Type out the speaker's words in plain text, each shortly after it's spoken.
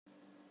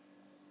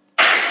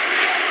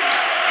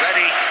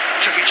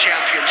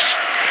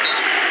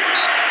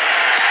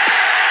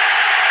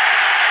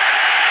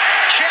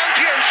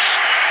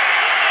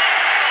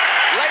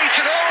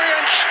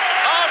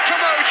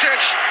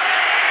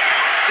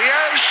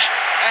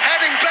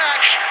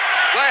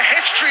where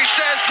history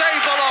says they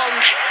belong.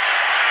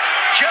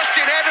 Just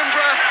in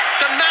Edinburgh,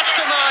 the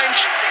mastermind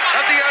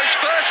of the O's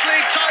first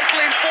league title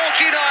in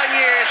 49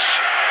 years.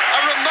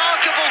 A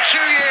remarkable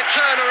 2-year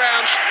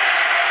turnaround.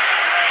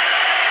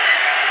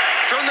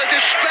 From the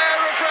despair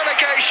of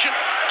relegation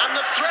and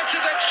the threat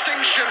of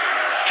extinction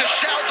to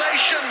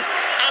salvation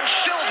and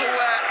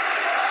silverware.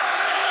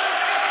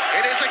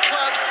 It is a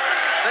club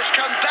that's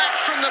come back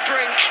from the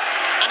brink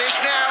and is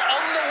now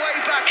on the way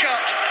back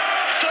up.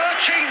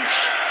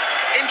 13th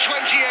in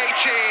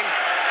 2018.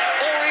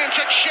 Orient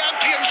are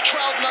champions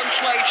 12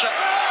 months later.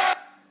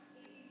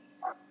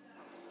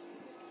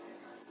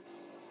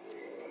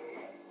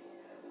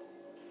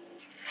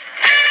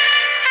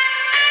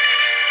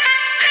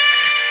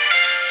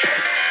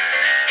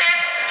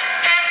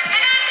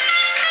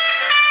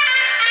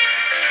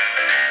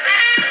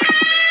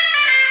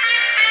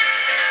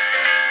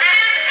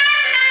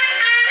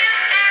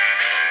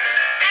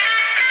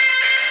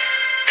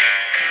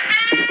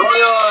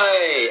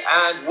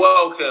 And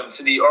welcome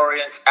to the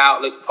Orient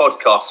Outlook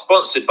podcast,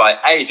 sponsored by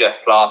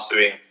AJF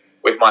Plastering,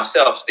 with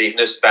myself, Steve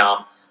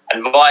Nussbaum,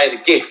 and via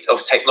the gift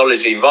of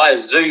technology, via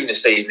Zoom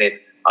this evening,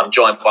 I'm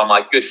joined by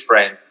my good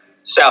friend,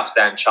 South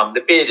Stand chum,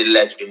 the bearded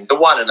legend, the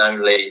one and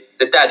only,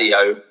 the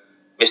Daddy-O,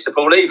 Mr.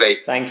 Paul Levy.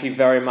 Thank you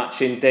very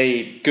much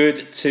indeed.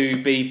 Good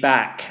to be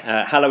back.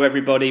 Hello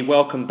everybody,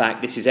 welcome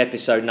back. This is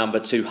episode number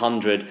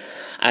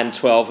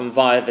 212, and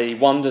via the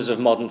wonders of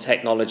modern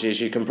technology,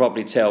 as you can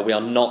probably tell, we are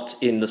not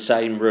in the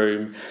same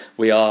room.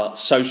 We are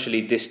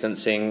socially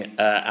distancing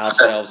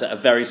ourselves at a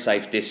very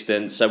safe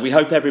distance. So we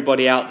hope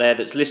everybody out there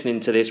that's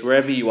listening to this,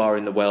 wherever you are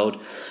in the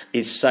world,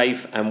 is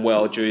safe and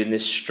well during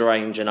this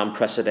strange and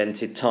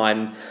unprecedented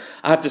time.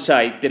 I have to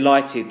say,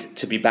 delighted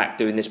to be back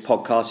doing this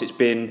podcast. It's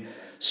been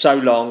so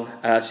long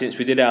since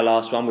we did our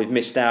last one. We've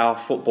missed our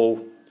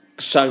football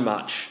so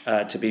much,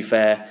 to be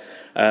fair,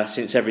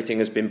 since everything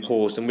has been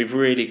paused. And we've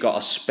really got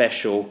a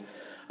special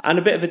and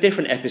a bit of a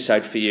different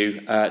episode for you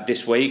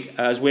this week,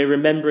 as we're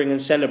remembering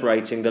and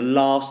celebrating the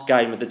last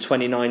game of the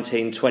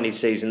 2019-20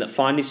 season that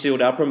finally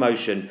sealed our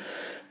promotion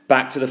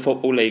back to the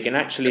Football League. And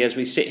actually, as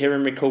we sit here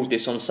and record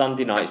this on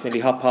Sunday night, it's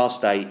nearly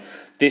 8:30.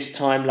 This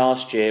time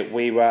last year,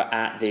 we were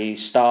at the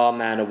Star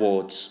Man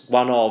Awards,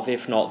 one of,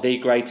 if not the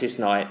greatest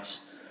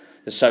nights,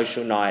 the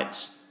social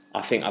nights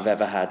I think I've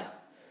ever had.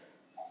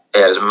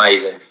 Yeah, it was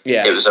amazing.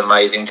 Yeah. It was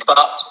amazing.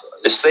 But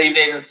this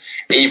evening,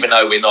 even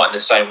though we're not in the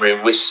same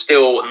room, we're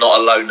still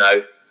not alone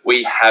now.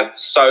 We have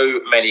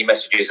so many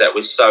messages that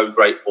we're so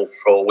grateful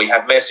for. We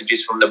have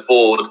messages from the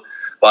board,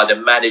 by the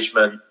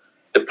management,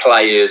 the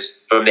players,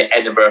 from the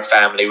Edinburgh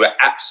family. We're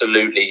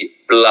absolutely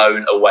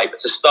blown away. But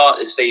to start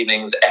this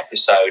evening's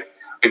episode,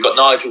 we've got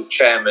Nigel,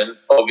 chairman,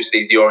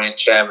 obviously the Orient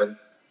chairman,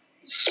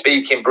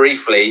 speaking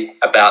briefly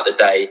about the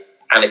day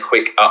and a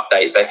quick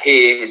update. So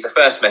here is the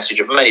first message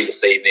of many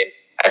this evening,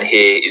 and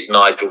here is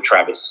Nigel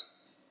Travis.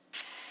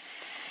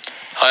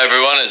 Hi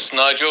everyone, it's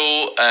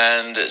Nigel,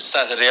 and it's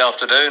Saturday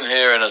afternoon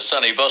here in a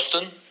sunny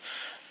Boston.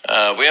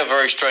 We have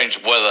very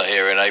strange weather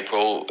here in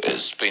April.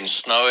 It's been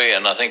snowy,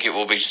 and I think it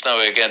will be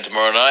snowy again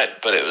tomorrow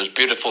night, but it was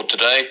beautiful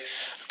today.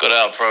 Got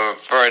out for a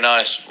very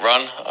nice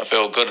run. I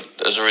feel good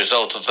as a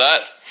result of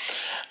that.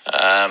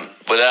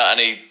 Without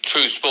any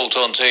true sport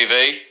on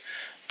TV,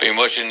 been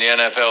watching the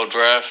NFL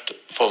draft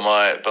for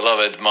my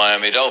beloved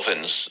Miami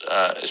Dolphins.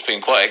 It's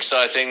been quite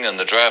exciting, and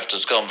the draft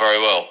has gone very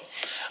well.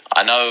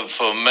 I know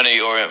for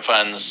many Orient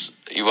fans,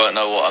 you won't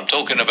know what I'm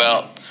talking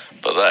about,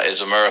 but that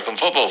is American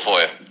football for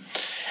you.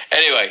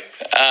 Anyway,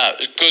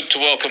 it's good to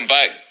welcome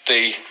back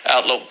the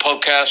Outlook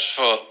podcast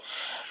for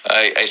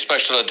a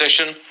special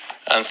edition.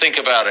 And think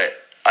about it.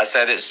 I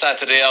said it's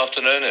Saturday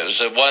afternoon. It was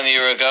 1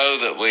 year ago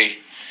that we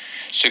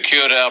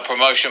secured our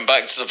promotion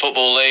back to the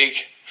Football League.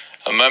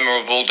 A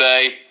memorable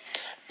day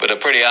with a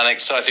pretty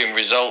unexciting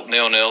result,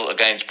 0-0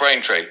 against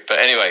Braintree. But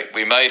anyway,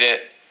 we made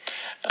it.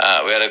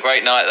 We had a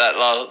great night that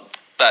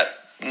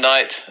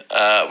night.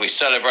 We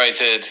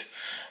celebrated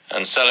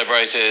and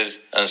celebrated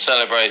and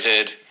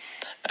celebrated.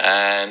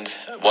 And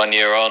 1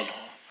 year on,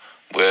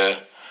 we're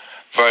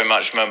very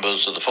much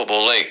members of the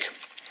Football League.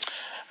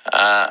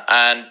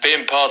 And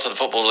being part of the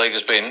Football League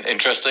has been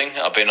interesting.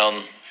 I've been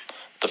on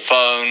the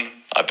phone.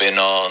 I've been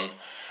on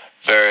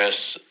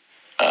various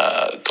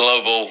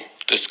global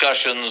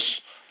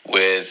discussions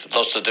with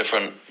lots of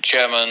different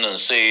chairmen and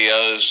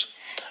CEOs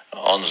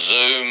on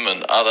Zoom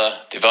and other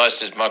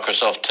devices,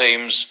 Microsoft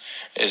Teams.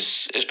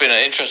 It's been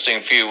an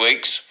interesting few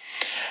weeks.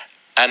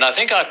 And I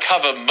think I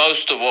covered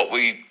most of what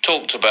we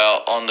talked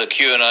about on the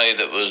Q&A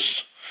that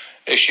was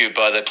issued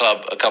by the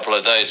club a couple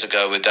of days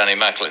ago with Danny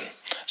Macklin.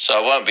 So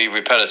I won't be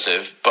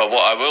repetitive. But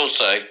what I will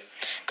say,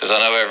 because I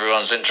know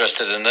everyone's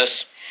interested in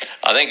this,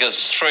 I think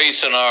there's 3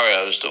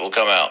 scenarios that will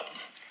come out.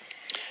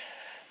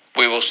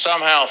 We will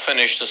somehow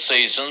finish the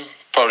season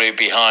probably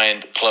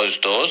behind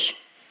closed doors.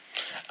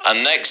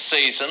 And next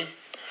season,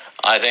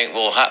 I think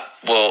will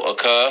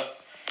occur.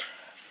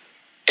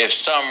 If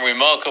some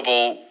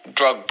remarkable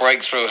drug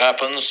breakthrough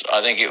happens,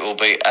 I think it will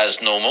be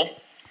as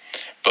normal.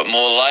 But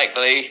more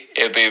likely,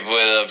 it'll be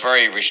with a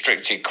very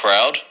restricted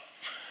crowd.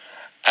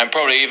 and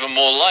probably even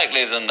more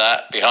likely than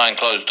that behind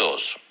closed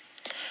doors.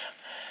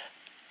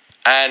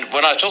 And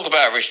when I talk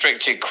about a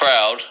restricted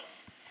crowd,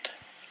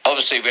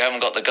 obviously we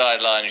haven't got the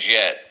guidelines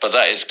yet, but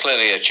that is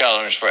clearly a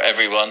challenge for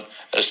everyone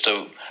as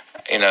to,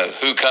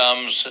 who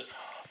comes,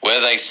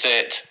 where they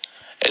sit,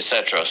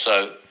 etc.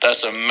 So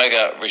that's a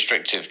mega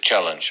restrictive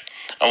challenge.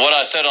 And what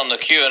I said on the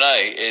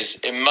Q&A is,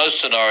 in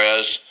most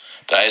scenarios,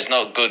 that is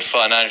not good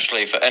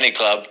financially for any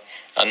club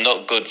and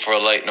not good for a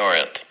Leyton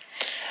Orient.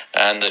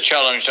 And the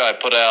challenge I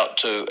put out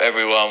to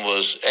everyone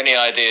was, any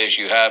ideas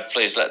you have,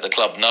 please let the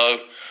club know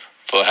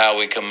for how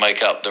we can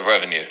make up the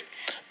revenue.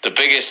 The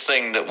biggest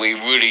thing that we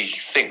really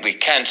think we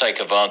can take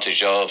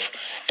advantage of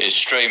is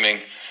streaming,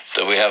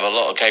 that we have a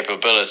lot of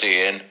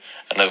capability in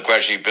and have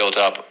gradually built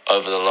up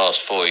over the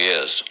last 4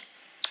 years.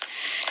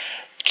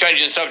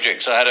 Changing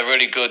subjects, I had a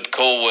really good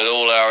call with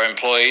all our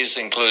employees,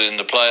 including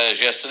the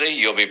players, yesterday.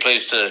 You'll be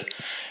pleased to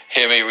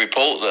hear me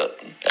report that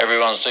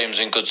everyone seems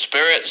in good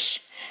spirits.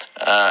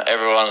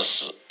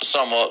 Everyone's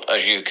somewhat,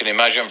 as you can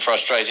imagine,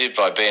 frustrated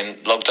by being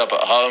locked up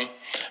at home.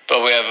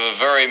 But we have a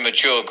very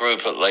mature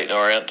group at Leyton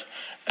Orient,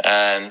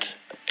 and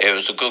it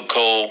was a good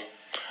call.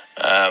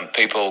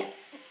 People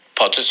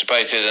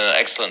participated in an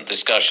excellent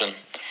discussion.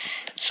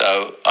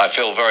 So I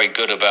feel very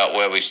good about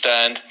where we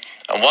stand.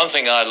 And one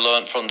thing I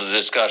learned from the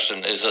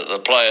discussion is that the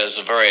players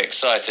are very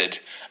excited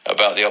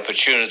about the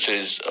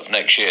opportunities of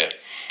next year.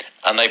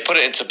 And they put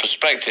it into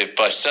perspective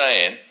by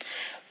saying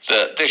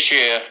that this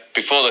year,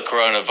 before the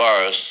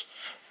coronavirus,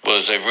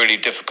 was a really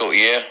difficult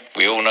year.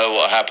 We all know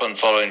what happened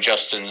following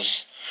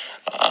Justin's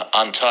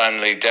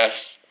untimely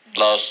death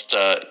last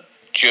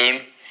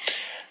June,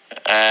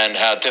 and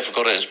how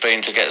difficult it's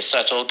been to get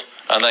settled.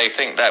 And they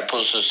think that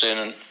puts us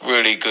in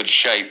really good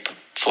shape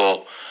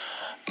for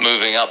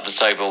moving up the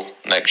table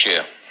next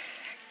year.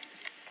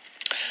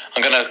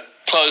 I'm going to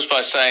close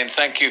by saying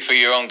thank you for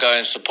your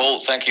ongoing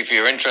support. Thank you for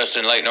your interest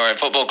in Leyton Orient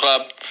Football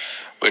Club.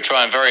 We're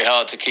trying very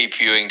hard to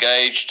keep you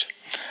engaged.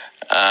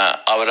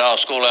 I would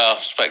ask all our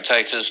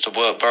spectators to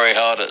work very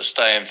hard at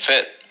staying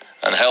fit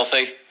and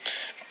healthy.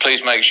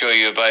 Please make sure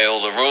you obey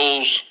all the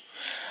rules.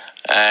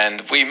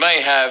 And we may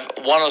have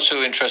one or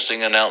two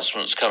interesting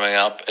announcements coming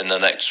up in the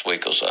next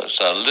week or so.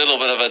 So a little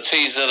bit of a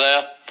teaser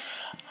there.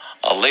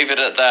 I'll leave it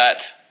at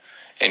that.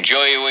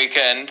 Enjoy your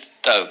weekend.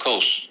 Though, of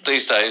course,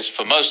 these days,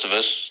 for most of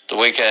us, the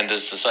weekend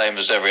is the same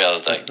as every other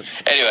day.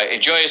 Anyway,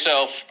 enjoy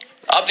yourself.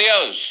 Up the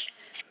O's.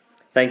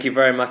 Thank you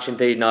very much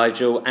indeed,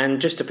 Nigel.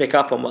 And just to pick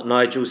up on what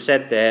Nigel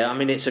said there, I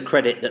mean, it's a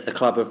credit that the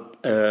club have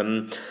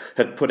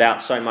put out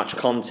so much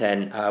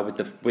content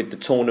with the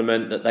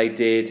tournament that they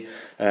did.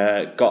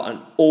 Got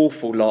an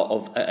awful lot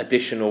of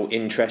additional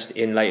interest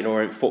in Leyton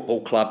Orient Football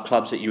Club,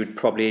 clubs that you would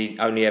probably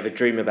only ever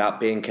dream about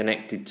being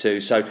connected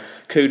to. So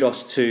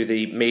kudos to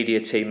the media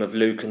team of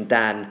Luke and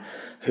Dan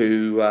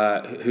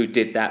who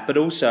did that. But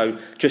also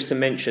just to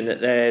mention that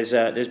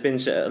there's been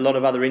a lot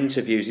of other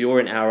interviews. The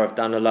Orient Hour have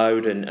done a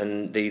load,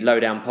 and the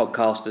Lowdown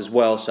podcast as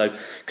well. So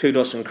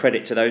kudos and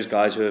credit to those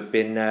guys who have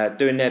been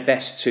doing their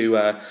best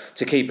to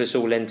keep us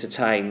all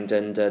entertained.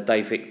 And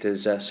Dave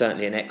Victor's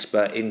certainly an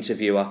expert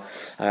interviewer.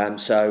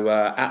 So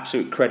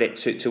absolute credit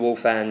to all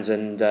fans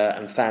and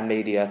fan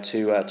media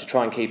to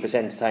try and keep us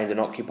entertained and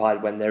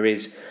occupied when there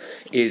is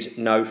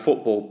no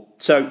football.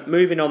 So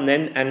moving on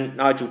then, and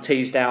Nigel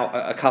teased out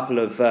a couple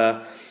of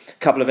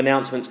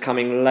announcements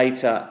coming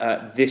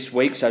later this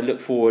week. So look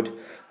forward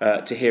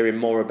to hearing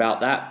more about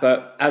that.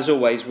 But as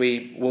always,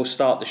 we will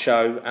start the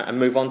show and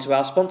move on to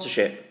our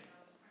sponsorship.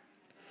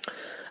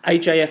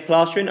 AJF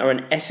Plastering are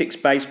an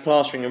Essex-based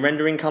plastering and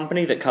rendering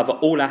company that cover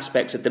all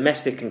aspects of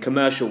domestic and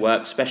commercial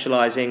work,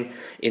 specialising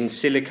in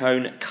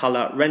silicone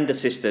colour render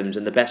systems.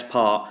 And the best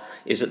part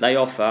is that they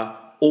offer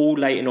all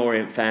Leyton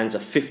Orient fans a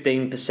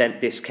 15%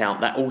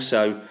 discount. That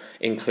also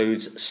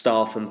includes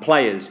staff and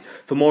players.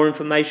 For more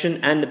information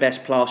and the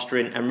best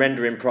plastering and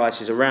rendering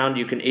prices around,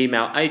 you can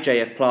email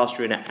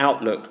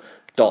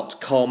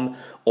ajfplastering@outlook.com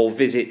or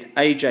visit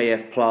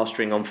AJF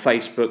Plastering on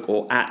Facebook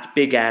or at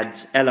Big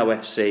Ads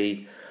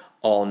LOFC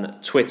on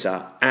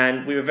Twitter.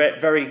 And we were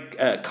very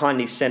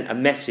kindly sent a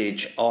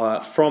message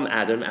from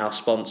Adam, our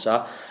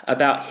sponsor,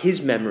 about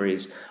his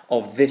memories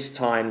of this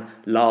time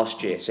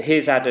last year. So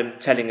here's Adam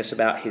telling us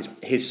about his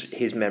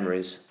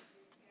memories.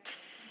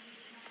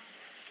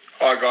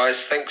 Hi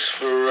guys, thanks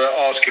for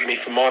asking me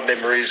for my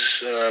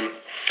memories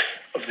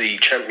of the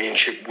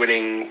championship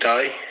winning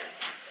day.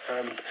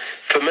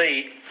 For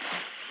me,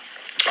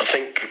 I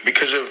think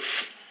because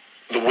of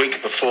the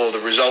week before the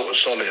result at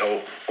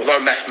Solihull, although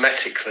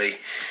mathematically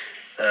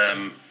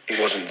it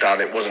wasn't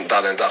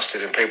done and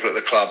dusted, and people at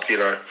the club, they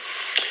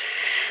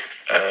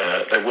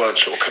weren't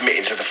sort of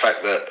committing to the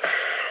fact that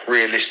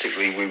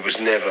realistically it was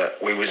never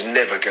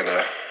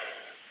gonna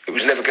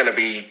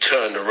be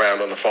turned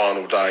around on the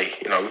final day.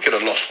 We could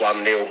have lost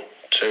 1-0,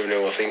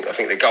 2-0. I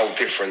think the goal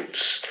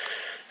difference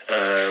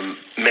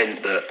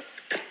meant that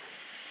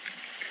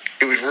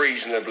it was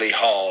reasonably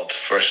hard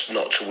for us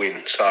not to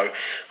win. So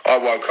I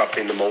woke up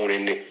in the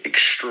morning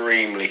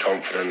extremely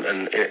confident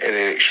and in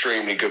an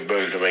extremely good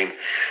mood. I mean,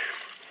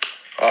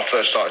 I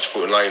first started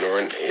supporting Leyton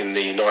Orient in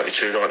the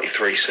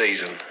 92-93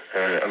 season,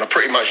 and I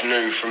pretty much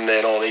knew from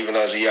then on, even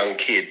as a young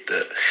kid,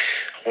 that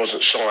I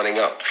wasn't signing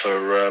up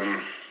for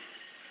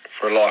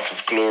a life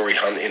of glory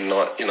hunting,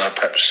 like, you know,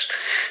 perhaps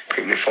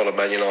people who follow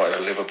Man United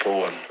and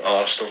Liverpool and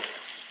Arsenal.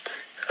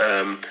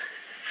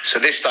 So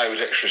this day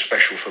was extra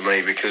special for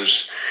me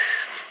because,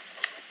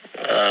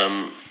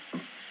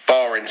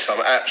 barring some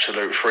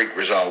absolute freak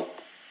result,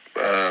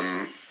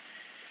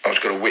 I was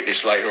going to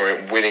witness Leyton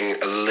Orient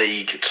winning a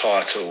league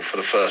title for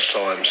the first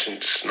time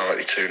since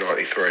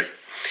 92-93,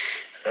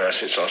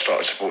 since I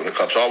started supporting the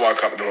club. So I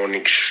woke up in the morning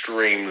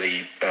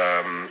extremely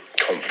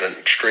confident,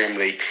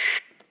 extremely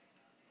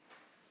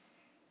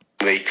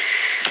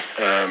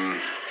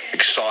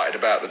excited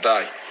about the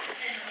day.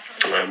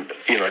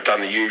 You know,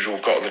 done the usual,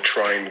 got on the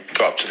train,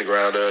 got up to the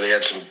ground early,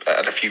 had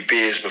a few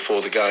beers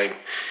before the game.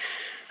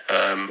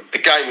 The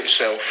game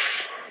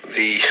itself,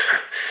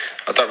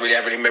 I don't really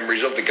have any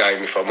memories of the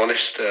game, if I'm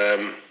honest.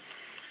 I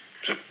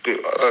don't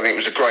think it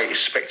was the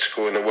greatest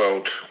spectacle in the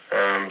world,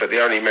 but the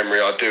only memory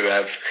I do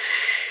have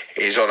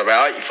is on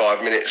about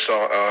 85 minutes.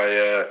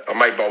 I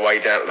made my way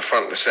down to the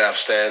front of the south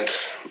stand,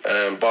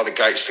 by the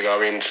gates to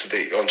go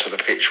onto the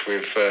pitch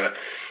with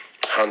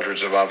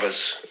hundreds of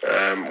others,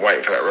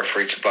 waiting for that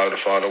referee to blow the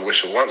final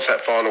whistle. Once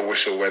that final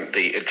whistle went,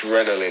 the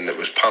adrenaline that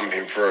was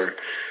pumping through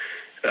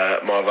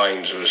my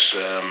veins was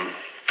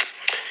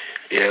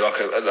like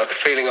a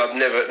feeling I'd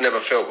never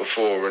felt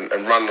before. And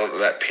running onto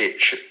that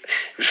pitch,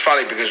 it was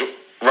funny because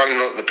running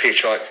onto the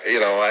pitch, I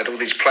had all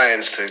these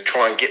plans to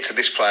try and get to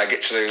this player,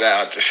 get to do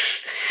that.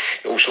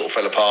 It all sort of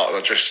fell apart, and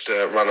I just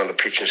ran on the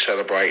pitch and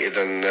celebrated.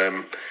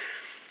 And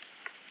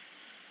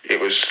it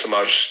was the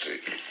most,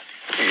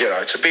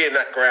 to be in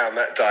that ground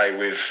that day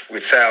with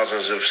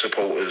thousands of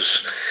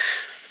supporters,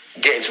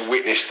 getting to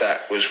witness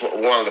that was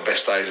one of the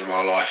best days of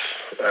my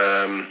life.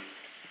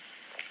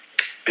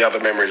 The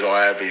other memories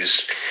I have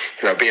is,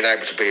 being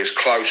able to be as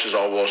close as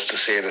I was to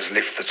seeing us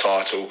lift the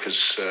title,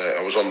 because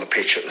I was on the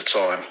pitch at the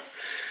time.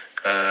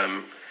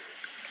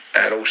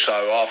 And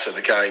also after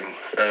the game,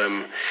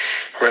 I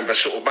remember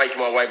sort of making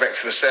my way back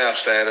to the south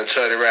stand and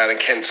turning around,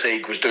 and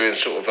Teague was doing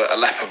sort of a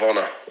lap of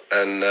honour.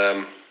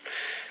 And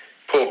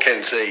poor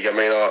Teague,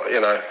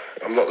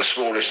 I'm not the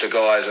smallest of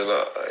guys, and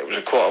it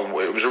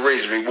was a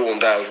reasonably warm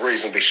day. I was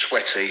reasonably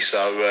sweaty,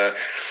 so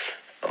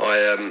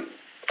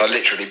I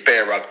literally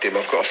bear hugged him.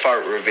 I've got a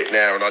photo of it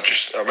now, and I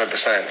remember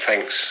saying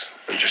thanks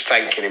and just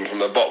thanking him from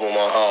the bottom of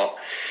my heart.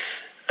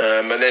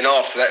 And then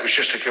after that, it was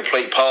just a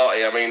complete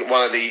party. I mean,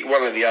 one of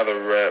the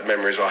other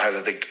memories I had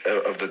of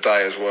the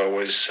day as well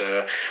was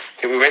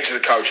we went to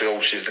the Coach and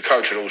Horses. The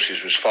Coach and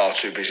Horses was far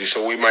too busy,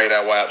 so we made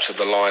our way up to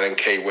the Lion and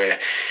Key, where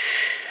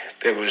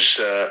there was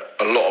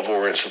a lot of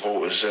Orient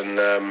supporters. And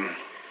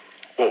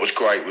what was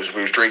great was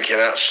we was drinking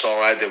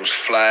outside. There was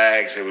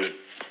flags. There was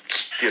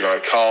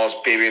cars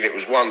bibbing. It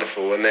was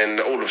wonderful. And then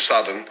all of a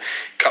sudden,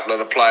 a couple of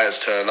the players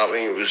turned up. I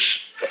think it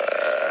was,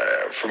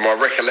 from my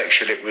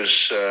recollection, it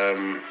was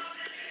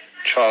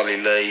Charle,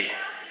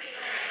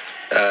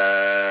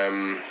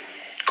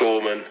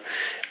 Gorman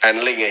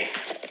and Lingy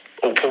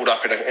all pulled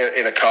up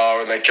in a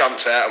car, and they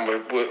jumped out and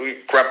were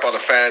grabbed by the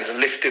fans and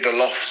lifted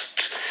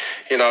aloft.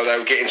 They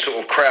were getting sort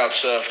of crowd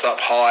surfed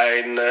up high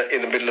in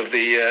the middle of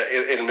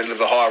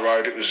the high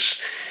road. It was,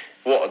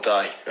 what a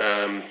day.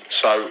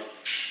 So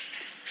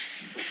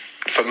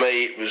for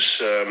me, it was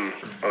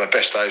one of the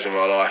best days of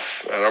my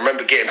life. And I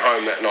remember getting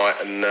home that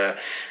night, and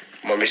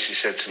my missus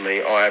said to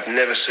me, "I have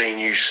never seen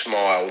you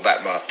smile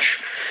that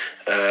much,"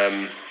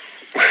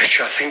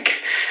 which I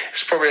think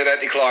is probably an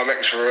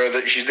anticlimax for her,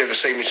 that she's never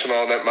seen me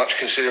smile that much,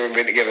 considering we've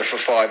been together for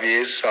 5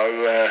 years. So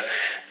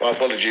my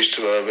apologies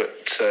to her,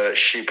 but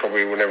she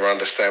probably will never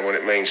understand what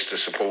it means to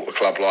support a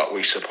club like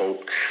we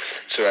support,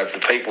 to have the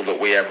people that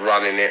we have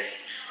running it,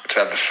 to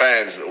have the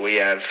fans that we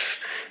have,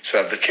 to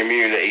have the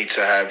community,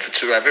 to have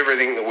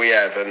everything that we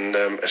have, and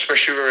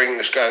especially everything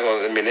that's going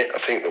on at the minute. I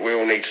think that we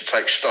all need to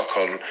take stock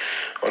on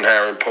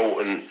how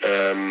important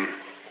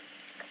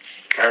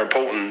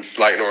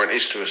Leyton Orient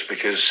is to us,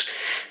 because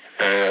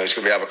there's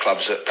going to be other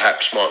clubs that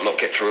perhaps might not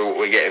get through what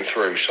we're getting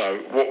through. So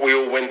what we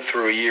all went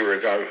through a year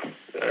ago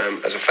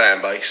as a fan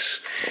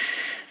base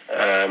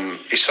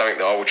is something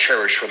that I will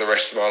cherish for the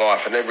rest of my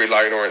life, and every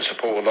Leyton Orient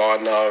supporter that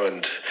I know,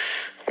 and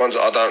ones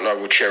that I don't know,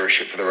 will cherish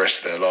it for the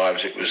rest of their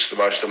lives. It was the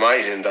most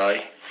amazing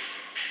day,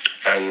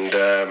 and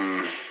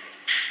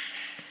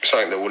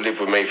something that will live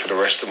with me for the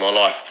rest of my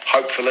life.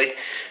 Hopefully,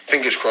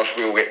 fingers crossed,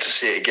 we will get to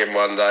see it again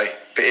one day.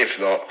 But if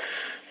not,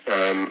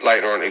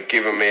 Leyton Orient have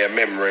given me a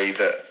memory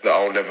that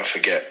I'll never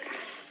forget.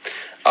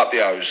 Up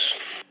the O's.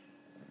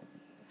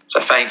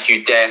 So thank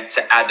you there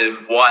to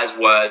Adam. Wise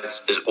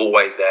words, as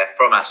always, there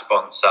from our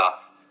sponsor,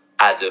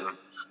 Adam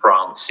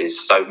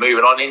Francis. So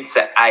moving on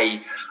into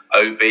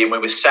AOB, and we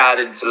were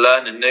saddened to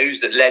learn the news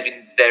that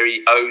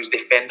legendary O's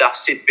defender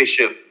Sid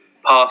Bishop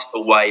passed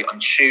away on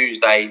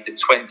Tuesday, the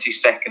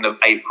 22nd of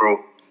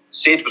April.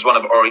 Sid was one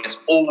of Orient's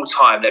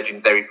all-time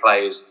legendary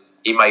players.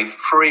 He made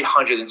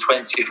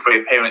 323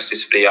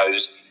 appearances for the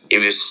O's. He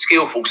was a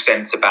skillful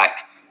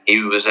centre-back. He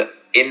was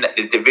in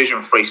the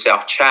Division 3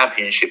 South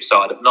Championship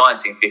side of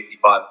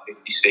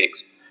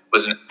 1955-56,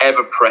 was an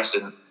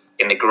ever-present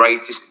in the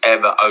greatest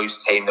ever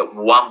O's team that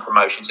won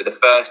promotion to the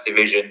First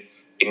Division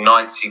in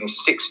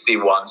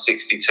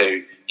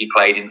 1961-62. He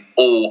played in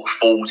all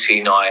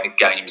 49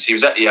 games. He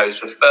was at the O's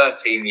for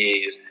 13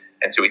 years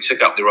until he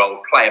took up the role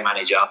of player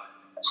manager at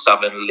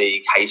Southern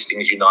League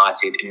Hastings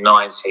United in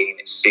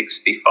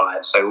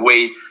 1965. So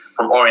we,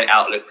 from Orient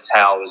Outlook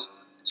Towers,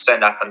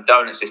 send our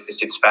condolences to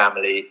Sid's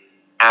family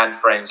and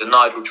friends. And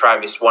Nigel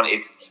Travis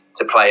wanted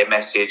to play a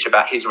message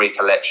about his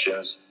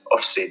recollections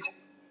of Sid.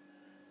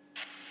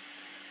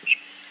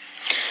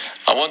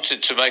 I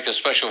wanted to make a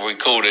special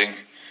recording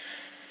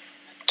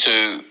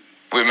to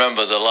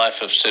remember the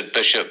life of Sid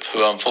Bishop,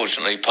 who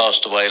unfortunately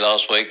passed away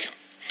last week.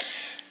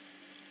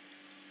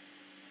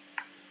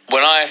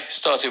 When I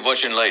started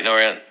watching Leyton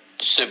Orient,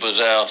 Sid was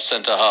our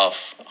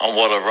centre-half, and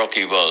what a rock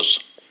he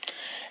was.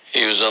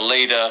 He was a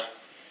leader,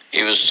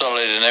 he was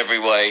solid in every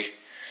way,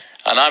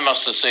 and I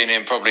must have seen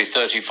him probably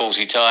 30,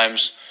 40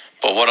 times,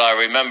 but what I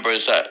remember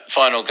is that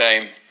final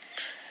game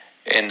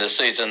in the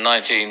season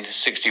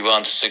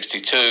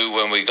 1961-62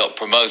 when we got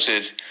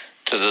promoted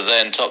to the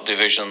then top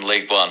division,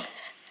 League One.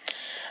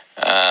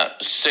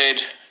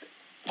 Sid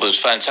was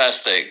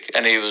fantastic,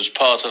 and he was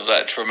part of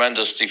that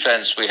tremendous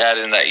defence we had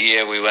in that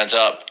year we went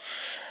up,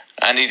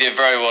 and he did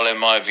very well in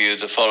my view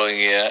the following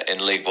year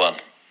in League One.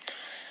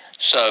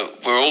 So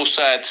we're all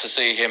sad to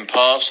see him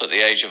pass at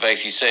the age of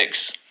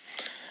 86,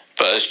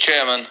 but as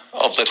chairman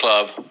of the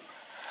club,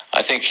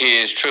 I think he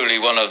is truly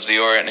one of the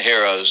Orient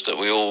heroes that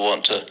we all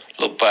want to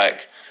look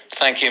back,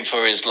 thank him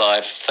for his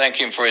life, thank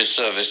him for his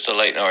service to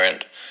Leyton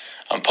Orient,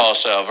 and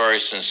pass our very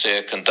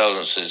sincere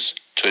condolences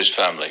to his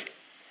family.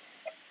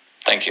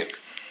 Thank you.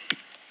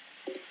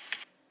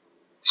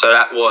 So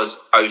that was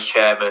O's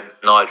chairman,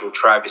 Nigel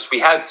Travis. We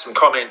had some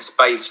comments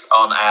based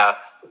on our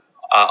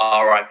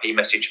RIP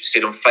message for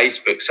Sid on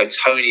Facebook. So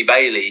Tony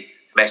Bailey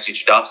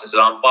messaged us and said,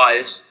 I'm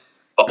biased,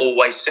 but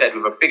always said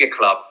with a bigger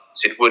club,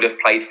 Sid would have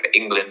played for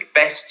England.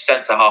 Best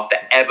centre-half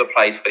that ever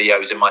played for the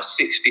O's in my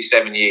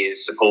 67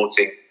 years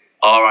supporting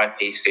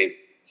RIP Sid.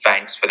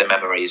 Thanks for the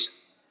memories.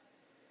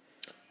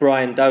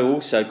 Brian Doe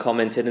also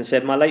commented and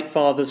said, my late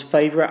father's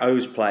favourite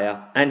O's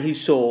player, and he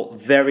saw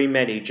very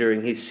many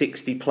during his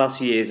 60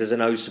 plus years as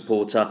an O's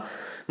supporter.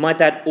 My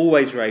dad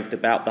always raved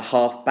about the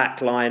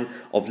half-back line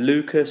of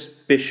Lucas,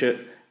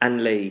 Bishop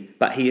and Lee,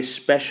 but he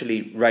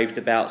especially raved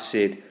about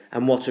Sid,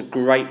 and what a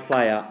great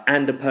player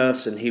and a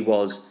person he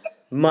was.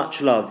 Much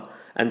love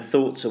and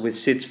thoughts are with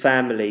Sid's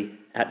family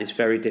at this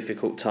very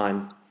difficult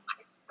time.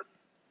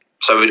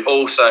 So we'd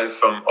also,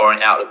 from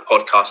Orient Outlook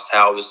Podcast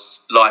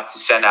Towers, like to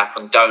send our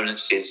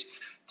condolences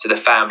to the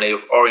family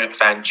of Orient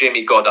fan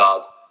Jimmy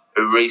Goddard,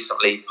 who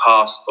recently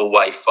passed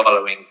away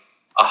following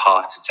a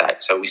heart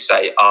attack. So we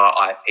say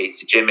RIP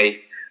to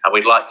Jimmy, and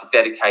we'd like to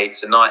dedicate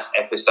tonight's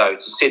episode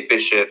to Sid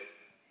Bishop,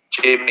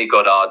 Jimmy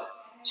Goddard,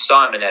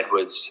 Simon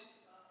Edwards,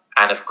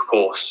 and of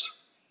course,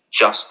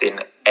 Justin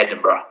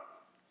Edinburgh.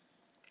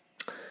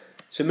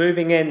 So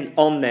moving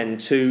on then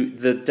to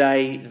the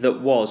day that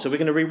was. So we're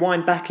going to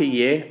rewind back a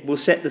year. We'll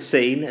set the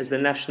scene as the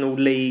National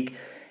League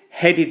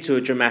headed to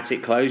a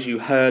dramatic close. You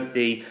heard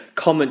the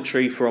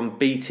commentary from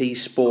BT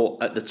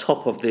Sport at the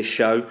top of this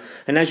show.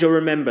 And as you'll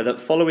remember, that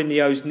following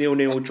the O's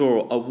 0-0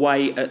 draw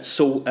away at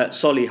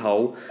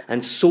Solihull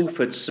and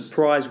Salford's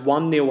surprise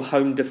 1-0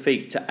 home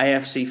defeat to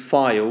AFC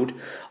Fylde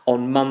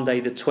on Monday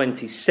the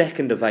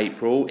 22nd of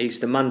April,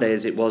 Easter Monday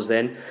as it was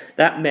then,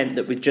 that meant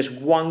that with just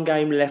one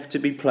game left to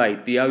be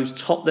played, the O's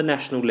topped the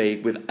National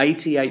League with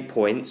 88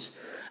 points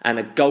and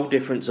a goal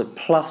difference of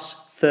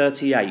plus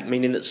 38,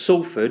 meaning that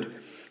Salford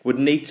would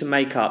need to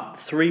make up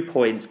 3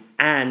 points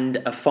and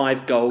a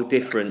 5-goal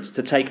difference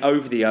to take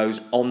over the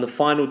O's on the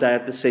final day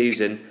of the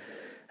season,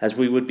 as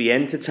we would be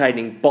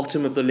entertaining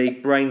bottom of the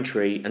league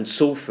Braintree, and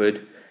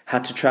Salford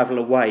had to travel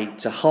away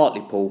to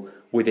Hartlepool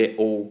with it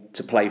all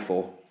to play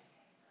for.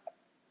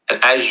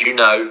 And as you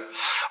know,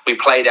 we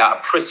played out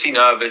a pretty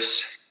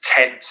nervous,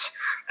 tense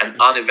and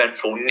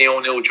uneventful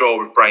 0-0 draw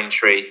with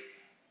Braintree,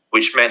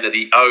 which meant that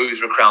the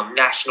O's were crowned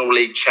National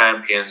League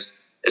champions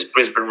as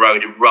Brisbane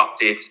Road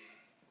erupted,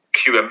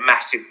 cue a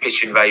massive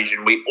pitch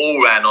invasion. We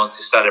all ran on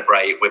to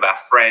celebrate with our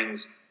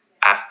friends,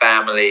 our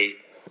family,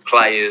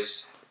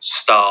 players,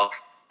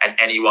 staff and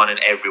anyone and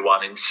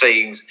everyone in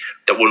scenes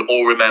that we'll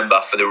all remember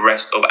for the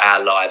rest of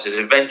our lives, as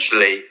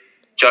eventually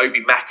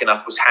Joby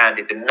McAnuff was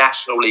handed the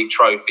National League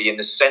trophy in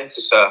the centre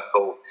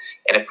circle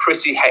in a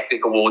pretty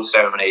hectic award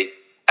ceremony,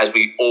 as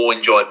we all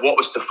enjoyed what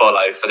was to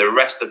follow for the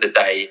rest of the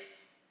day,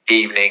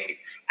 evening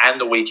and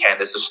the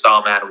weekend, as the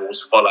Starman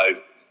Awards followed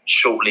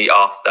shortly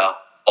after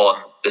on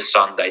the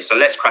Sunday. So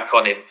let's crack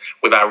on in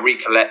with our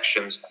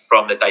recollections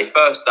from the day.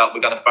 First up,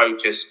 we're going to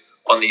focus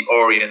on the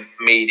Orient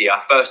media.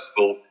 First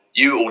of all,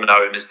 you all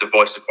know him as the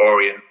voice of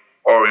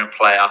Orient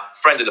player,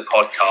 friend of the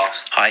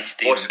podcast. Hi,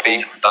 Stephen voice of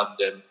East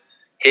London.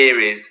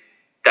 Here is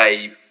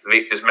Dave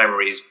Victor's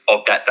memories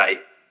of that day.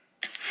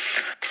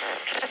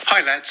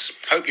 Hi lads,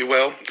 hope you're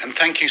well, and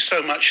thank you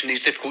so much in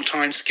these difficult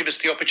times to give us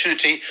the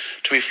opportunity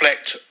to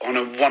reflect on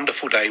a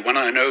wonderful day, one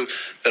I know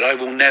that I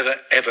will never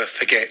ever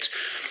forget.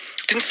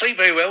 Didn't sleep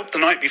very well the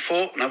night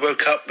before, and I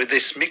woke up with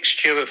this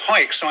mixture of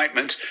high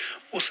excitement,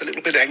 also a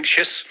little bit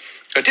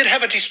anxious. I did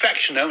have a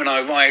distraction though when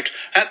I arrived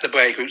at the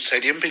Braille Group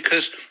Stadium,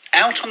 because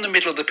out on the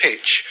middle of the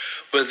pitch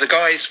were the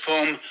guys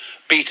from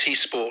BT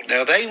Sport.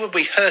 Now, they were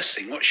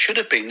rehearsing what should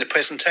have been the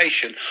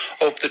presentation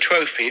of the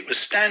trophy. It was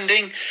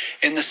standing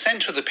in the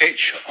centre of the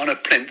pitch on a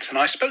plinth, and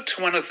I spoke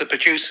to one of the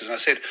producers and I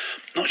said,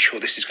 not sure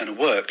this is going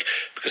to work,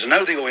 because I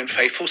know the Orient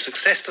faithful,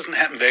 success doesn't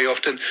happen very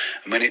often,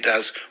 and when it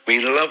does,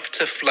 we love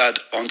to flood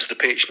onto the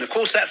pitch. And of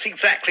course, that's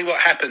exactly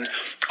what happened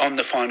on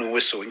the final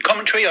whistle. In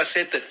commentary, I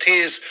said that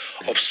tears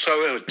of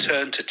sorrow had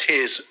turned to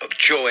tears of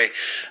joy,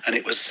 and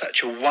it was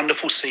such a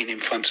wonderful scene in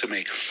front of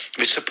me,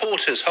 with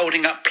supporters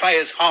holding up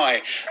players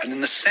high, and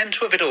in the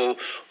centre of it all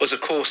was,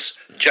 of course,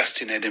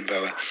 Justin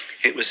Edinburgh.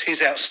 It was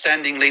his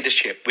outstanding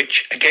leadership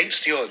which,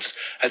 against the odds,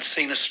 had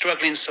seen a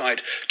struggling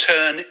side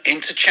turn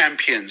into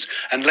champions,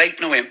 and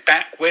Leyton Orient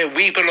back where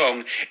we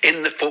belong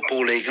in the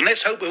Football League. And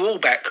let's hope we're all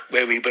back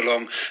where we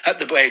belong at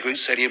the Braille Group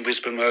Stadium,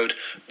 Brisbane Road,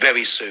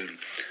 very soon.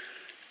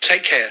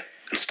 Take care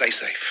and stay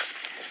safe.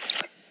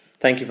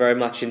 Thank you very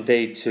much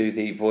indeed to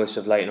the voice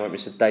of Leyton Orient,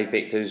 Mr. Dave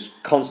Victor, who's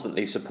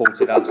constantly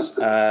supported us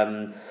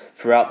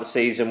throughout the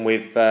season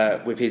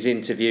with his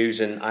interviews,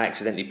 and I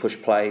accidentally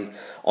pushed play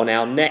on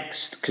our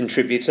next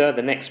contributor.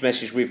 The next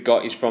message we've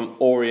got is from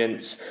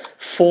Orient's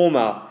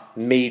former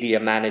media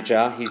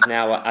manager. He's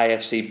now at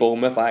AFC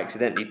Bournemouth. I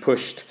accidentally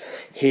pushed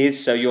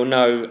his, so you'll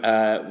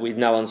know with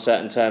no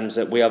uncertain terms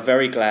that we are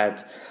very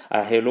glad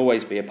he'll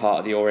always be a part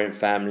of the Orient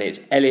family. It's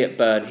Elliot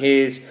Byrne.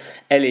 Here's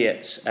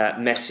Elliot's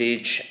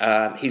message.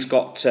 He's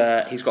got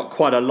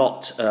quite a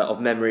lot of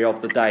memory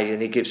of the day,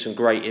 and he gives some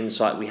great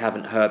insight we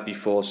haven't heard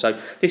before. So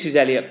this is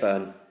Elliot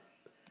Byrne.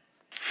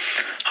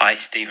 Hi,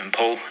 Steve and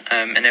Paul,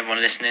 and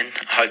everyone listening.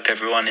 I hope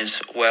everyone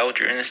is well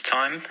during this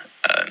time.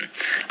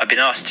 I've been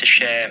asked to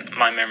share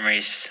my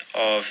memories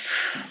of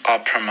our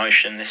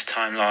promotion this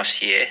time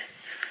last year.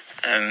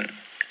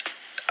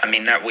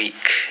 That week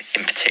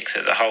in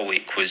particular, the whole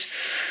week was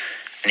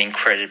an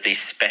incredibly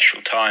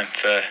special time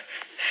for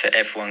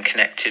everyone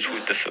connected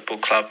with the football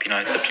club,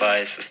 the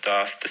players, the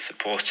staff, the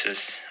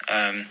supporters.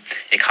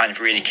 It kind of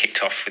really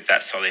kicked off with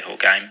that Solihull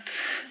game.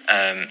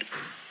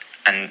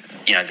 And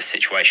the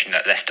situation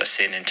that left us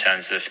in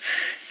terms of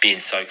being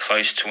so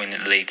close to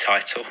winning the league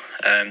title.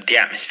 The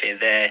atmosphere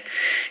there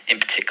in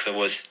particular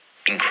was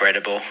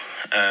incredible.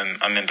 I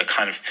remember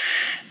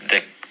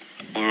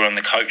we were on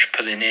the coach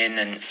pulling in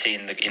and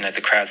seeing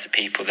the crowds of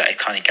people that had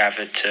kind of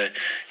gathered to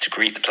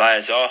greet the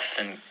players off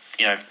and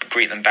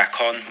greet them back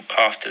on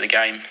after the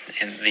game,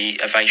 in the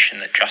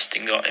ovation that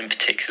Justin got in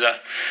particular.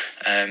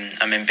 I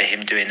remember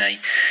him doing a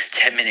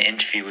 10-minute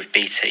interview with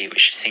BT,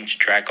 which seemed to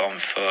drag on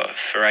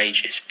for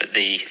ages, but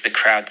the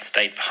crowd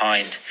stayed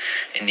behind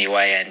in the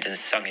away end and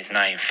sung his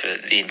name for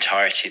the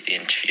entirety of the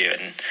interview.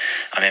 And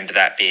I remember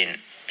that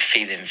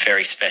feeling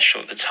very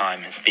special at the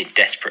time and being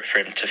desperate for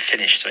him to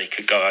finish so he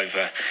could go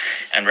over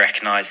and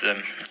recognise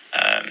them.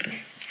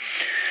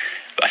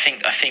 I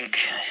think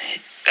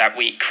that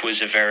week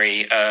was a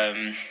very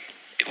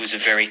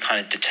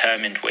kind of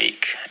determined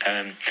week.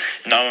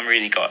 No one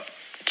really got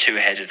too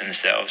ahead of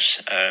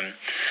themselves. I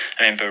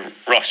remember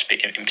Ross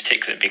in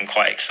particular being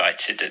quite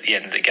excited at the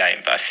end of the game,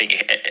 but I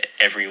think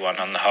everyone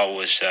on the whole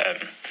was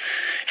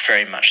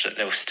very much that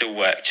there was still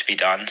work to be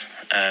done.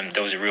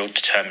 There was a real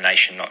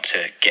determination not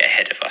to get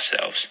ahead of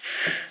ourselves,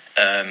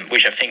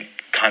 which I think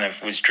kind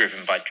of was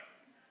driven by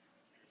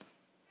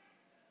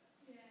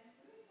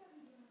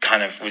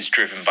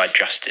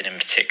Justin in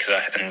particular,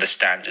 and the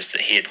standards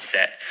that he had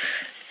set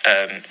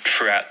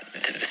throughout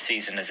the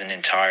season as an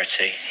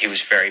entirety. He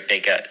was very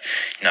big at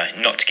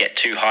not to get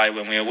too high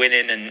when we were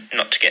winning and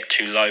not to get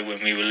too low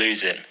when we were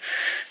losing,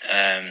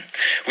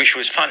 which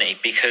was funny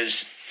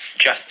because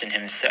Justin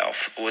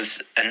himself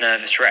was a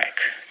nervous wreck,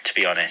 to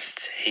be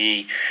honest.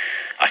 I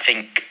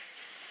think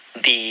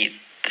the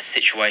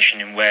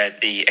situation in where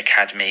the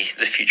academy,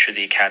 the future of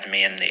the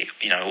academy, and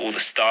all the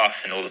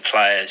staff and all the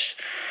players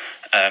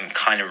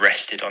kind of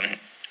rested on,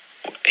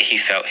 he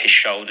felt, his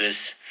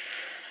shoulders,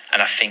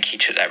 and I think he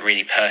took that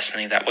really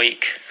personally that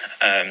week.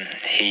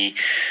 I'd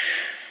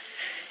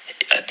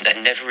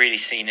never really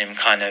seen him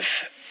kind of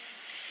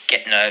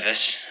get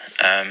nervous.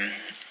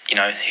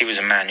 He was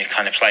a man who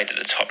kind of played at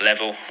the top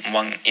level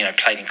and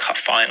played in cup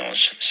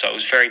finals, so it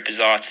was very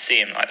bizarre to see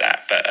him like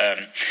that. But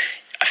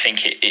I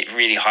think it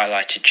really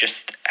highlighted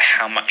just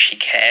how much he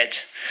cared,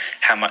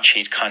 how much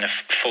he'd kind of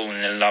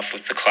fallen in love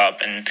with the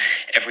club and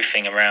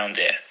everything around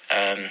it.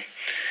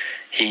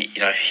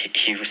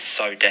 He was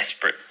so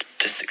desperate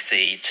to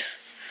succeed.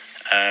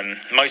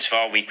 Most of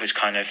our week was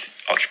kind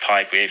of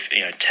occupied with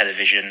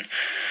television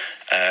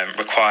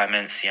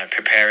requirements,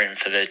 preparing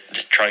for the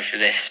trophy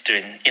lift,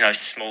 doing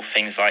small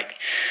things like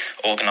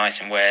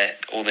organising where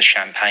all the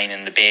champagne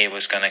and the beer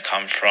was going to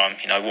come from.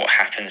 What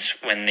happens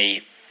when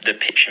the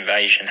pitch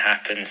invasion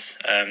happens.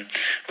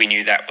 We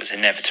knew that was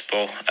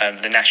inevitable.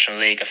 The National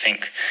League, I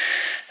think,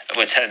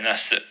 were telling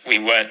us that we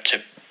weren't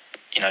to,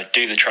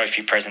 do the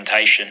trophy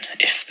presentation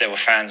if there were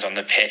fans on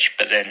the pitch.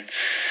 But then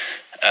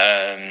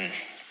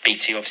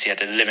BT obviously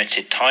had a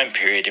limited time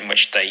period in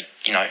which they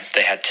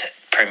had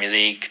Premier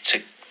League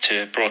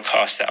to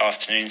broadcast that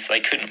afternoon, so they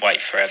couldn't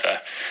wait forever.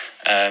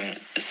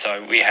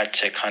 So we had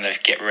to kind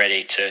of get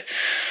ready to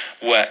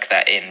work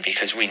that in,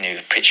 because we knew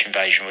pitch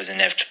invasion was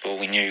inevitable.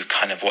 We knew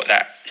kind of what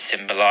that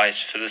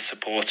symbolised for the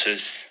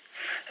supporters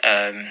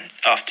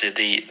after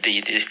the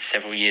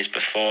several years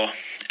before.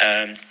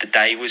 The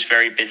day was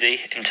very busy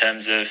in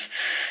terms of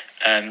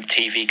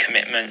TV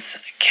commitments.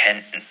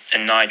 Kent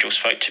and Nigel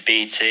spoke to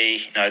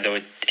BT. There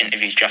were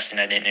interviews. Justin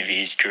had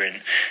interviews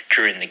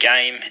during the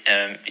game,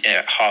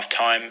 at half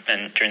time,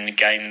 and during the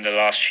game in the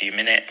last few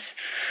minutes.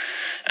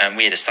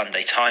 We had a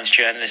Sunday Times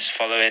journalist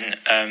following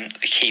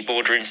the key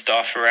boardroom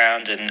staff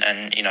around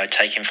and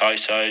taking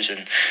photos,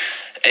 and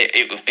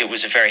it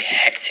was a very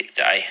hectic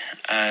day.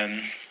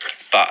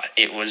 But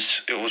it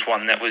was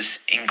one that was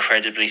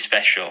incredibly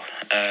special.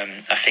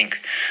 I think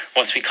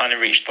once we kind of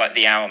reached like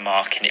the hour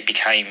mark, and it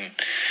became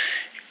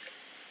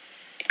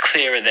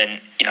clearer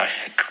than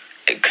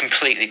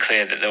completely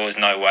clear that there was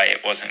no way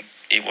it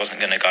wasn't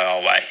going to go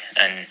our way,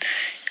 and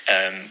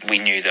we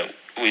knew that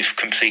with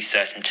complete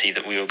certainty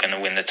that we were going to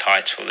win the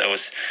title. There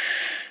was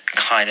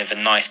kind of a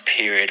nice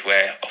period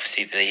where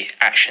obviously the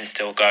action's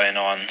still going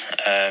on,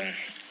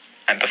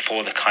 and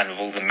before the kind of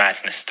all the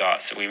madness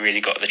starts, so we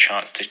really got the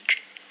chance to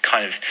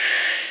kind of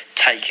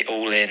take it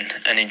all in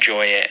and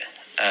enjoy it.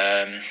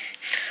 I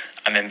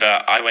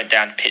remember I went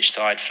down pitch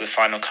side for the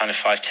final kind of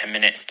 5-10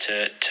 minutes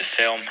to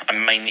film. I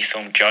mainly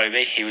filmed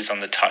Joby. He was on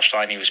the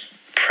touchline. He was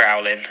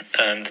prowling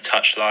the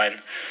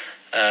touchline,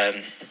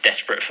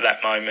 desperate for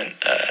that moment.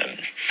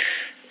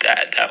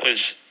 That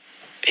was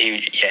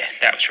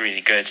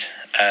really good.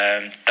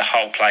 The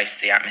whole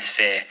place, the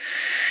atmosphere,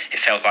 it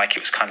felt like it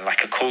was kind of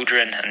like a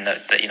cauldron, and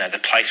the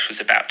place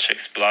was about to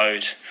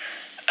explode.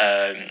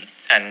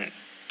 And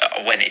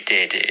when it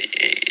did,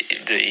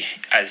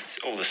 as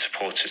all the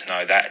supporters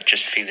know, that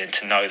just feeling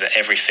to know that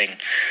everything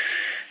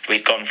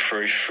we'd gone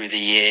through the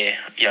year,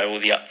 all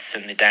the ups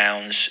and the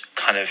downs,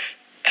 kind of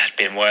had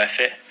been worth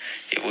it.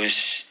 It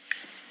was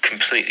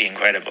completely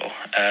incredible.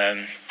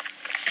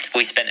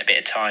 We spent a bit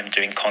of time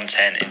doing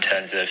content in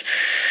terms of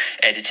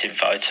editing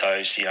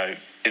photos,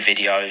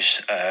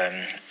 videos,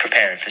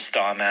 preparing for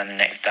Starman the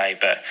next day,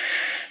 but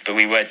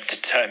we were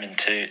determined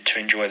to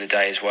enjoy the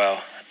day as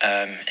well,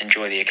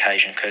 enjoy the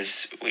occasion,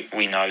 because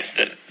we know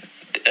that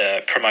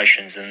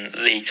promotions and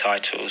league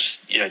titles,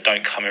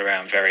 don't come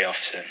around very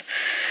often.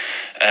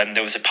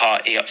 There was a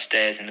party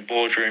upstairs in the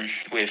boardroom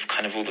with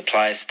kind of all the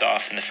players,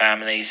 staff and the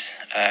families.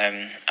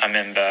 I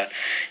remember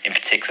in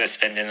particular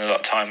spending a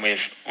lot of time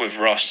with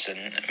Ross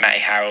and Matty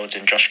Harold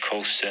and Josh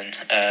Coulson,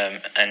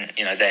 and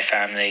their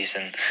families,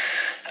 and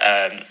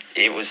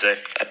it was a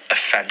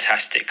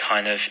fantastic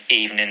kind of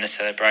evening, a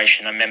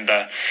celebration. I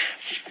remember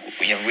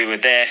we were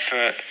there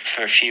for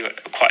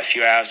quite a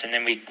few hours, and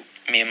then me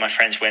and my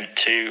friends went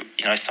to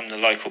some of the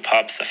local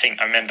pubs.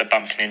 I remember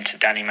bumping into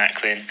Danny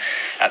Macklin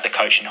at the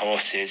Coach and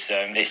Horses.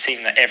 It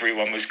seemed that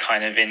everyone was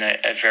kind of in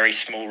a very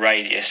small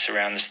radius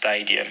around the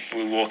stadium.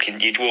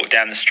 You'd walk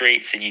down the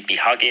streets and you'd be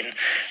hugging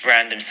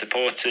random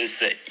supporters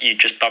that you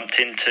just bumped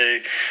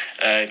into.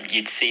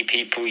 You'd see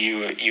people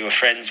you were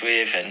friends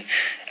with and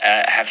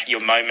have your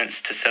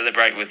moments to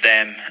celebrate with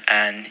them.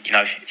 And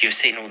you've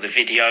seen all the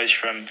videos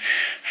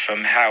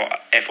from how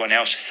everyone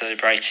else was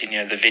celebrating.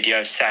 The video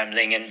of Sam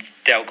Ling and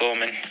Del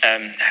Gorman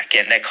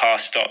getting their car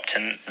stopped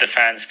and the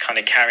fans kind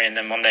of carrying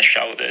them on their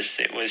shoulders.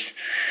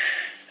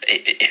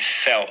 It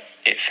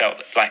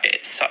felt like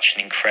it's such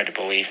an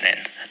incredible evening.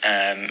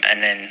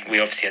 And then we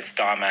obviously had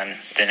Starman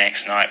the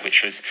next night,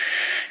 which was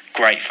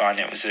great fun.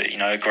 It was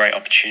a great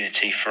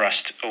opportunity for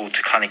us all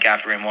to kind of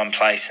gather in one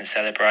place and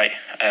celebrate.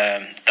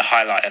 The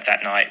highlight of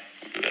that night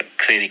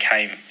clearly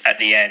came at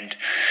the end,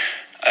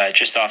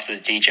 just after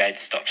the DJ had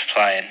stopped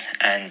playing,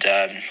 and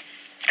I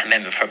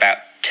remember for about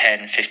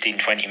 10, 15,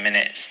 20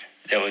 minutes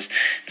there was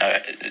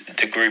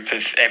the group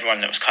of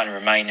everyone that was kind of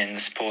remaining, the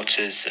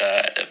supporters,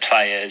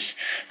 players,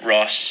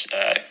 Ross,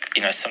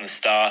 some of the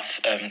staff,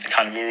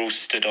 kind of were all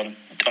stood on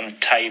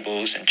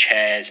tables and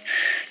chairs,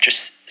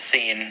 just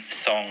singing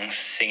songs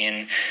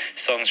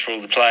for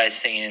all the players,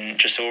 singing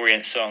just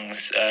Orient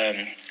songs,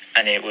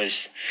 and it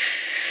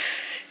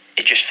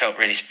just felt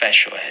really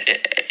special.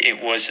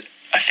 It was,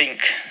 I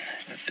think,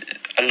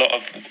 a lot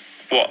of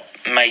what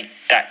made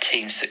that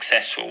team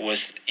successful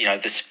was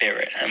the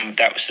spirit, and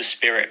that was the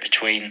spirit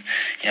between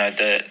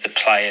the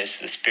players,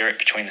 the spirit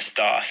between the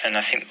staff, and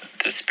I think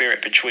the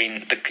spirit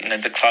between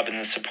the club and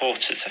the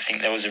supporters. I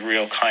think there was a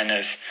real kind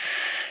of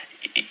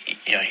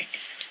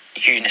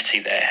unity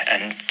there,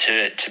 and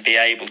to be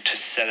able to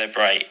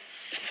celebrate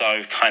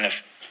so kind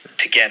of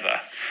together,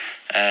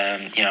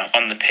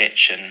 on the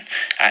pitch and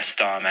at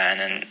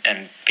Starman,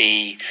 and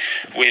be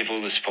with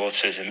all the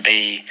supporters and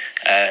be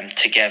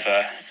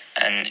together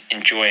and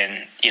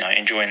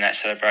enjoying that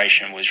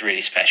celebration was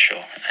really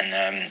special.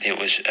 And it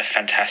was a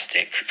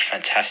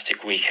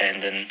fantastic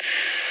weekend, and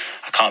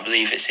I can't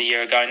believe it's a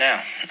year ago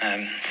now.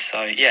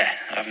 So yeah,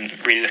 I'm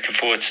really looking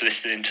forward to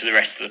listening to the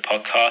rest of the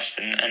podcast,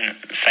 and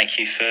thank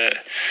you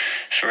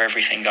for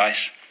everything,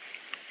 guys.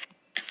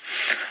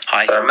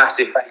 Hi. A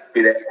massive thank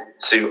you there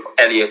to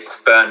Elliot,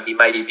 Byrne. He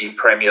may be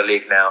Premier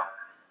League now,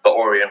 but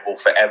Orient will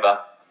forever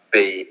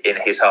be in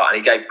his heart.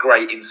 And he gave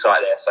great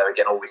insight there. So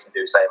again, all we can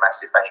do is say a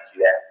massive thank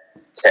you there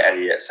to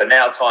Elliot. So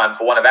now time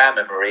for one of our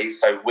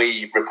memories. So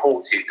we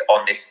reported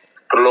on this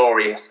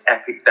glorious,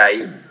 epic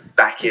day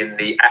back in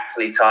the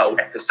aptly titled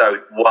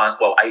episode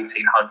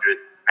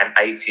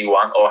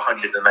 1881 or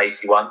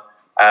 181.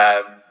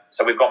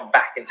 So we've gone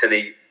back into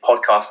the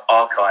podcast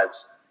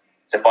archives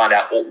to find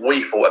out what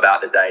we thought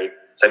about the day.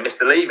 So,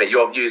 Mr. Levy,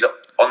 your views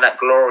on that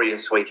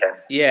glorious weekend?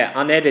 Yeah,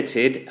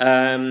 unedited.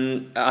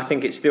 I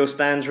think it still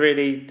stands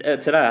really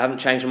today. I haven't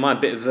changed my mind.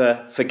 A bit of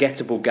a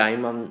forgettable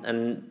game,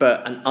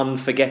 but an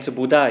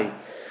unforgettable day.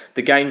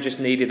 The game just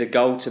needed a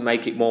goal to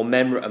make it more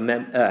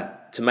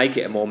to make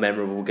it a more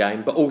memorable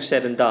game. But all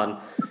said and done,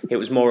 it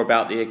was more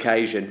about the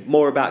occasion,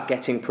 more about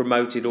getting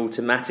promoted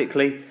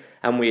automatically,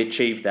 and we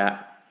achieved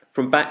that.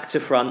 From back to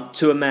front,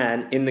 to a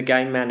man in the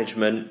game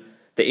management,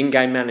 the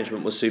in-game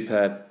management was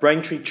superb.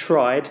 Braintree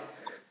tried,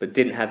 but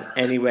didn't have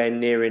anywhere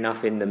near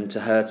enough in them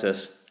to hurt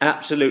us.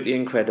 Absolutely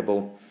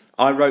incredible.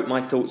 I wrote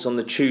my thoughts on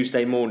the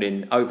Tuesday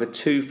morning, over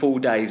 2 full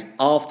days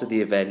after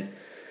the event,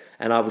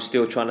 and I was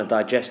still trying to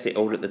digest it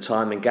all at the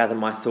time and gather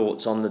my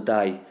thoughts on the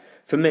day.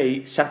 For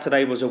me,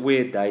 Saturday was a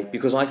weird day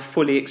because I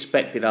fully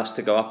expected us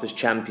to go up as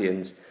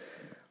champions.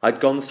 I'd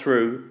gone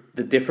through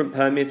the different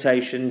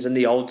permutations and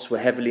the odds were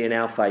heavily in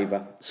our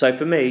favour. So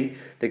for me,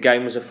 the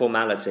game was a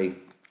formality.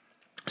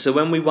 So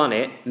when we won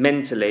it,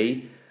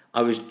 mentally,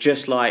 I was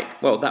just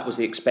like, well, that was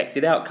the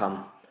expected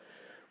outcome.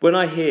 When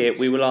I hear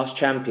we were last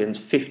champions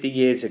 50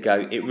 years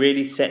ago, it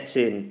really sets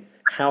in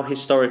how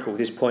historical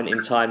this point in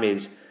time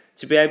is.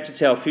 To be able to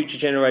tell future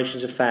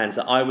generations of fans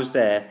that I was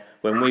there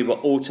when we were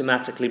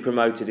automatically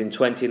promoted in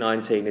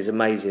 2019 is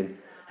amazing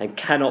and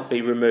cannot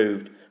be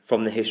removed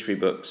from the history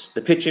books.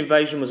 The pitch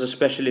invasion was a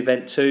special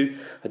event too.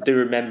 I do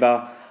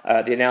remember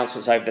the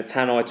announcements over the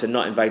tannoy to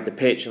not invade the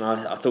pitch, and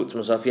I thought to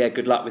myself, yeah,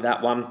 good luck with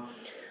that one.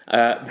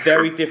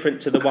 Very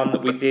different to the one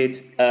that we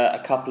did a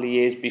couple of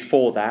years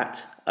before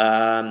that.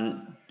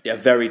 A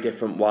very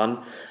different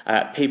one.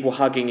 People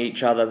hugging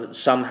each other,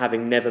 some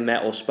having never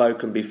met or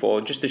spoken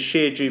before. Just the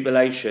sheer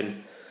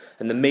jubilation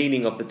and the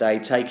meaning of the day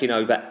taking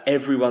over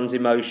everyone's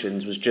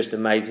emotions was just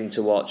amazing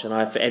to watch. And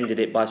I've ended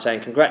it by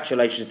saying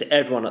congratulations to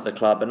everyone at the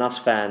club and us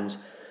fans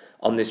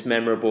on this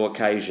memorable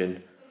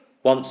occasion.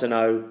 Once an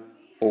O,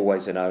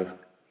 always an O.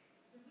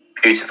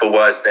 Beautiful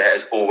words there,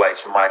 as always,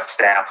 from my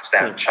South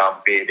Stand chum,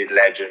 bearded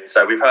legend.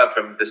 So we've heard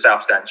from the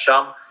South Stand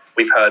chum,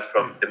 we've heard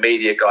from the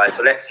media guys.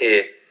 So let's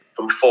hear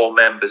from 4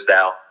 members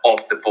now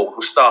of the board.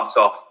 We'll start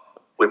off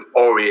with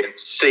Orient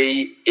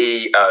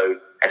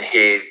CEO, and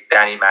here's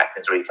Danny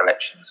Macklin's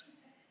recollections.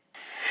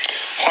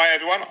 Hi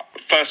everyone.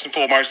 First and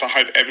foremost, I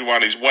hope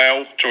everyone is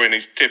well during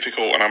these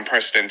difficult and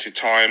unprecedented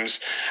times.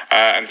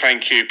 And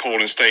thank you, Paul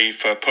and Steve,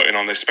 for putting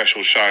on this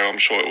special show. I'm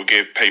sure it will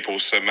give people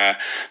some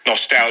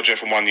nostalgia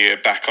from one year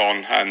back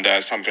on, and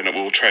something that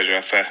we'll treasure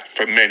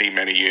for many,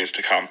 many years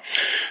to come.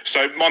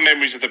 So my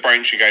memories of the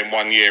Braintree game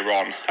 1 year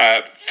on.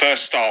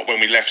 First start when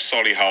we left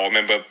Solihull, I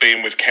remember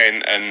being with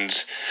Ken and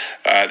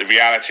the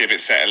reality of it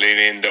settling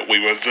in that we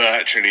were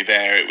virtually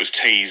there. It was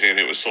teasing.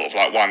 It was sort of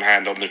like one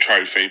hand on the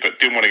trophy, but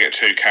didn't want to get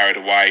too carried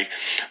away,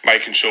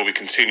 making sure we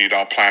continued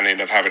our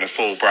planning of having a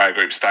full Brow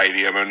Group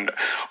stadium. And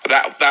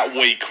that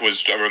week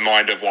was a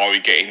reminder of why we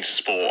get into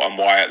sport and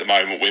why at the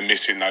moment we're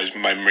missing those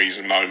memories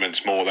and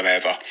moments more than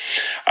ever.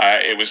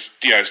 It was,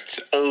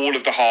 all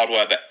of the hard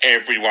work that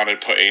everyone had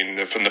put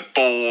in, from the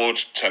board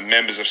to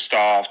members of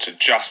staff to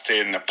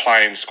Justin, the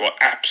playing squad,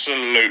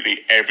 absolutely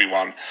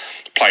everyone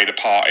played a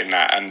part in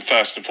that. And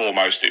first and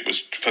foremost, it was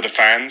for the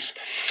fans.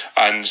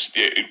 And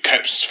it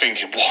kept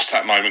thinking, what's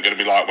that moment going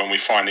to be like when we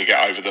finally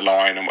get over the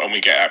line and when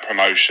we get that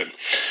promotion?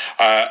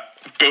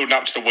 Building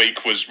up to the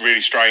week was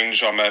really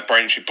strange. I'm a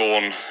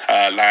Braintree-born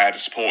lad,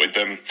 supported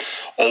them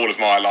all of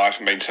my life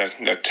and been to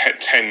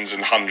tens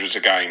and hundreds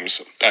of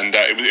games. And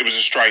it was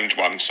a strange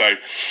one. So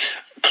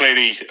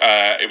clearly,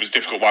 it was a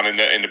difficult one in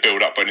the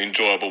build-up, but an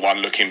enjoyable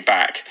one looking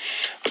back.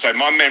 So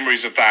my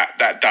memories of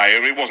that day,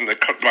 it wasn't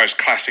the most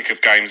classic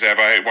of games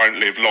ever. It won't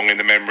live long in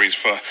the memories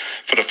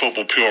for the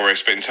football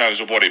purists, but in terms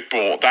of what it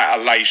brought, that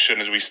elation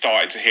as we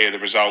started to hear the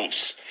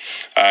results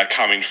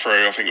coming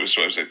through. I think it was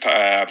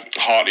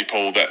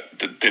Hartlepool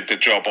that did the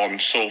job on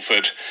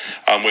Salford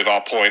with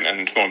our point,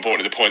 and more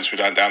importantly, the points we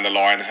done down the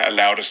line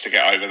allowed us to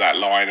get over that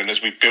line. And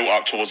as we built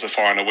up towards the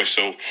final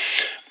whistle,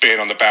 being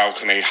on the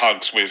balcony,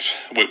 hugs with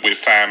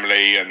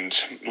family and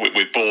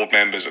with board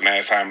members and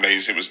their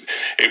families, it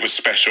was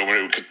special.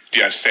 We could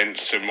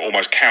sense of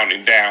almost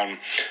counting down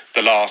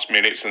the last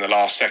minutes and the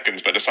last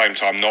seconds, but at the same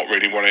time not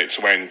really wanting it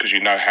to end, because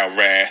you know how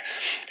rare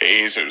it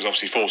is. It was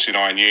obviously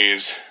 49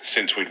 years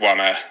since we'd won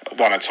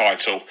a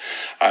title,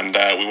 and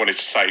we wanted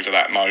to savour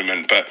that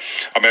moment. But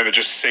I remember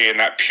just seeing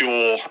that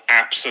pure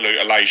absolute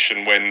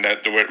elation when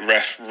the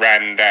ref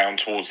ran down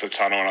towards the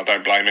tunnel, and I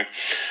don't blame him,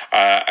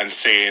 and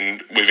seeing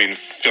within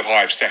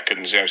 5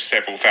 seconds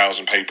several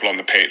thousand people on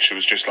the pitch. It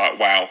was just like,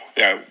 wow,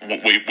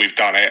 we've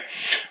done it.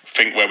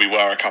 Think where we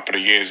were a couple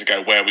of years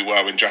ago, where we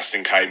were when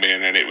Justin came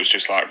in, and it was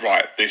just like,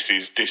 right, this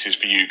is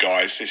for you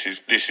guys. This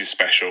is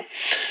special.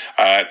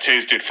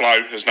 Tears did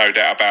flow, there's no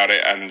doubt about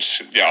it, and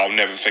I'll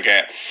never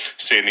forget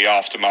seeing the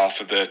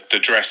aftermath of the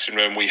dressing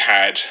room we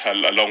had,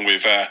 along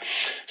with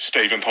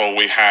Steve and Paul.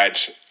 We had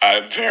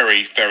a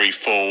very, very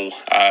full,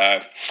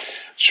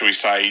 shall we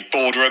say,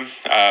 boardroom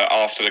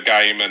after the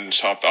game, and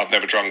I've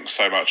never drunk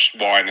so much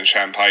wine and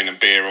champagne and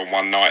beer on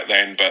one night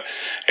then, but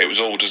it was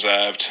all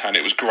deserved, and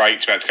it was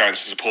great to be able to go into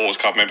the supporters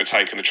club. I remember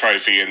taking the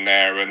trophy in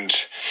there, and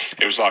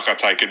it was like I'd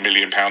taken £1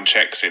 million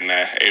checks in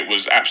there. It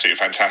was absolutely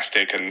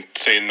fantastic, and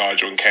seeing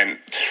Nigel and Kent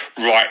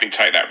rightly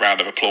take that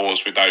round of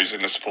applause with those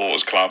in the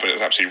supporters club, and it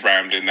was absolutely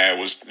rammed in there,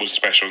 was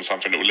special and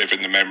something that will live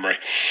in the memory.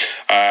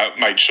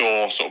 Made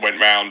sure, sort of went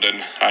round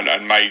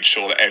and made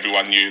sure that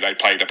everyone knew they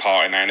played a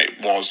part in that, and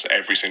it was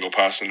every single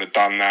person that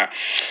done that.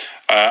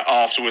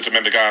 Afterwards, I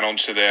remember going on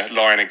to the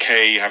Lion and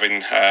Key,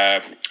 having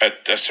a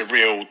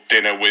surreal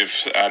dinner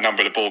with a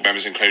number of the board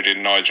members,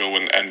 including Nigel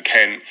and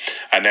Kent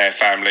and their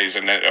families,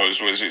 and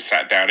as it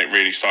sat down, it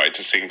really started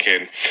to sink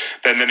in.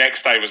 Then the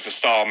next day was the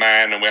Star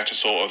Man, and we had to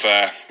sort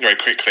of very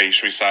quickly,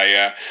 should we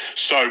say,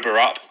 sober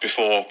up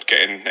before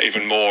getting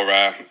even more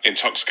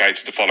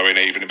intoxicated the following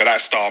evening. But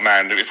that Star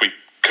Man, if we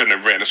couldn't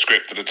have written a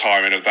script at the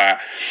timing of that,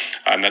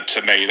 and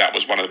to me that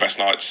was one of the best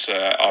nights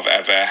I've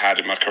ever had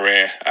in my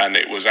career, and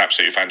it was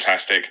absolutely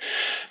fantastic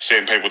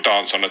seeing people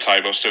dance on the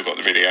table. I've still got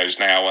the videos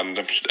now, and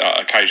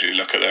I occasionally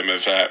look at them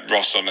of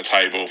Ross on the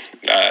table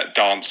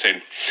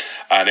dancing,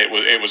 and it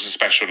was a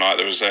special night.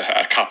 There was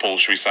a couple,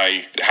 should we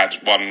say, had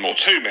one or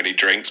too many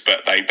drinks,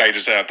 but they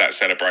deserved that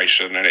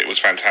celebration, and it was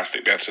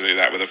fantastic to be able to do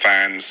that with the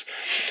fans.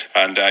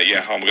 And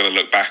I'm going to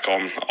look back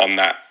on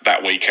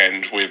that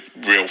weekend with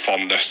real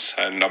fondness.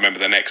 And I remember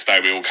the next day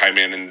we all came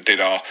in and did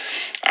our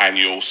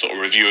annual sort of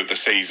review of the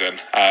season,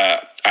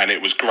 and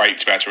it was great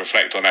to be able to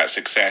reflect on that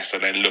success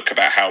and then look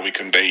about how we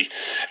can be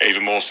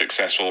even more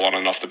successful on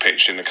and off the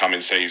pitch in the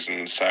coming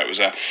seasons. So it was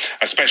a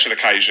special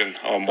occasion,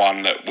 on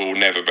one that will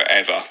never but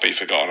ever be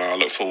forgotten, and I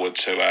look forward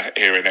to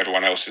hearing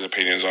everyone else's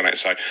opinions on it.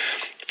 So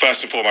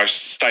first and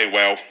foremost, stay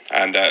well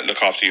and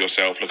look after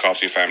yourself, look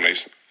after your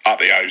families. Up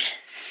the O's.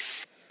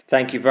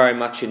 Thank you very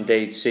much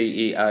indeed,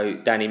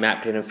 CEO Danny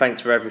Macklin, and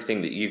thanks for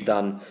everything that you've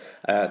done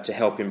to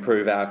help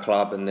improve our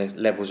club, and the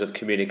levels of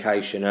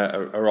communication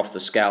are off the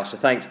scale. So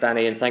thanks,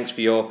 Danny, and thanks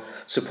for your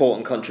support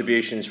and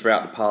contributions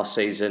throughout the past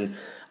season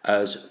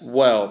as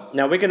well.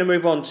 Now we're going to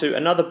move on to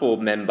another board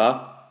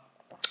member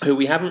who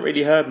we haven't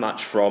really heard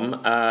much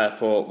from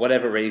for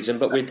whatever reason,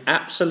 but we're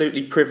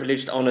absolutely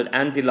privileged, honoured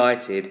and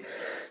delighted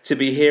to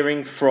be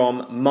hearing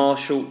from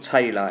Marshall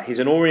Taylor. He's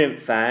an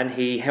Orient fan.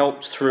 He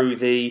helped through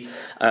the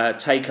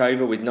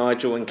takeover with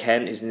Nigel and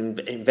Kent. He's an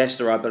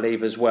investor, I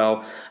believe, as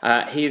well.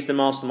 He is the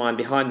mastermind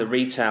behind the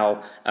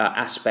retail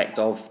aspect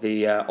of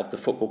the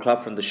football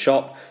club from the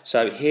shop.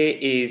 So here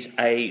is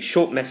a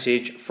short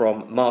message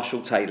from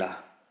Marshall Taylor.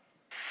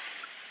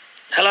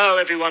 Hello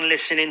everyone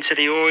listening to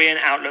the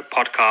Orient Outlook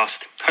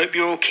podcast. Hope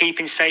you're all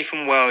keeping safe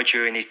and well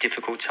during these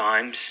difficult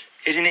times.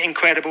 Isn't it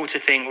incredible to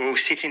think we're all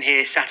sitting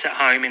here sat at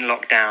home in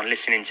lockdown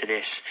listening to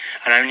this,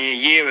 and only a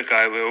year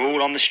ago we were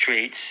all on the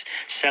streets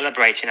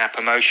celebrating our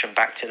promotion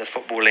back to the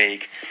Football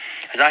League.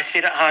 As I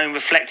sit at home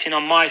reflecting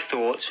on my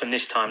thoughts from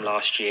this time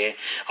last year,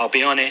 I'll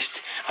be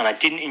honest, and I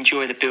didn't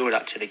enjoy the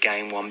build-up to the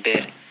game one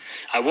bit.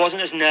 I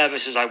wasn't as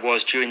nervous as I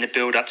was during the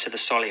build-up to the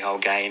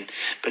Solihull game,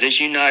 but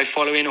as you know,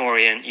 following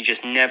Orient, you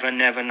just never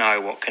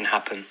know what can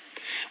happen.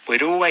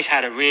 We'd always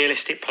had a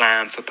realistic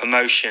plan for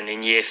promotion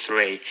in year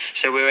 3,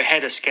 so we were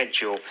ahead of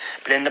schedule.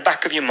 But in the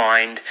back of your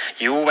mind,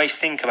 you always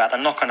think about the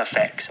knock-on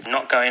effects of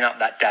not going up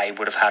that day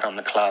would have had on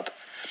the club.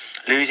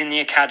 Losing the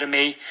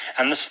academy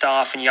and the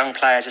staff and young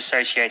players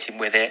associated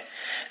with it,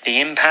 the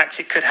impact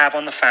it could have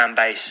on the fan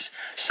base,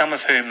 some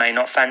of whom may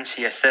not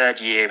fancy a third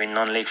year in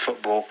non-league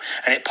football,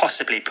 and it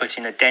possibly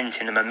putting a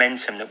dent in the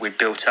momentum that we'd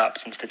built up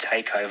since the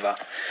takeover.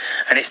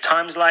 And it's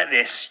times like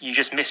this you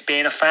just miss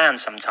being a fan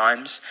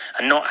sometimes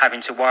and not having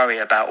to worry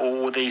about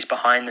all these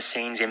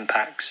behind-the-scenes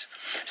impacts.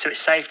 So it's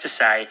safe to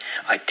say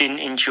I didn't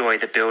enjoy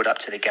the build-up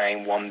to the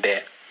game one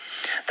bit.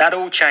 That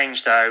all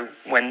changed though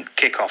when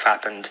kick-off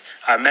happened.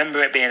 I remember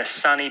it being a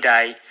sunny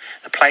day,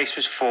 the place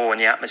was full and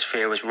the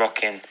atmosphere was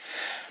rocking.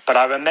 But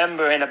I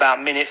remember in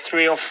about minute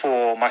 3 or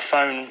 4 my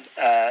phone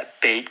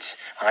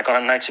beeped and I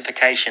got a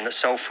notification that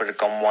Salford had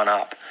gone 1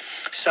 up.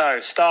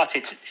 So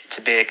started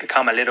to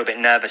become a little bit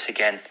nervous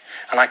again.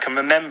 And I can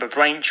remember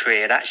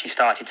Braintree had actually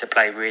started to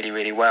play really,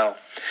 really well.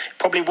 It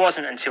probably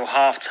wasn't until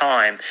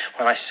half-time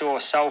when I saw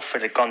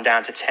Salford had gone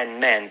down to 10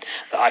 men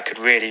that I could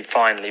really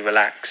finally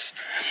relax.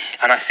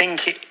 And I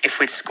think if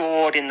we'd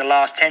scored in the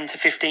last 10 to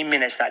 15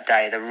 minutes that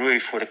day, the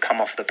roof would have come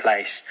off the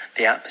place.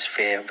 The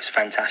atmosphere was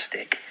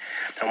fantastic.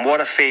 And what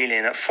a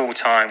feeling at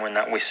full-time when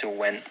that whistle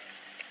went.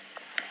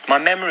 My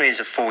memories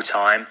of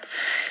full-time,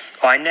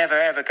 I never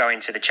ever go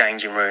into the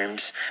changing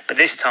rooms, but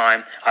this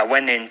time I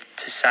went in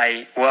to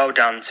say well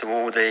done to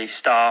all the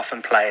staff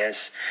and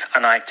players,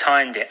 and I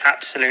timed it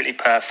absolutely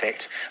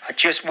perfect. I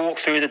just walked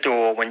through the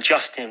door when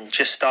Justin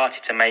just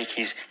started to make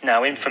his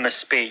now infamous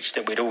speech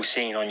that we'd all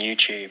seen on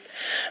YouTube,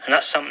 and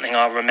that's something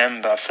I'll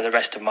remember for the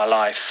rest of my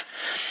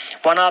life.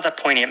 One other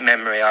poignant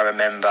memory I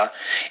remember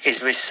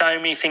is with so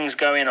many things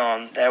going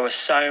on, there were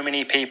so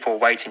many people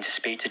waiting to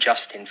speak to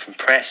Justin, from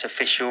press,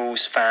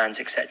 officials, fans,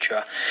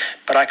 etc.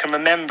 But I can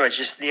remember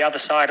just the other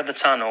side of the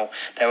tunnel,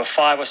 there were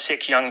 5 or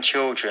 6 young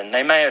children.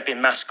 They may have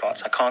been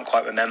mascots, I can't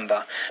quite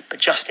remember. But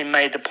Justin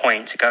made the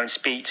point to go and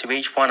speak to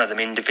each one of them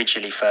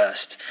individually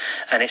first.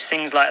 And it's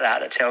things like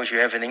that that tells you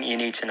everything you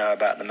need to know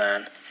about the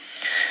man.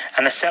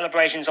 And the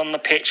celebrations on the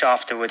pitch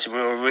afterwards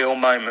were a real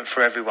moment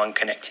for everyone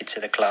connected to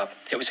the club.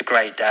 It was a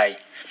great day.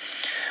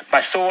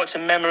 My thoughts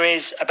and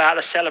memories about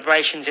the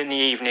celebrations in the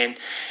evening: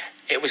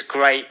 it was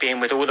great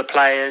being with all the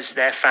players,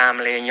 their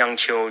family and young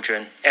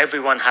children.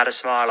 Everyone had a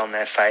smile on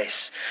their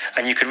face,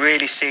 and you could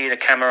really see the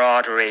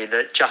camaraderie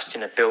that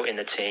Justin had built in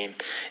the team.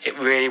 It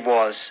really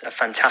was a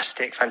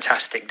fantastic,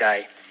 fantastic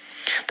day.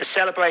 The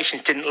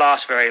celebrations didn't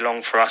last very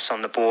long for us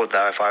on the board,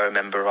 though, if I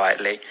remember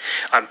rightly.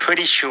 I'm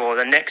pretty sure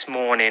the next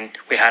morning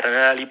we had an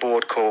early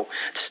board call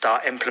to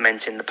start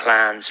implementing the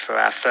plans for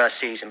our first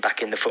season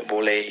back in the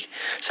Football League,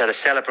 so the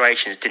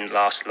celebrations didn't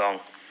last long.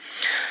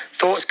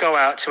 Thoughts go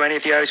out to any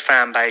of those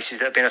fan bases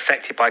that have been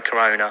affected by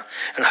Corona,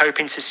 and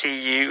hoping to see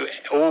you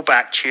all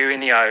back cheering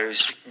the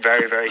O's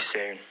very, very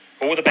soon.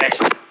 All the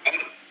best.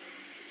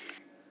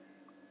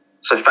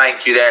 So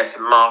thank you there to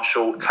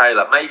Marshall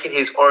Taylor, making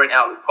his Orient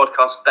Outlook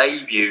podcast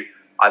debut,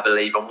 I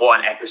believe, and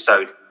what an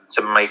episode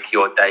to make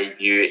your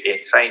debut in.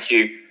 Thank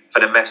you for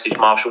the message,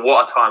 Marshall.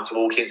 What a time to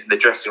walk into the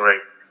dressing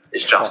room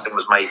as Justin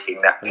was making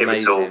that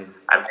pivotal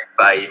and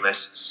famous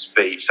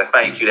speech. So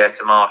thank you there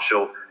to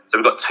Marshall. So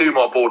we've got 2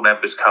 more board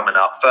members coming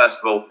up.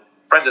 First of all,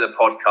 friend of the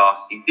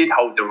podcast, he did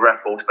hold the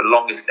record for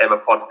longest ever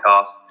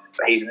podcast,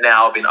 but he's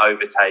now been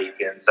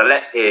overtaken. So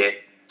let's hear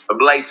from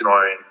Leyton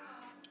Orient,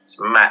 it's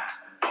Matt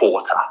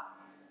Porter.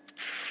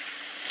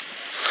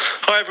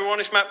 Hi everyone,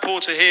 it's Matt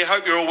Porter here.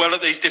 Hope you're all well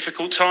at these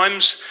difficult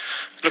times.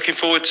 Looking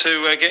forward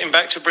to getting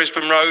back to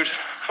Brisbane Road,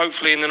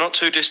 hopefully in the not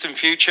too distant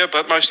future.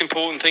 But most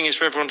important thing is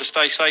for everyone to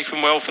stay safe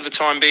and well for the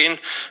time being.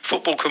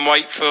 Football can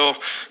wait for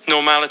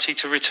normality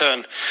to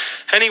return.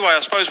 Anyway, I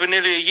suppose we're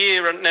nearly a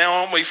year now,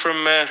 aren't we,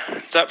 from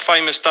that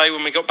famous day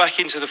when we got back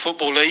into the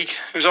Football League.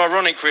 It was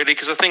ironic really,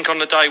 because I think on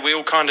the day we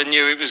all kind of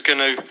knew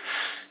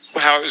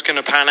how it was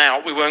going to pan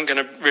out. We weren't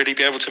going to really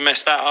be able to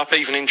mess that up,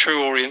 even in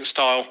true Orient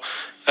style.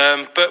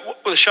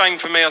 But the shame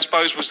for me, I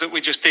suppose, was that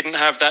we just didn't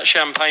have that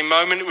champagne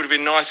moment. It would have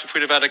been nice if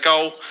we'd have had a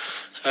goal,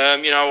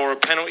 or a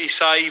penalty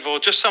save, or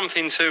just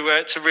something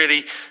to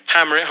really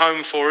hammer it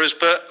home for us.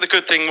 But the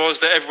good thing was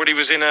that everybody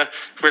was in a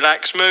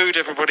relaxed mood.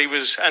 Everybody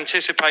was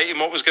anticipating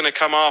what was going to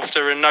come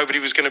after, and nobody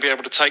was going to be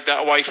able to take that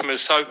away from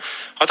us. So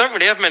I don't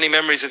really have many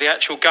memories of the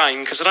actual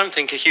game, because I don't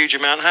think a huge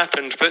amount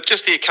happened. But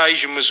just the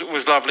occasion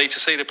was lovely, to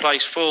see the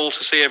place full,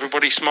 to see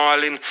everybody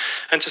smiling,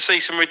 and to see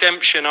some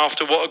redemption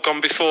after what had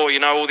gone before.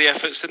 All the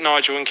efforts that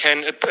Nigel and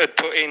Ken had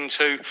put in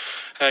to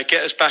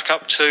get us back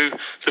up to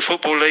the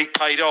Football League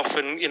paid off.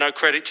 And,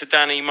 credit to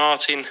Danny,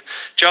 Martin,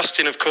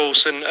 Justin, of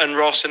course, and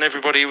Ross, and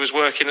everybody who was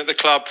working at the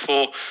club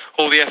for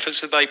all the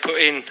efforts that they put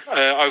in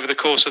over the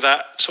course of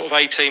that sort of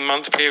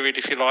 18-month period,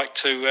 if you like,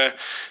 to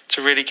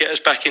really get us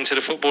back into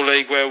the Football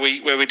League where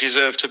we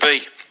deserve to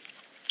be.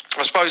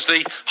 I suppose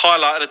the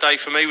highlight of the day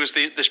for me was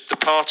the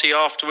party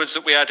afterwards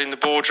that we had in the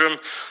boardroom.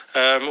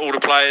 All the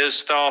players,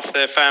 staff,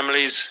 their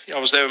families. I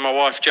was there with my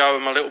wife Jo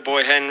and my little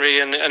boy Henry,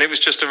 and it was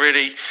just a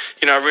really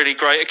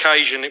great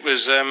occasion. It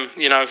was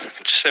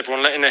just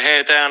everyone letting their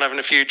hair down, having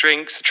a few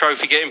drinks, the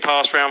trophy getting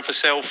passed around for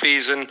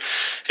selfies, and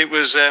it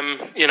was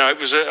it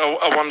was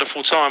a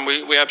wonderful time.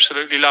 We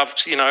absolutely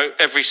loved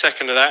every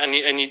second of that,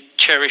 and you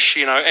cherish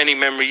any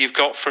memory you've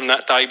got from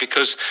that day,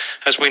 because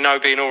as we know,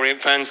 being Orient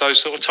fans,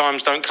 those sort of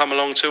times don't come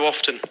along too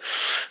often.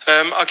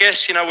 I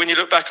guess when you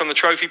look back on the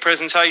trophy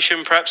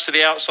presentation, perhaps to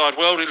the outside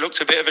world it looked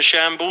a bit of a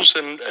shambles,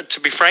 and to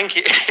be frank,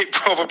 it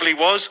probably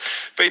was,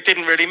 but it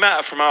didn't really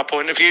matter from our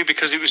point of view,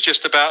 because it was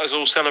just about us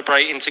all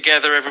celebrating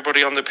together,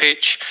 everybody on the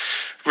pitch,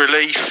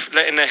 relief,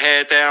 letting their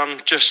hair down,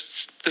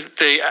 just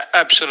the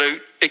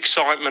absolute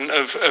excitement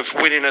of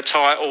winning a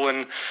title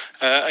and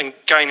and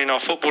gaining our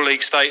Football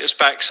League status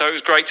back. So it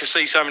was great to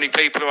see so many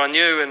people who I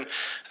knew, and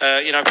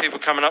people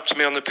coming up to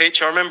me on the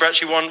pitch. I remember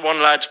actually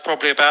one lad,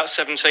 probably about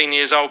 17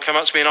 years old, came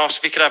up to me and asked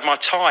if he could have my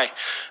tie,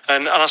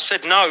 and I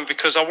said no,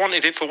 because I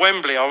wanted it for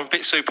Wembley. I'm a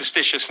bit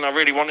superstitious and I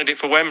really wanted it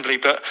for Wembley,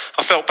 but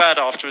I felt bad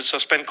afterwards, so I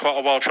spent quite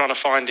a while trying to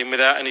find him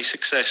without any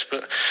success.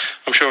 But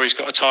I'm sure he's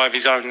got a tie of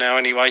his own now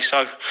anyway.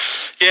 So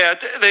yeah,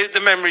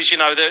 the memories,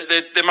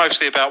 they're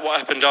mostly about what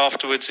happened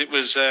afterwards. It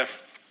was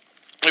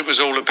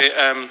all a bit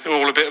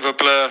of a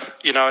blur,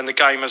 and the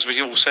game, as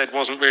we all said,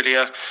 wasn't really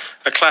a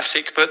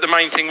classic. But the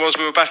main thing was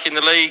we were back in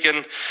the league,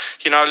 and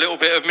a little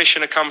bit of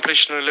mission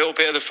accomplished and a little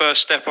bit of the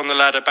first step on the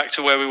ladder back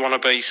to where we want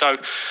to be. So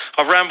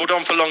I've rambled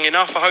on for long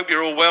enough. I hope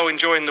you're all well,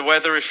 enjoying the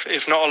weather,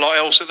 if not a lot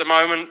else at the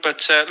moment.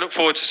 But look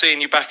forward to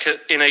seeing you back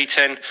in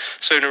E10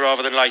 sooner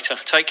rather than later.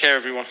 Take care,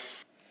 everyone.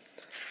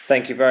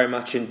 Thank you very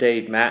much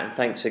indeed, Matt, and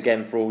thanks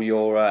again for all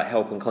your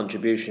help and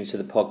contributions to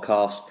the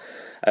podcast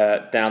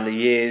down the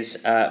years.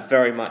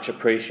 Very much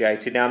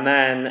appreciated. Now,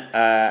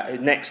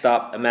 next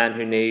up, a man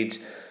who needs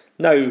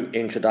no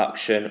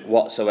introduction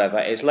whatsoever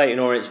is Leyton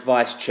Orient's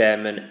Vice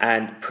Chairman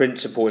and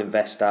Principal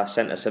Investor.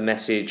 Sent us a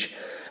message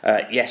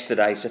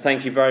yesterday. So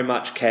thank you very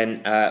much,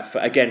 Ken,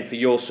 for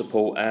your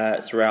support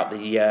throughout the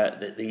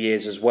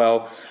years as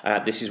well.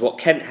 This is what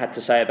Kent had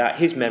to say about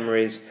his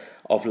memories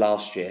of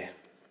last year.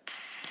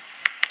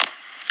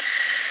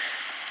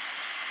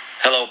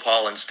 Hello,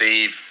 Paul and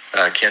Steve.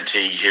 Kent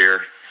Teague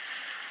here.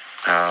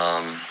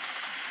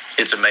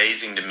 It's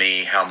amazing to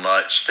me how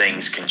much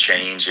things can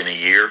change in a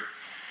year.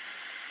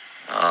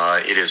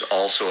 It is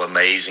also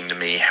amazing to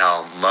me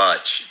how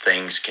much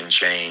things can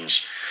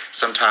change,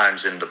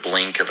 sometimes in the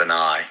blink of an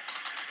eye.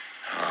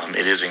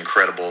 It is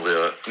incredible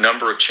the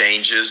number of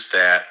changes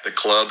that the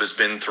club has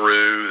been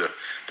through,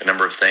 the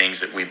number of things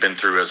that we've been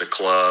through as a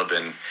club,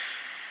 and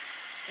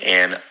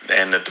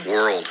that the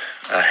world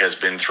has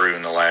been through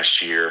in the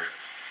last year.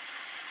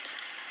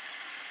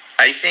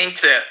 I think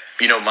that,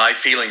 my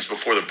feelings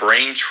before the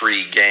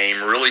Braintree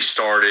game really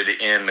started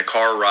in the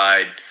car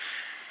ride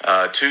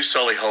to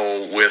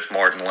Solihull with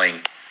Martin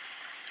Ling.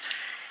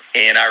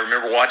 And I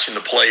remember watching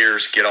the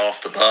players get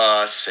off the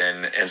bus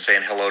and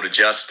saying hello to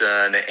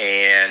Justin,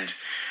 and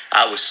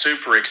I was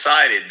super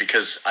excited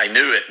because I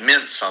knew it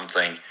meant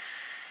something,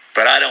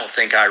 but I don't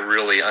think I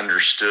really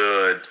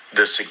understood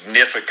the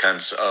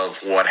significance of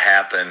what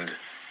happened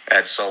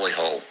at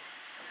Solihull.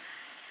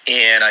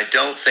 And I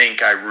don't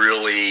think I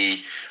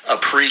really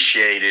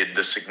appreciated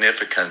the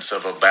significance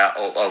of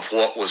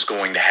what was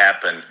going to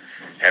happen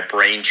at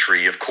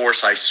Braintree. Of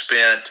course, I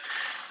spent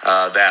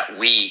that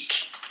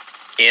week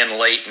in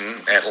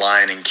Leyton at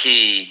Lion and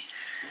Key,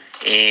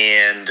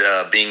 and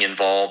being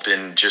involved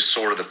in just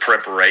sort of the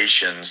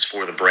preparations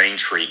for the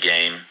Braintree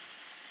game.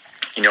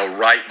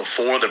 Right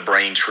before the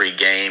Braintree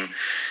game,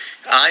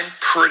 I'm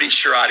pretty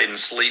sure I didn't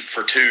sleep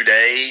for 2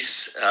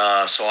 days,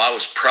 so I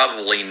was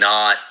probably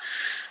not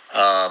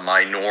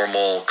my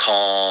normal,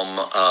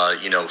 calm,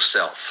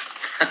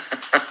 self.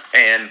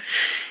 and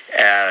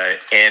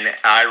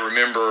I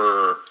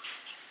remember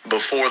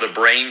before the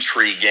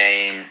Braintree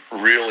game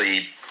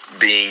really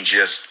being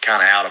just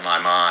kind of out of my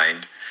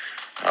mind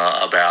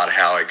about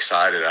how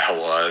excited I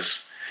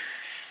was.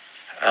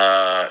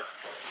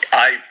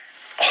 I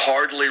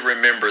hardly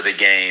remember the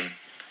game.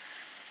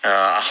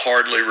 I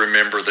hardly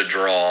remember the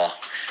draw.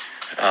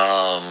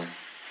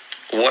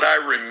 What I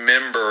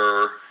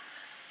remember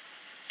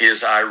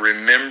is I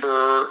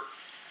remember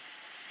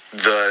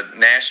the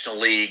National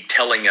League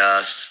telling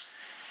us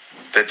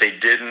that they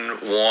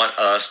didn't want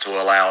us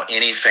to allow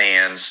any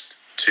fans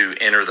to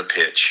enter the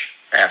pitch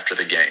after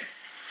the game.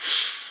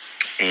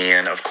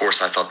 And, of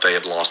course, I thought they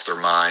had lost their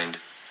mind.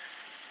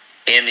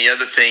 And the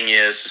other thing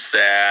is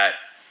that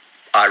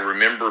I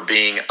remember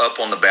being up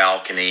on the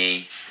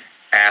balcony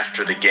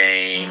after the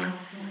game,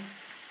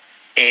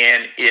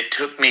 and it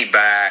took me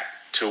back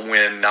to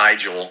when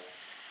Nigel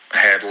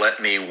had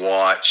let me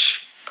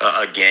watch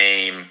a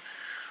game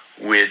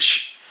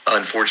which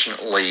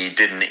unfortunately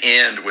didn't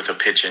end with a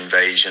pitch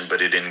invasion,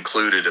 but it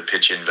included a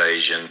pitch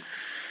invasion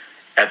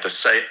at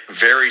the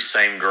very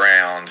same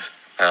ground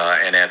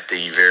and at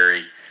the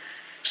very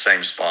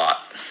same spot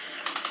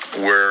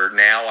where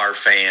now our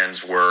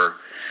fans were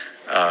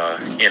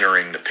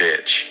entering the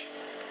pitch.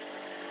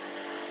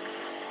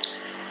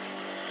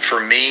 For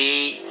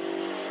me,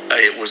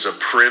 it was a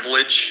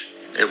privilege.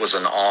 It was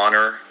an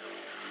honor.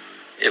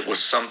 It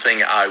was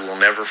something I will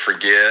never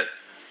forget.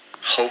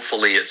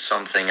 Hopefully it's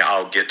something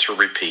I'll get to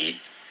repeat.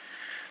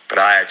 But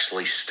I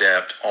actually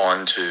stepped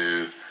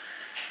onto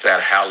that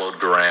hallowed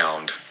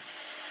ground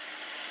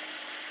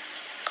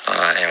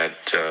and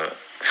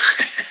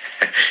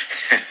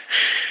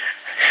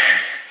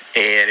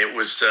it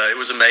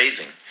was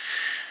amazing.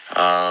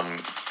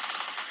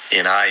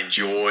 And I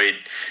enjoyed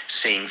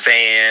seeing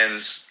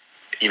fans,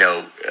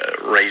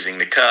 raising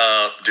the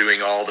cup,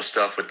 doing all the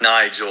stuff with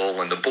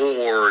Nigel and the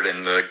board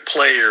and the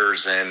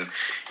players and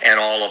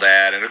all of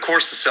that. And, of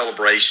course, the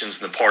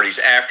celebrations and the parties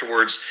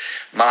afterwards.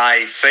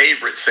 My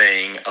favorite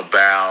thing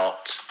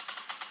about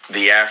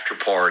the after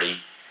party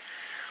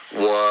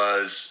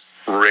was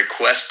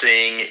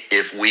requesting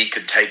if we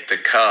could take the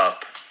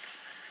cup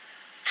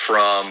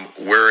from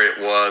where it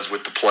was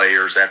with the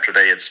players after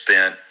they had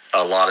spent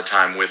a lot of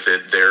time with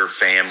it, their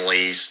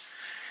families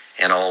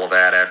and all of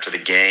that after the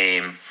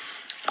game.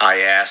 I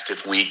asked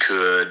if we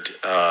could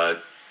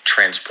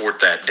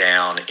transport that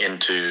down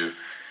into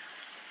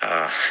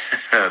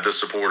the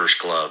supporters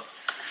club.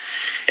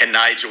 And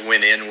Nigel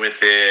went in with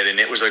it, and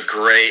it was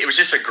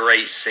just a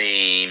great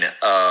scene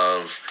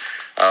of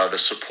the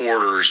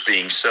supporters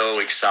being so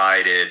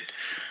excited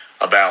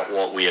about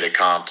what we had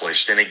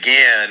accomplished. And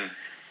again,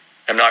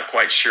 I'm not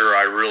quite sure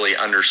I really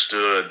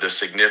understood the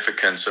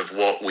significance of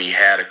what we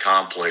had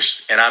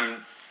accomplished. And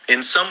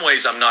in some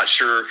ways, I'm not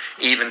sure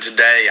even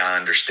today I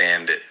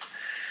understand it.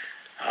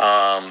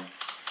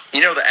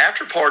 The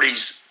after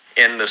parties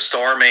and the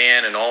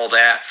Starman and all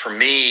that, for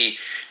me,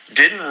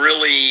 didn't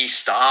really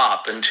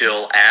stop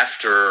until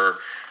after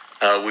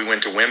we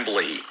went to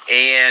Wembley.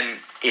 And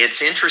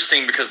it's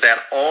interesting because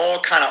that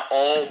all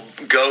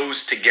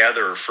goes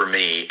together for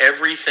me.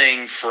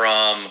 Everything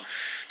from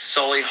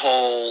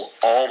Solihull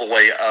all the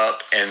way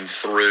up and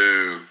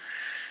through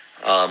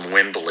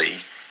Wembley.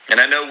 And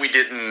I know we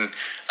didn't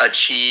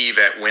achieve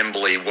at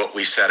Wembley what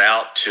we set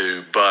out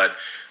to, but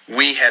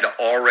we had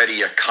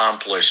already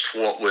accomplished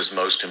what was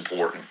most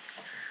important.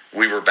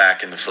 We were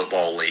back in the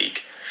Football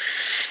League.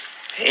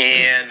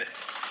 And,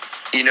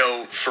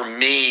 for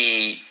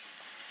me,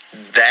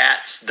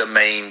 that's the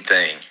main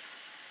thing.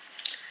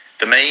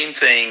 The main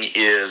thing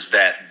is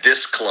that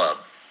this club,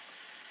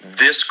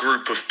 this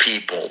group of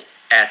people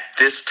at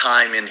this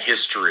time in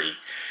history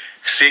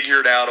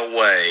figured out a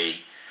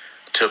way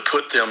to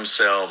put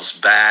themselves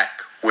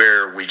back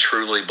where we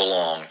truly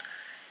belong,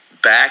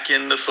 back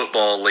in the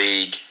Football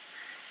League,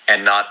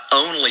 and not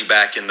only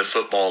back in the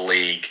Football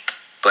League,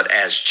 but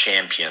as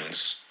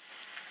champions.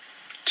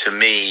 To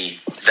me,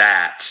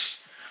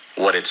 that's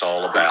what it's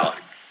all about.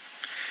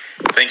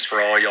 Thanks for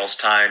all y'all's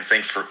time.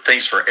 Thanks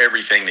for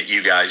everything that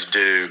you guys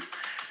do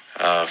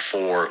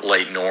for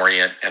Leyton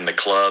Orient and the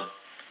club,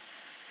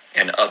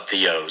 and up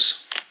the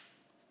O's.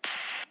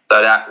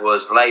 So that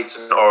was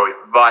Leyton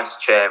Orient Vice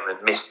Chairman,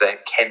 Mr.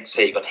 Ken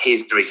Teague, on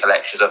his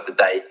recollections of the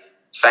day.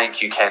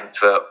 Thank you, Ken,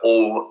 for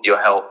all your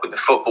help with the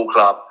football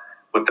club,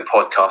 with the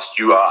podcast.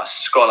 You are a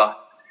scholar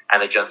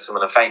and a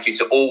gentleman. And thank you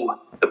to all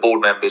the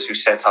board members who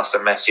sent us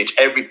a message.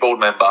 Every board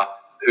member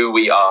who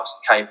we asked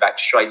came back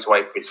straight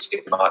away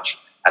pretty much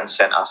and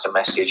sent us a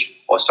message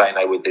or saying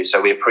they would do.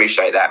 So we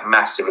appreciate that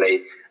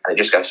massively. And it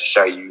just goes to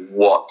show you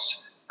what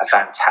a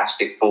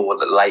fantastic board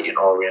that Leyton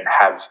Orient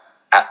have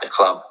at the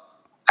club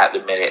at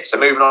the minute. So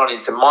moving on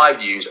into my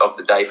views of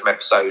the day from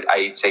episode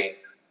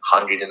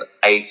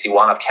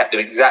 1881. I've kept them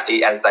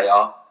exactly as they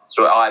are.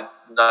 So I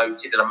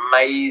noted an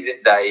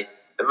amazing day.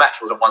 The match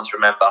wasn't one to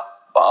remember,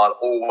 but I'll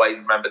always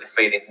remember the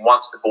feeling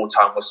once the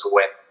full-time whistle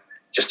went,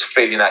 just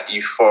feeling that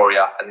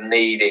euphoria and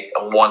needing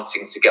and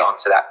wanting to get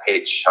onto that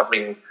pitch. I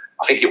mean,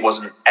 I think it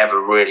wasn't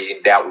ever really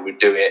in doubt we would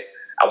do it.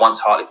 And once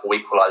Hartlepool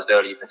equalised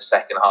early in the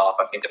second half,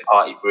 I think the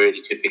party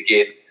really could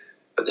begin.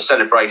 But the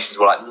celebrations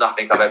were like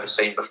nothing I've ever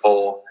seen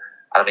before.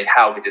 And I mean,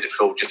 how good did it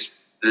feel just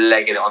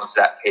legging it onto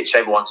that pitch?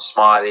 Everyone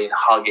smiling,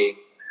 hugging.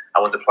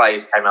 And when the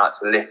players came out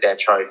to lift their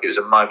trophy, it was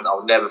a moment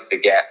I'll never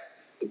forget.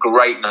 A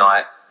great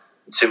night.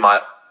 To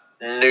my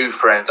new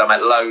friends, I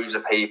met loads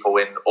of people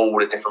in all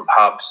the different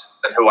pubs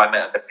and who I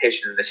met at the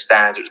pitch and in the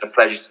stands. It was a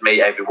pleasure to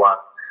meet everyone.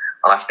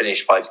 And I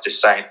finished by just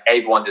saying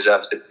everyone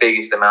deserves the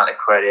biggest amount of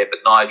credit. But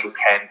Nigel,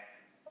 Ken,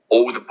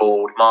 all the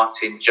board,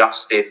 Martin,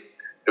 Justin,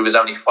 who was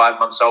only 5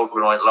 months old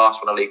when I last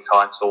won a league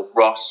title,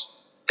 Ross,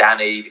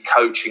 Danny, the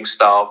coaching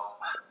staff,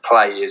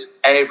 players,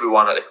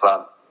 everyone at the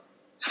club,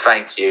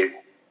 thank you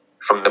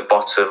from the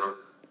bottom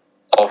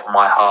of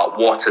my heart.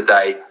 What a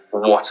day,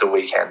 what a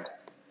weekend.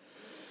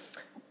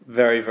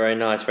 Very, very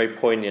nice, very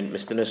poignant,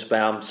 Mr.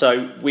 Nussbaum.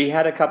 So we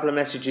had a couple of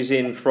messages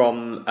in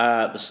from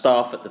the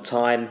staff at the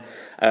time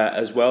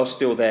as well,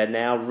 still there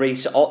now.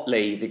 Reece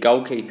Otley, the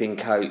goalkeeping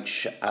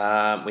coach,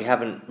 we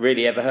haven't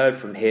really ever heard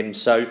from him,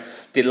 so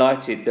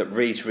delighted that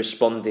Reece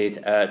responded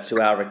to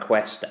our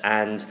request.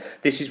 And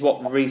this is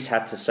what Reece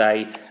had to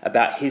say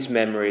about his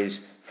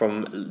memories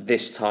from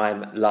this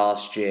time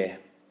last year.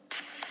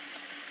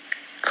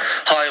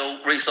 Hi all,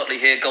 Reece Otley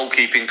here,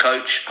 goalkeeping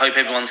coach. Hope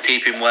everyone's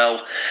keeping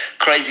well.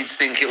 Crazy to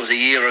think it was a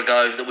year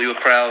ago that we were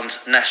crowned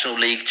National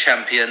League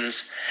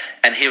champions.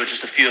 And here are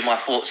just a few of my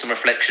thoughts and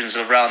reflections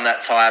around that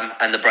time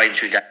and the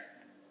Braintree game.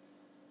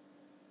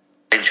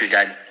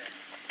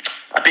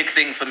 A big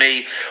thing for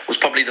me was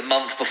probably the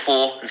month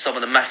before and some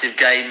of the massive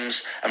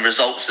games and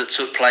results that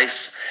took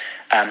place.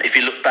 If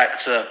you look back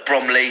to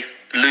Bromley,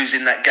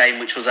 losing that game,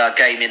 which was our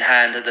game in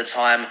hand at the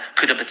time,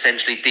 could have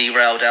potentially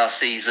derailed our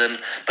season,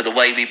 but the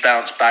way we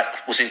bounced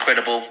back was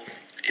incredible.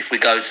 If we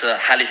go to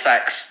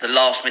Halifax, the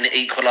last-minute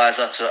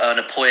equaliser to earn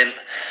a point,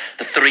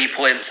 the 3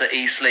 points at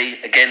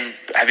Eastleigh, again,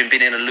 having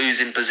been in a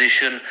losing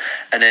position,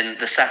 and then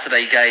the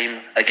Saturday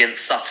game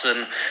against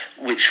Sutton,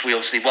 which we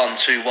obviously won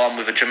 2-1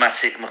 with a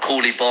dramatic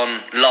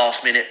Macaulay-Bonne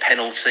last-minute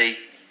penalty,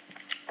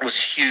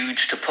 was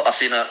huge to put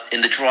us in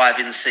the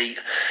driving seat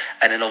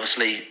and then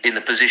obviously in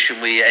the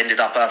position we ended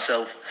up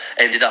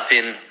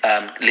in,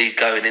 lead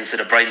going into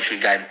the Braintree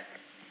game.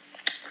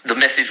 The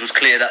message was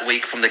clear that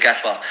week from the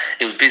gaffer.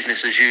 It was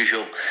business as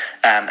usual,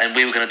 and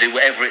we were going to do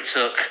whatever it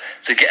took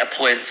to get a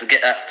point, to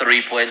get that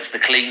 3 points, the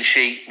clean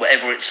sheet,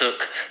 whatever it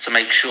took to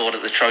make sure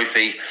that the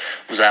trophy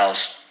was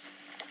ours.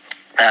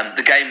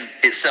 The game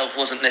itself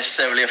wasn't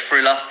necessarily a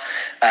thriller.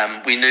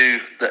 We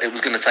knew that it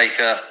was going to take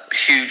a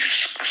huge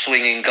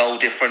swinging goal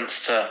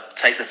difference to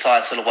take the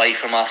title away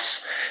from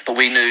us, but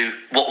we knew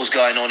what was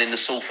going on in the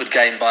Salford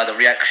game by the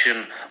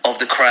reaction of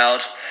the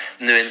crowd,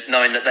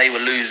 knowing that they were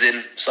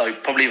losing. So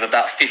probably with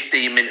about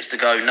 15 minutes to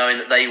go, knowing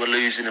that they were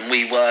losing and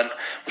we weren't,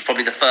 was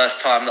probably the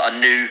first time that I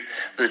knew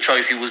that the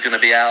trophy was going to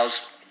be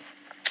ours.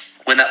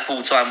 When that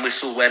full-time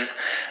whistle went,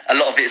 a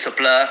lot of it's a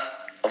blur.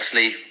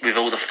 Obviously, with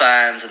all the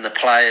fans and the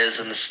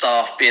players and the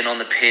staff being on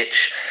the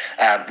pitch,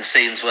 the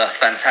scenes were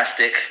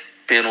fantastic,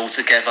 being all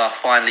together,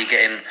 finally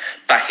getting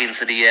back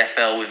into the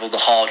EFL with all the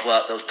hard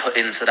work that was put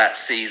into that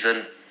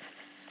season.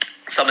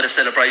 Some of the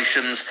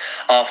celebrations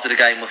after the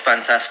game were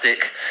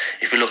fantastic.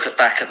 If we look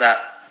back at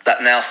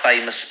that now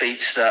famous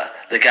speech that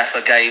the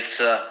gaffer gave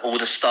to all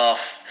the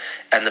staff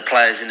and the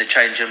players in the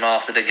change room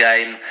after the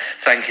game,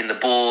 thanking the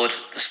board,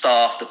 the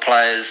staff, the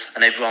players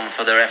and everyone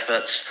for their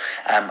efforts,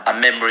 are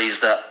memories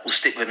that will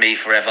stick with me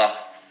forever.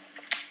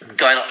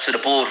 Going up to the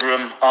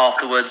boardroom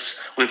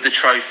afterwards with the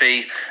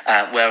trophy,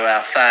 where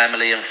our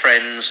family and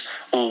friends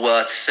all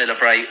were to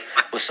celebrate,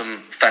 were some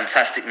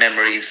fantastic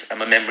memories, and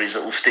were memories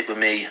that will stick with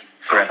me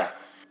forever.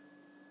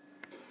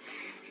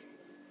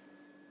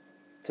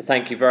 So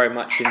thank you very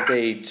much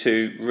indeed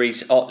to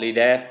Reece Otley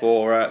there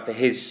for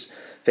his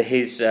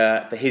views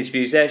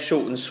there.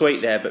 Short and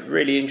sweet there, but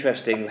really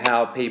interesting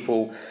how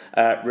people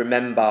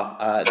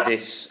remember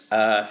this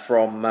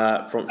from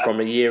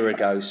a year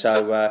ago.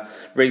 So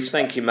Reece,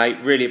 thank you, mate.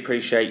 Really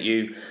appreciate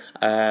you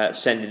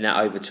sending that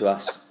over to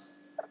us.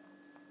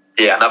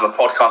 Yeah, another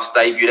podcast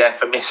debut there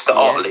for Mr.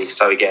 Otley.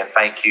 So again,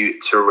 thank you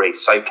to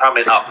Reece. So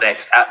coming up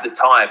next, at the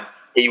time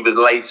he was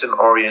Leyton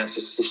Orient's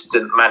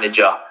assistant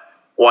manager.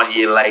 1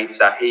 year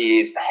later, he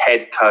is the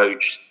head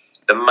coach,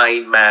 the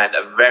main man,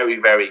 a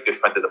very, very good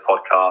friend of the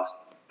podcast,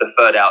 the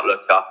third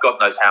outlooker. God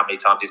knows how many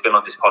times he's been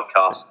on this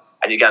podcast.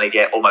 And you're going to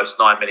get almost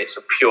 9 minutes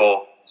of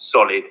pure,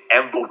 solid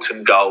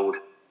Embleton gold.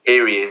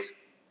 Here he is.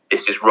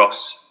 This is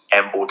Ross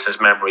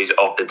Embleton's memories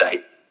of the day.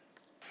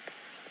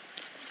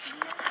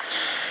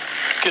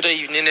 Good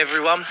evening,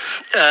 everyone.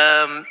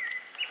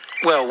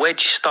 Well, where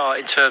do you start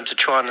in terms of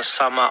trying to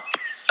sum up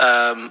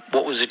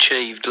what was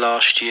achieved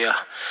last year?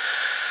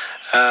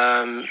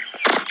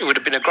 It would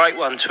have been a great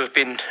one to have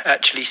been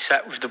actually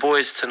sat with the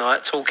boys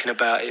tonight talking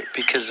about it,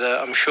 because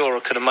I'm sure I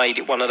could have made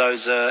it one of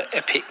those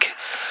epic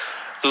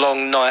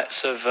long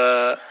nights of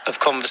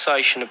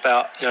conversation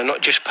about,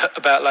 not just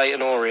about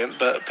Leyton Orient,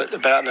 but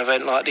about an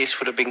event like this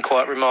would have been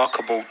quite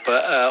remarkable.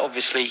 But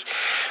obviously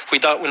we're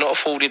not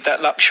afforded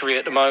that luxury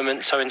at the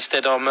moment, so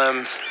instead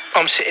I'm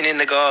sitting in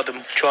the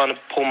garden trying to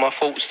pull my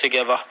thoughts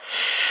together.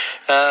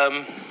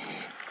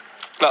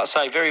 Like I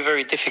say, very,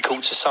 very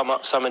difficult to sum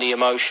up some of the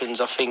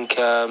emotions. I think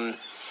to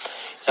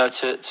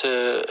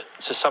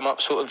sum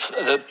up sort of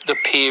the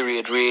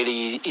period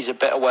really is a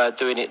better way of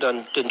doing it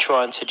than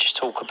trying to just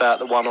talk about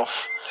the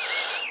one-off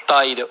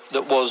day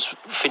that was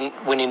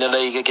winning the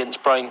league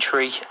against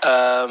Braintree.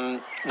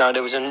 There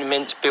was an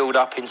immense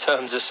build-up in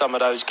terms of some of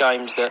those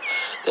games that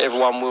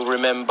everyone will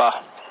remember.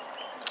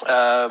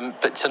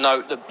 But to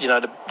note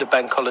the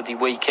bank holiday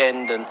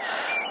weekend and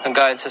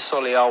going to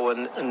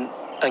Solihull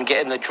and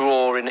getting the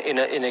draw in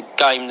a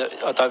game that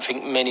I don't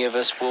think many of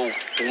us will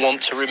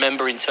want to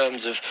remember in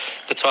terms of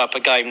the type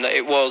of game that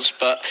it was,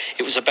 but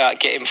it was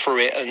about getting through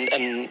it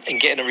and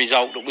getting a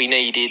result that we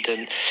needed.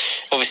 And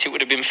obviously it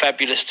would have been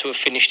fabulous to have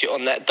finished it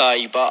on that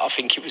day, but I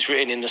think it was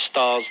written in the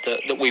stars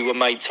that we were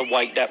made to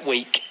wait that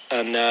week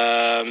and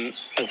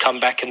come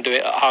back and do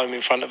it at home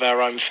in front of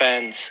our own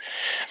fans.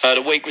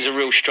 The week was a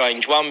real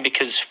strange one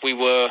because we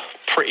were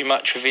pretty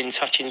much within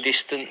touching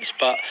distance,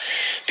 but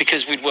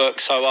because we'd worked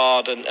so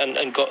hard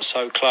and got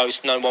so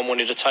close, no one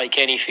wanted to take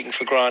anything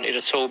for granted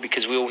at all,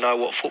 because we all know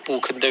what football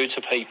can do to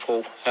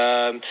people.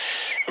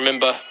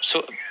 Remember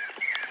sort of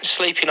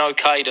sleeping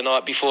okay the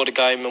night before the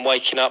game and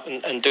waking up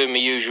and doing my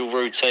usual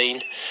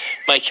routine,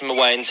 making my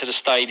way into the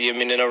stadium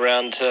in and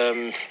around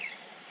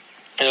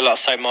like I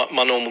say,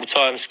 my normal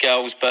time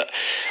scales, but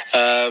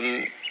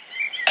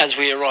as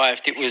we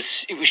arrived, it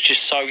was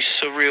just so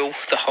surreal,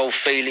 the whole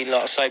feeling,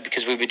 like I say,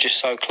 because we were just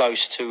so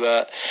close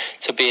to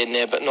being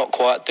there, but not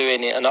quite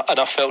doing it. And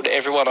I felt that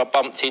everyone I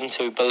bumped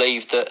into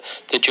believed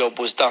that the job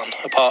was done,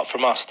 apart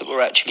from us, that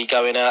were actually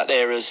going out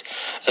there as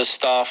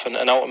staff and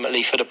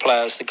ultimately for the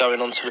players that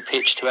going onto the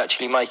pitch to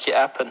actually make it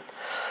happen.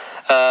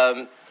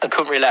 I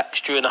couldn't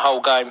relax during the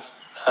whole game.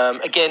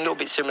 Again, a little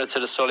bit similar to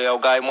the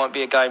Solihull game. Won't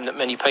be a game that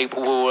many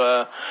people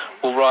will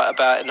write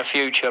about in the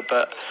future,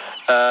 but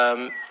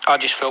I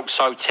just felt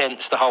so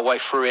tense the whole way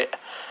through it.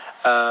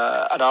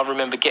 And I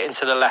remember getting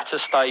to the latter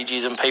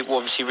stages and people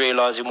obviously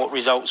realising what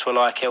results were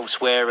like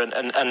elsewhere and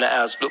that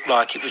ours looked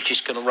like it was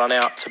just going to run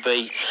out to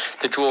be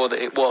the draw that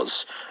it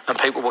was. And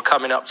people were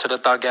coming up to the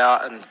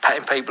dugout and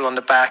patting people on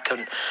the back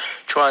and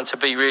trying to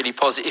be really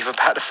positive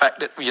about the fact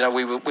that,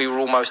 we were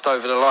almost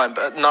over the line.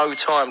 But at no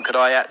time could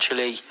I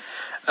actually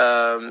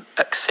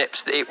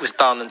accept that it was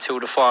done until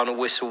the final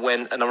whistle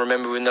went. And I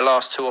remember in the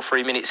last 2 or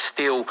 3 minutes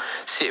still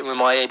sitting with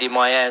my head in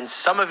my hands,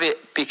 some of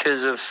it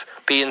because of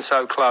being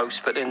so close,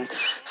 but then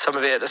some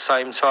of it at the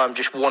same time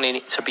just wanting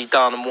it to be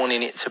done and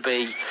wanting it to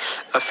be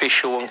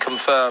official and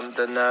confirmed.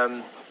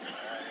 And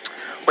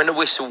when the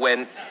whistle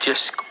went,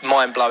 just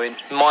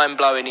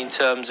mind-blowing in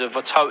terms of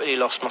I totally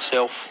lost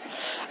myself.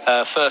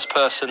 First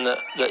person that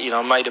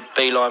I made a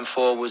beeline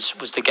for was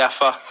the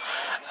gaffer.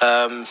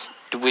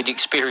 We'd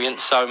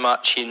experienced so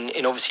much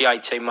in obviously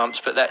 18 months,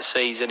 but that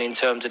season in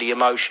terms of the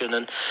emotion.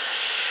 And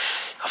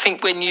I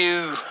think when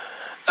you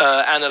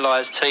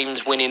analyse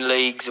teams winning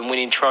leagues and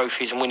winning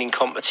trophies and winning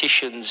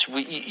competitions,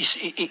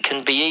 it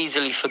can be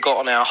easily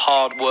forgotten how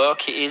hard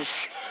work it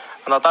is.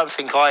 And I don't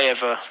think I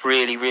ever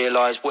really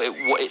realised what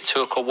it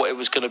took or what it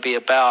was going to be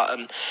about.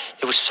 And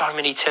there were so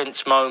many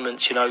tense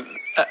moments,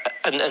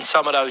 and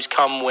some of those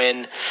come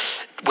when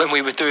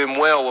we were doing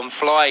well and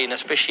flying,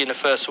 especially in the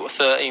first sort of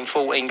 13,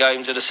 14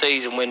 games of the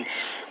season when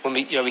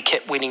we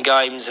kept winning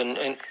games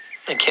and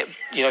kept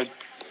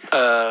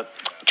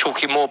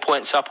chalking more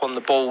points up on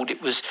the board.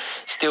 It was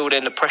still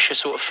then the pressure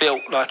sort of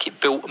felt like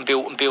it built and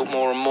built and built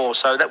more and more.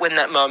 So that when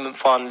that moment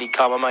finally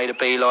came, I made a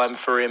beeline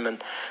for him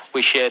and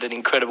we shared an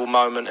incredible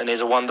moment. And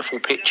there's a wonderful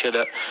picture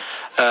that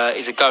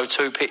is a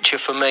go-to picture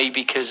for me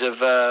because of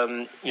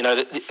the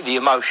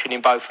emotion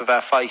in both of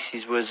our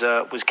faces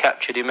was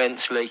captured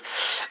immensely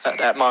at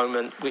that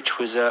moment, which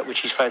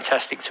is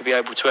fantastic to be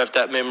able to have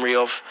that memory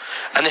of.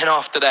 And then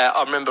after that,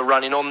 I remember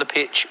running on the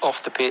pitch,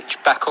 off the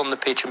pitch, back on the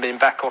pitch, and being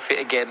back off it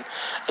again.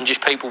 And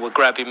just people were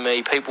grabbing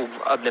me, people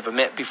I'd never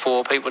met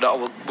before, people that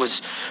I was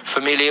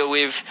familiar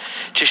with,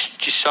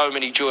 just so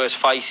many joyous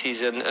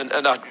faces,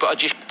 but I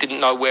just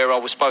didn't know where I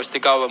was supposed to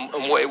go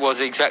and what it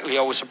was exactly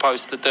I was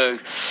supposed to do.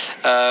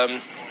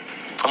 And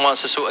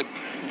once I sort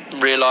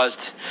of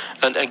realised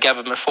and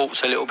gathered my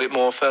thoughts a little bit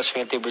more, first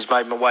thing I did was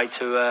made my way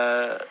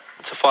to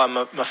find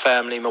my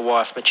family, my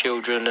wife, my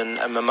children,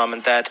 and my mum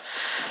and dad,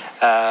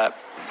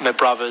 my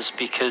brothers,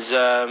 because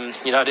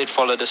they'd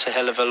followed us a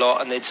hell of a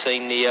lot and they'd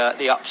seen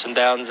the ups and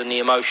downs and the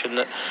emotion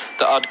that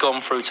I'd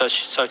gone through.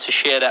 So to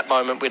share that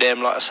moment with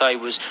them, like I say,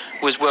 was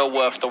well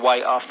worth the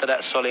wait after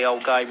that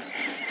Solihull game,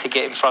 to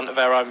get in front of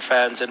our own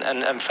fans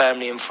and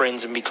family and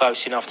friends and be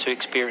close enough to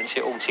experience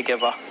it all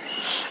together.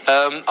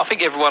 I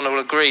think everyone will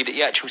agree that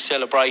the actual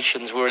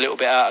celebrations were a little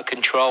bit out of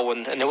control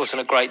and there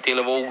wasn't a great deal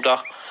of order.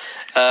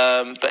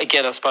 But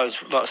again, I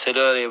suppose, like I said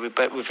earlier,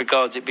 with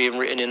regards to it being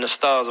written in the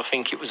stars, I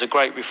think it was a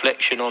great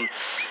reflection on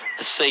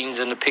the scenes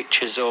and the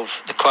pictures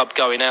of the club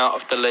going out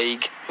of the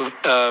league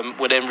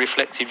were then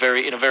reflected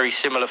in a very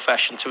similar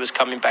fashion to us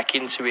coming back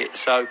into it.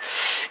 So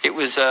it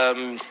was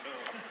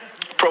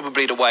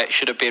probably the way it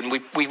should have been.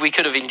 We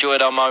could have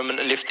enjoyed our moment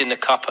of lifting the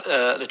cup,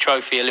 the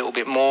trophy a little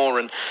bit more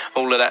and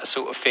all of that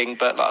sort of thing.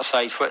 But like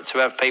I say, to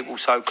have people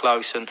so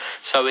close and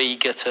so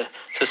eager to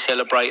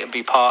celebrate and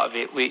be part of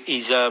it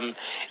is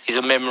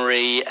a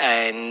memory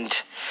and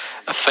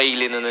a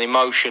feeling and an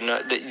emotion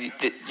that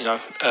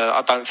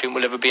I don't think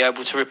we'll ever be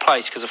able to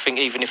replace. Because I think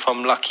even if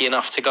I'm lucky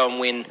enough to go and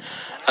win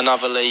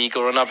another league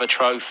or another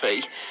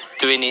trophy,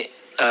 doing it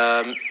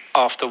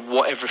after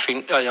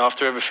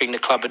everything the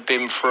club had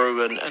been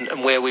through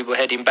and where we were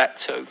heading back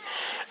to,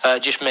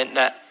 just meant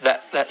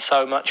that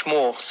so much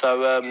more.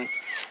 So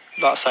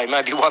like I say,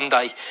 maybe one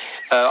day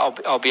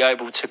I'll be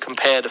able to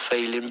compare the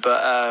feeling,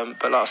 but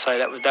like I say,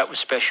 that was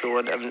special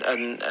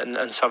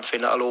and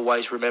something that I'll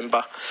always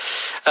remember.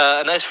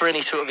 And as for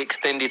any sort of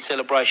extended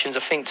celebrations,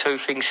 I think two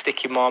things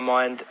stick in my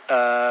mind.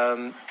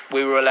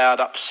 We were allowed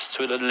up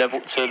to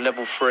level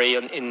 3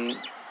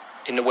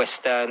 in the West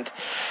Stand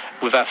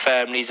with our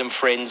families and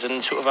friends,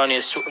 and sort of only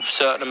a sort of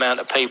certain amount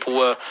of people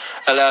were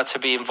allowed to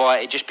be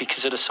invited just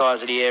because of the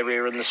size of the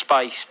area and the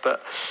space.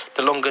 But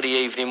the longer the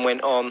evening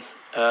went on,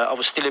 I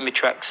was still in my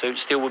tracksuit,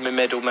 still with my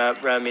medal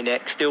around my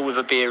neck, still with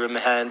a beer in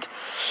my hand,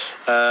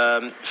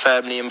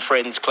 family and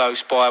friends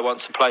close by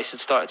once the place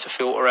had started to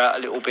filter out a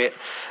little bit.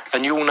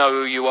 And you all know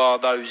who you are,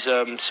 those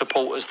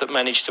supporters that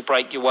managed to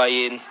break your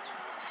way in,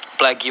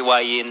 blag your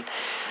way in,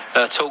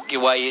 talk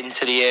your way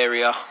into the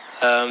area.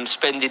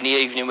 Spending the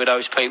evening with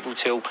those people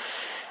till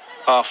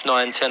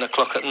 9:30, 10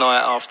 o'clock at night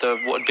after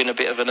what had been a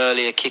bit of an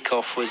earlier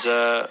kick-off was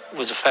a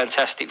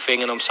fantastic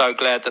thing, and I'm so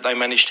glad that they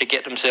managed to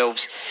get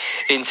themselves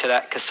into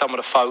that, because some of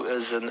the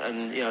photos and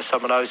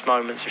some of those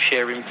moments of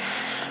sharing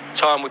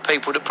time with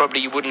people that probably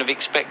you wouldn't have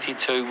expected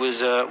to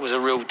was a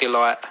real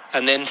delight.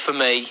 And then for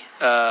me,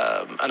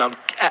 and I'm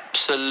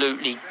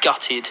absolutely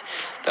gutted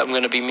that I'm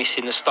going to be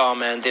missing the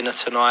Starman dinner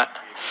tonight.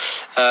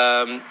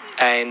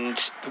 And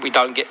we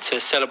don't get to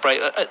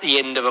celebrate at the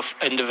end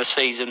of a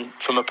season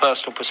from a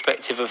personal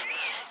perspective of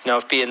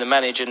being the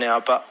manager now.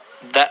 But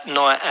that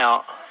night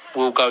out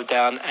will go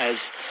down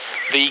as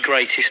the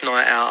greatest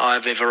night out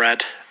I've ever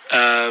had.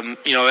 I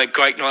had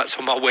great nights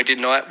on my wedding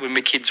night when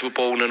my kids were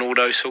born and all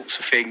those sorts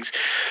of things.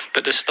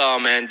 But the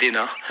Starman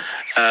dinner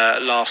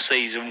last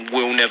season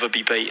will never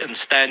be beaten.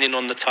 Standing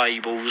on the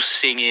tables,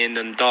 singing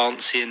and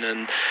dancing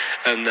and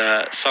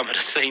some of the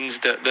scenes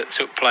that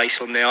took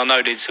place on there. I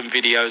know there's some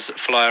videos that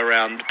fly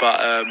around, but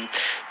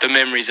the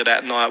memories of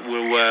that night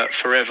will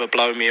forever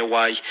blow me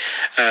away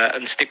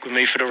and stick with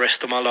me for the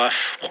rest of my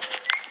life.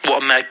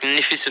 What a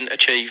magnificent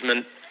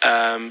achievement.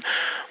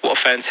 What a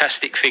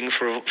fantastic thing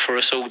for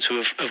us all to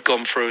have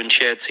gone through and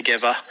shared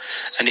together,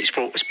 and it's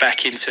brought us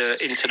back into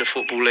the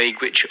Football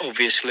League, which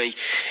obviously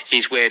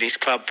is where this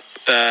club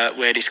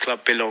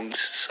belongs.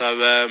 So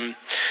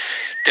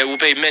there will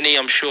be many,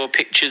 I'm sure,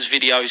 pictures,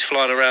 videos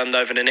flying around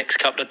over the next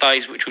couple of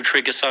days, which will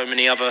trigger so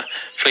many other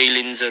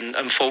feelings and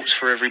thoughts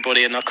for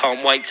everybody, and I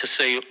can't wait to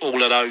see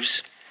all of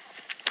those.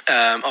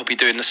 I'll be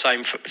doing the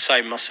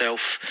same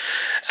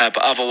myself, but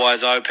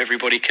otherwise I hope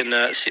everybody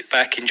can sit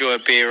back, enjoy a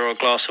beer or a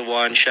glass of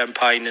wine,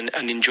 champagne,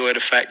 and enjoy the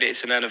fact that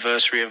it's an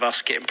anniversary of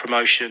us getting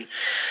promotion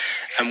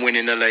and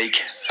winning the league.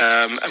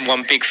 And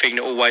one big thing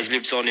that always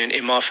lives on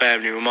in my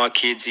family with my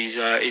kids is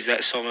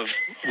that song of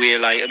We're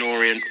Leyton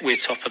Orient, we're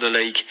top of the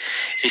league.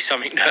 Is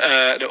something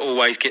that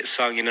always gets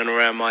sung in and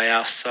around my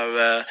house. So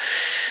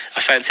a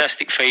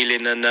fantastic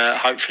feeling, and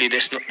hopefully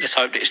let's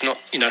hope that it's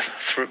not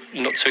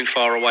not too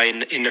far away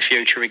in the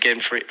future again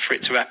for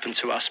it to happen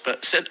to us.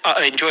 But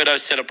enjoy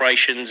those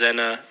celebrations and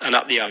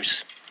up the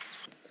O's.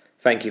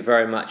 Thank you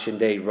very much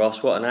indeed,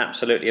 Ross. What an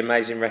absolutely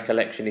amazing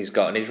recollection he's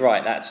got. And he's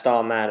right, that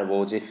Starman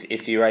Awards,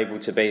 if you're able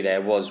to be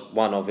there, was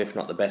one of, if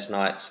not the best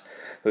nights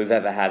we've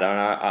ever had. And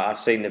I've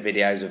seen the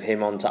videos of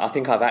him I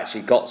think I've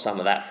actually got some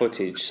of that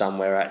footage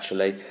somewhere,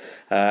 actually.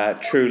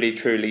 Truly,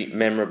 truly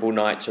memorable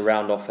night to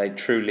round off a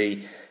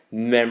truly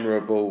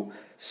memorable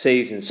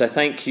season. So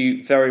thank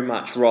you very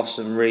much, Ross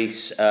and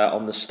Reece,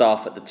 on the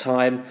staff at the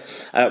time.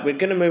 We're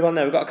going to move on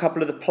now. We've got a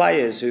couple of the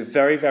players who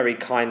very, very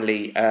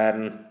kindly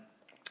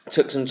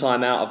took some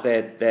time out of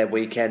their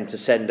weekend to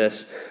send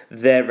us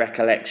their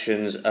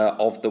recollections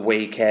of the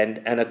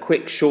weekend, and a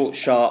quick, short,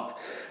 sharp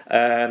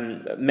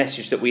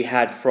message that we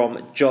had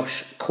from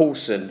Josh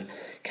Coulson,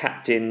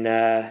 captain.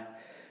 I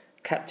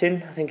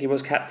think he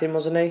was captain,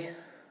 wasn't he?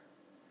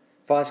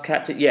 Vice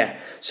captain, yeah.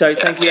 So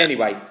thank you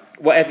anyway.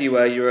 Whatever you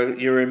were,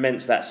 you're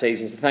immense that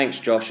season. So thanks,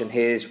 Josh. And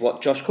here's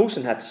what Josh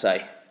Coulson had to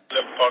say.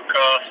 The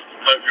podcast.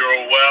 Hope you're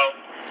all well.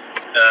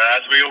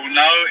 As we all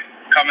know,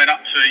 coming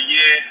up to a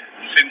year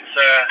since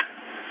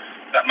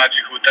that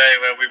magical day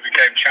where we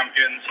became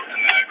champions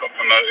and got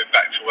promoted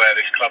back to where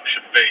this club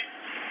should be.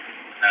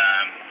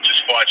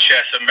 Just thought I'd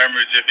share some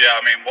memories with you.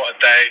 I mean, what a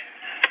day.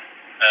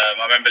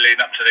 I remember leading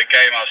up to the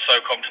game, I was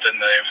so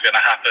confident that it was going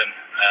to happen.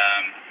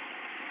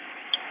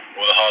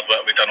 All the hard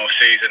work we'd done all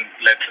season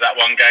led to that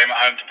one game at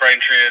home to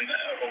Braintree, and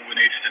all we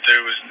needed to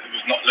do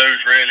was not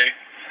lose, really.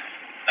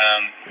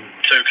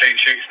 2 clean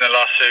sheets in the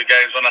last 2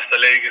 games won us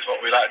the league, is what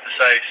we like to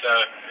say. So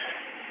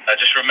I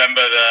just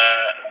remember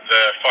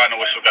the final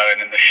whistle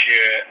going and the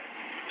sheer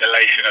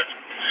elation of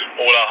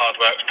all our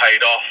hard work's paid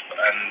off,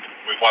 and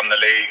we've won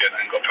the league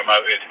and got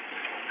promoted.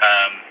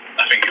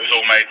 I think it was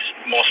all made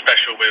more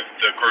special with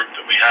the group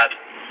that we had,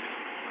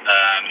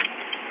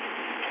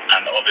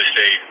 and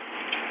obviously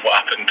what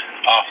happened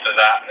after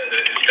that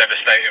is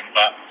devastating,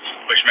 but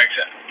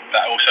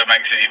that also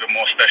makes it even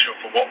more special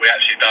for what we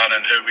actually done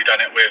and who we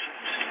done it with.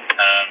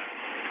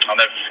 I'll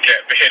never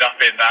forget being up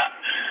in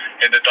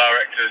the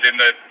directors,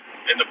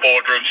 in the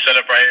boardroom,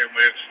 celebrating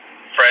with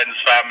friends,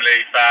 family,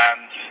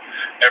 fans,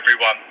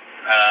 everyone.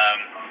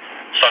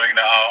 Something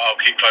that I'll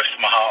keep close to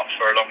my heart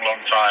for a long,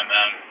 long time.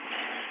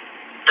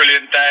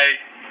 Brilliant day.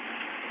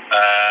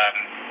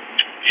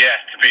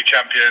 To be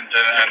champions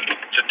and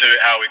to do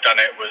it how we done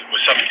it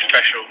was something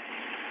special.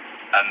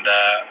 And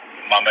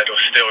my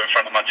medal's still in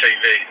front of my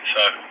TV,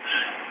 so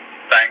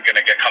that ain't going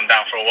to come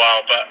down for a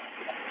while. But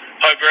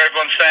hope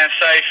everyone's staying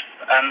safe,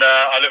 and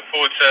I look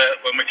forward to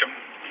when we can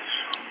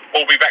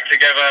all be back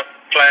together,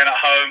 playing at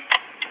home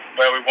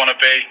where we want to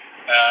be.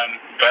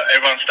 But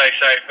everyone stay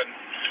safe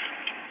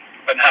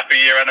and happy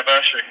year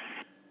anniversary.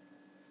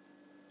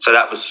 So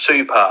that was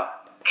super,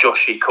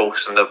 Joshy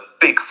Coulson, the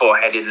big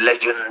 4-headed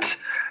legend.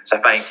 So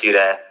thank you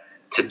there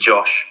to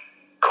Josh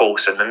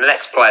Coulson. And the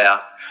next player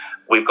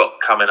we've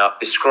got coming up,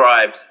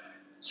 described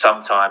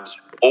sometimes,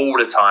 all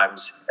the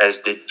times,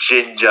 as the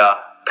Ginger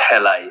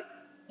Pele.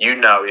 You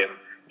know him.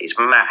 It's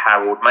Matt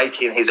Harold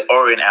making his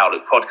Orient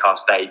Outlook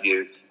podcast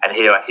debut, and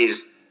here are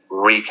his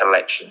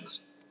recollections.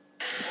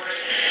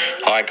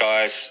 Hi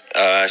guys,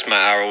 it's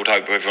Matt Harold.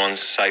 Hope everyone's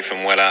safe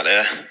and well out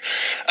there.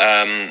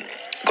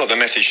 Got the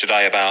message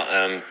today about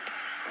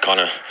kind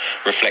of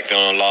reflecting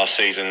on last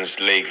season's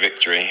league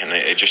victory, and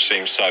it just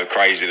seems so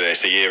crazy that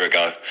it's a year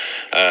ago.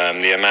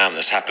 The amount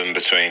that's happened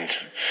between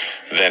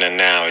then and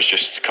now is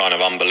just kind of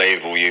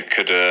unbelievable. You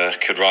could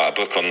write a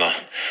book on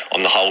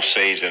the whole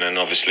season, and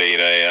obviously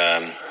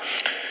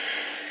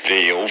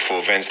the awful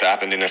events that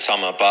happened in the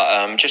summer.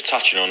 But just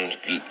touching on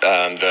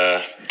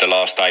the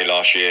last day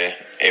last year,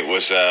 it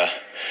was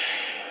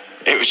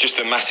it was just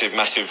a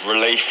massive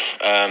relief.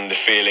 The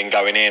feeling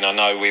going in,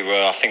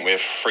 I think we were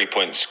 3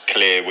 points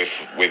clear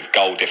with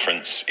goal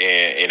difference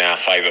in our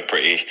favour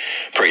pretty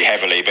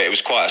heavily. But it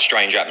was quite a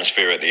strange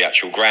atmosphere at the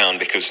actual ground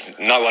because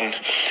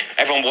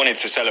everyone wanted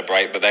to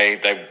celebrate, but they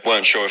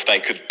weren't sure if they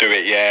could do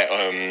it yet.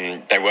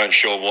 They weren't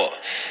sure what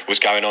was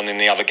going on in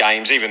the other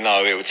games, even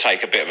though it would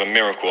take a bit of a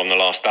miracle on the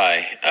last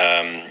day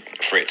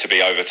for it to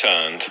be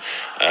overturned.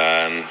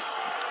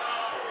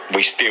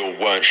 We still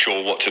weren't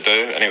sure what to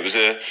do, and it was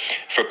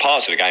for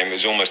parts of the game it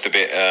was almost a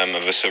bit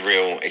of a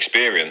surreal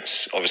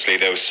experience. Obviously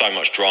there was so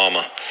much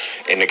drama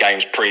in the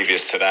games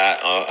previous to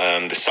that.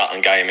 The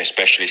Sutton game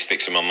especially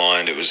sticks in my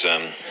mind. It was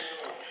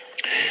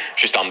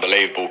just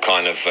unbelievable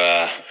kind of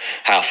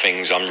how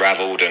things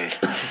unravelled, and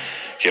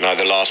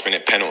the last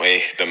minute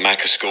penalty that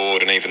Macca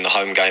scored, and even the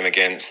home game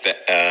against is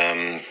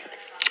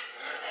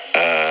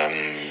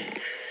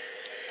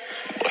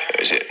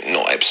it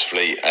not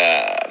Ebbsfleet,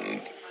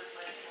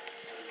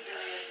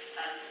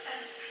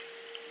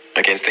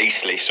 against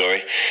Eastleigh,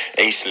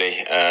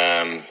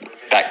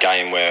 that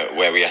game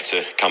where we had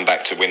to come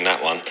back to win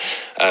that one.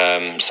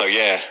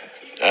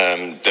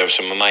 There were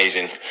some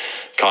amazing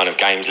kind of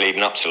games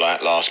leading up to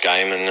that last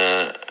game, and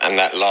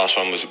that last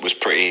one was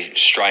pretty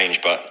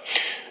strange, but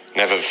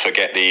never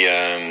forget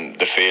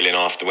the feeling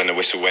after when the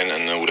whistle went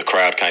and all the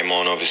crowd came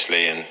on,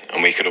 obviously, and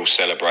we could all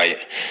celebrate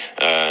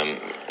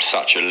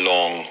such a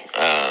long,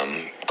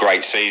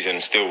 great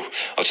season. Still,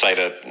 I'd say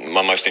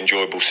my most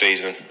enjoyable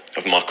season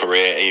of my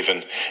career,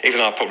 even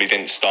though I probably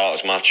didn't start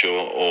as much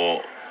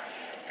or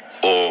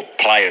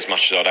play as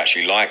much as I'd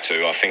actually like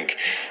to. I think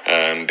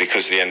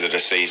because at the end of the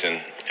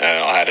season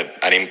I had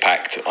an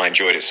impact. I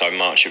enjoyed it so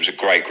much. It was a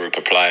great group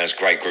of players,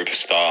 great group of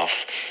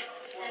staff.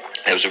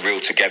 There was a real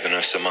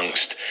togetherness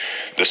amongst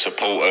the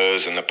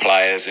supporters and the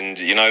players, and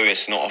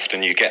it's not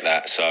often you get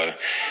that. So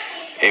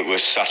it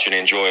was such an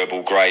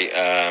enjoyable, great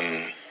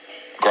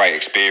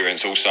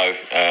experience. Also,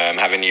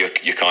 having your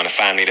kind of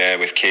family there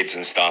with kids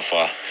and stuff,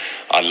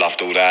 I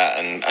loved all that,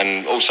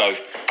 and also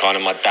kind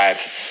of my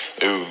dad,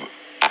 who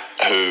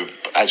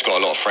has got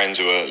a lot of friends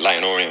who are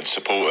Leyton Orient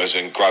supporters,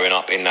 and growing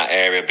up in that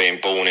area, being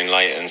born in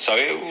Leyton, so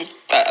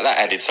that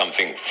added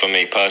something for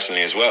me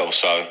personally as well.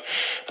 So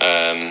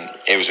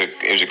it was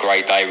a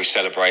great day. We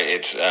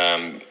celebrated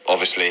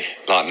obviously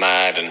like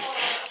mad, and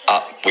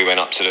we went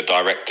up to the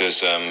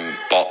directors'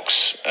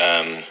 box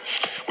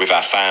with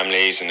our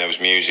families, and there was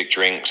music,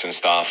 drinks and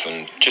stuff,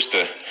 and just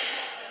a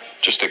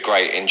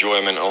great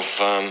enjoyment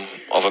of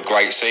a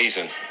great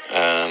season,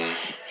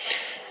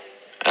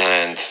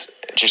 and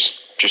just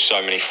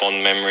so many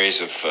fond memories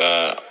of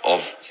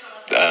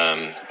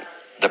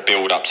the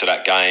build up to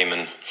that game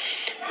and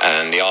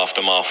the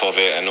aftermath of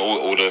it, and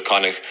all the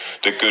kind of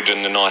the good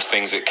and the nice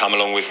things that come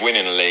along with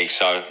winning a league.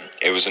 So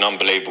it was an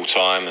unbelievable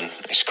time, and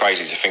it's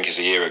crazy to think it's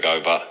a year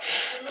ago, but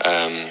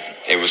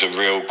it was a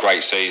real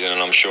great season, and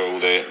I'm sure all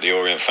the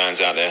Orient fans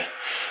out there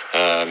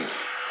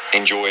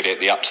enjoyed it,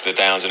 the ups, the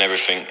downs and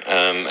everything,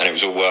 and it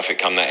was all worth it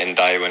come that end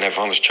day when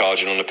everyone was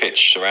charging on the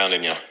pitch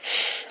surrounding you.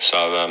 So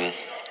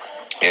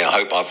I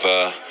hope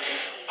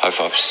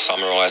I've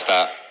summarised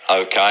that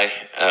okay,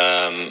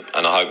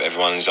 and I hope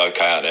everyone's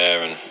okay out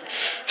there and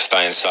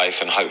staying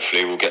safe, and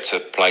hopefully we'll get to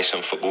play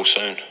some football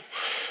soon.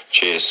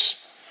 Cheers.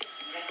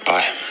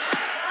 Bye.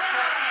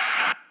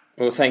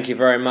 Well, thank you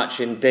very much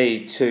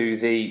indeed to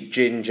the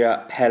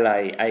Ginger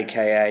Pele,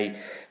 aka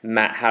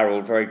Matt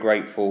Harold. Very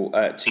grateful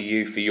to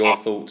you for your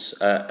thoughts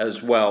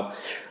as well.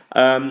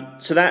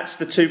 So that's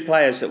the two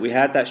players that we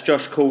had. That's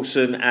Josh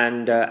Coulson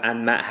and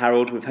Matt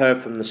Harold. We've heard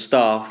from the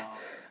staff.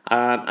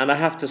 And I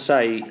have to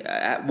say,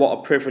 what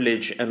a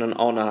privilege and an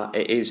honour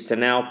it is to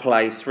now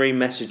play three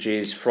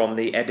messages from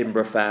the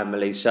Edinburgh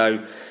family. So,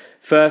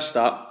 first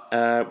up,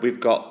 we've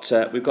got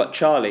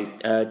Charlie,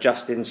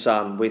 Justin's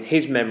son, with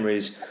his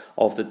memories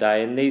of the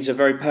day, and these are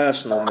very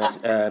personal.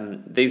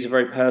 These are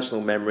very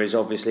personal memories,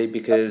 obviously,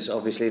 because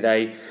obviously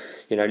they,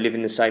 lived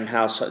in the same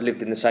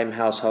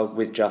household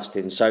with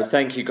Justin. So,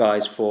 thank you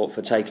guys for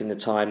taking the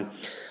time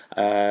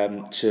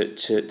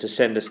to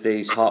send us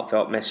these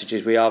heartfelt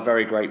messages. We are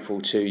very grateful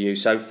to you.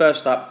 So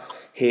first up,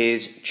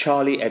 here's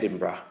Charlie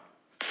Edinburgh.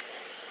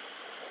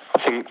 I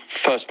think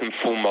first and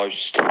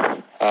foremost,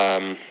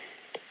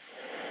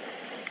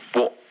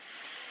 what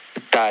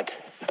Dad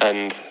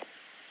and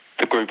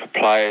the group of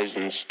players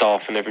and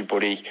staff and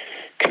everybody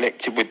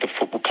connected with the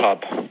football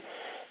club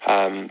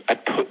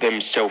had put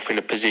themselves in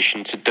a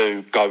position to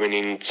do going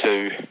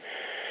into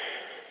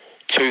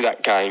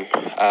that game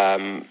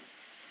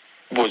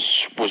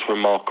was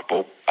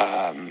remarkable.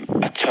 A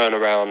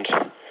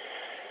turnaround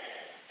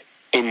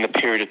in the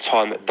period of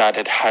time that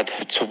Dad had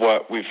to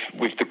work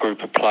with the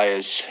group of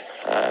players,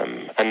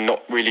 and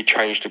not really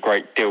changed a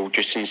great deal,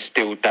 just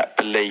instilled that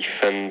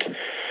belief and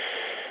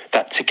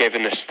that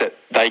togetherness that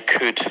they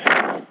could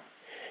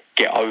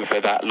get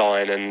over that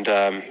line and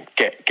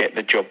get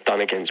the job done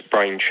against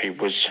Braintree,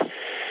 was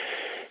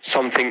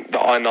something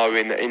that I know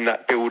in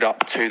that build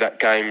up to that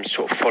game,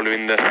 sort of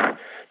following the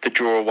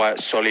draw away at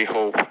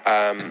Solihull.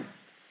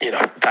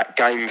 that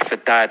game for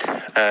Dad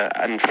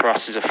and for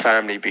us as a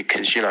family,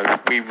 because,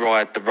 we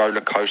ride the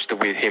roller coaster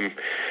with him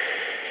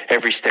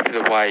every step of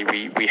the way.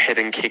 We head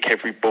and kick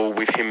every ball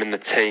with him and the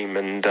team,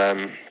 and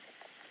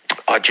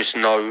I just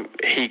know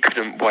he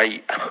couldn't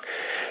wait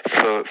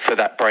for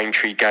that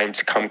Braintree game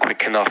to come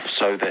quick enough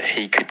so that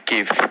he could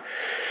give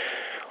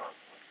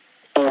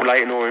all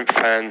Leyton Orient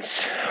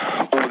fans,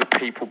 all the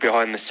people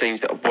behind the scenes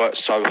that have worked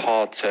so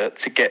hard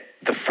to get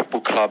the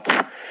football club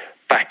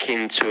back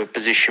into a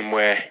position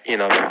where,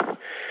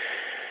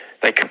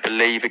 they could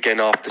believe again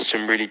after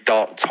some really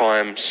dark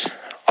times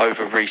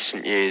over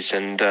recent years.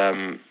 And,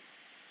 I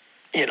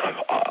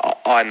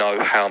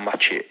know how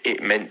much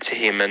it meant to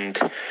him, and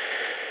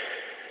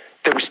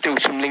there was still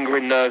some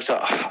lingering nerves.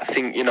 I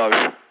think,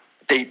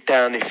 deep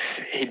down, if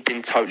he'd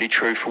been totally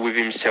truthful with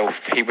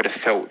himself, he would have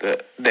felt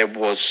that there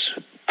was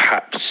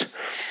perhaps,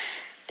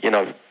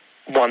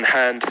 one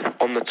hand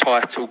on the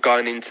title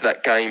going into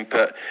that game,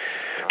 but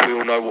we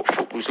all know what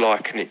football's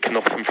like, and it can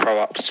often throw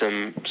up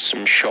some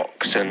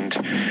shocks. And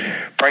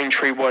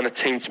Braintree weren't a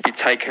team to be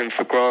taken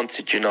for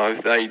granted.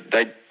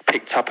 They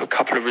picked up a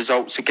couple of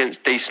results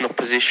against decent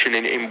opposition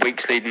in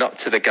weeks leading up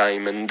to the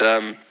game, and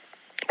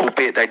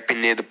albeit they'd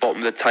been near the bottom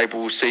of the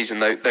table all season,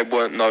 they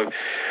weren't no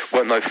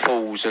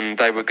fools, and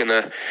they were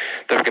gonna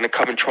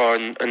come and try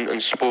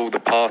and spoil the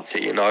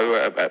party,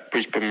 at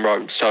Brisbane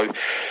Road. So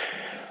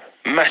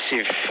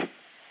massive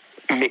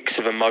mix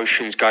of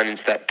emotions going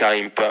into that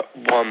game, but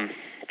one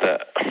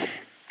that,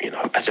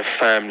 as a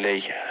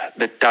family,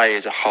 the day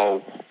as a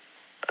whole,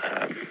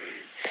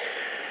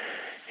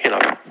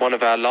 one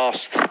of our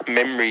last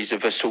memories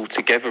of us all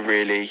together,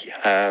 really,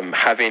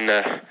 having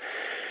a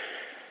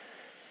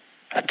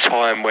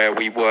time where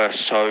we were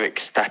so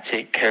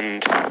ecstatic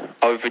and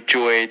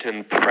overjoyed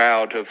and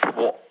proud of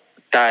what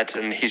Dad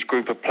and his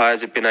group of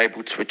players had been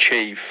able to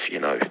achieve.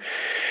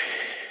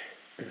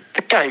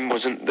 The game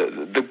wasn't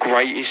the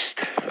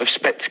greatest of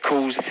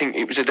spectacles. I think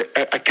it was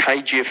a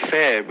cagey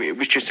affair. It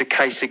was just a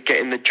case of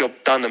getting the job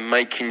done and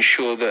making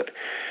sure that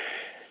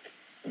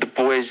the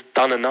boys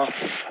done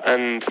enough,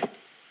 and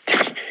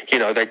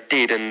they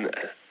did.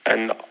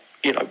 And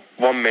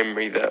one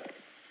memory that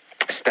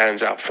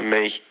stands out for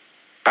me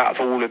out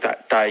of all of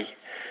that day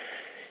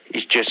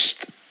is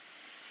just,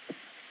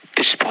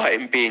 despite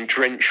him being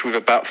drenched with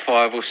about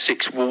 5 or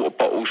 6 water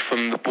bottles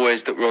from the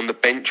boys that were on the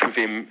bench with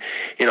him,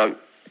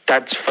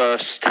 Dad's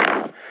first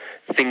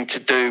thing to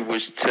do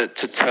was to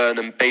turn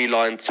and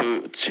beeline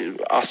to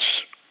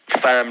us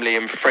family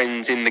and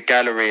friends in the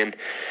gallery, and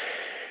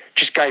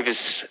just gave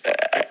us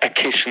a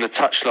kiss from the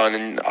touchline.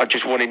 And I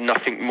just wanted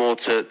nothing more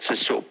to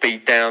sort of be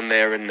down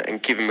there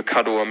and give him a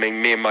cuddle. I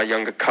mean, me and my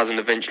younger cousin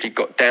eventually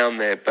got down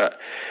there, but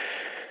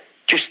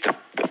just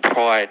the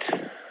pride.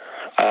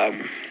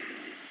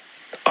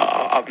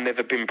 I've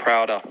never been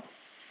prouder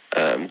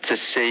to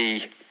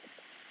see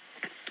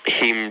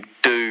him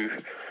do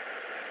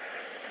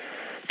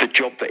the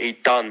job that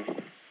he'd done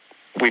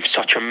with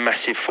such a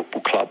massive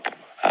football club.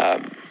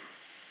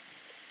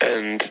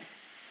 And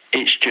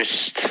it's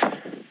just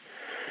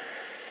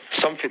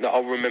something that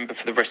I'll remember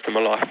for the rest of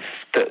my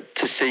life, that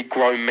to see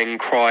grown men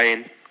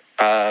crying,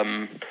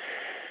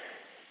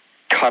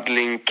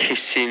 cuddling,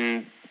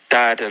 kissing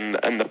Dad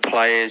and the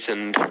players,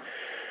 and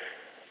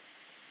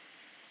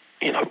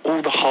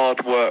all the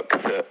hard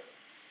work that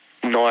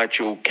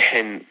Nigel,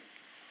 Kent,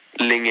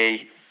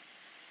 Lingy,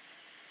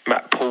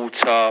 Matt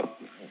Porter,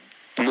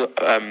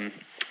 I've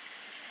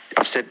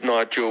said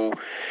Nigel,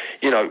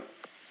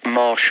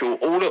 Marshall,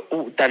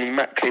 all Danny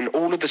Macklin,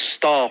 all of the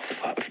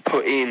staff have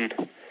put in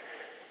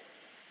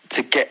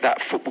to get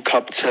that football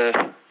club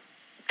to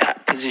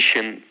that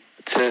position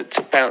to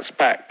bounce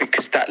back,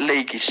 because that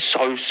league is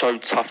so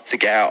tough to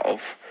get out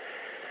of.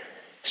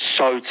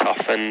 So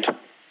tough, and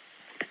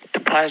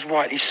the players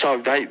rightly so.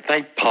 They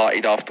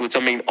partied afterwards. I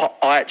mean,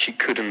 I actually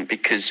couldn't,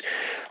 because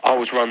I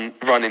was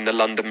running the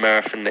London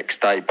Marathon next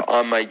day, but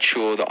I made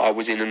sure that I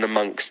was in and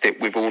amongst it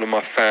with all of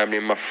my family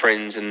and my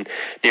friends and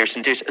nearest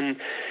and dearest. And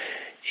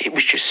it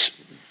was just,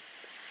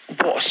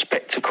 what a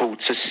spectacle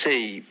to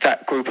see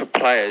that group of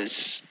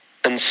players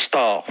and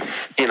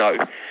staff,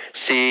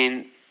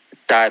 seeing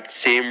Dad,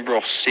 seeing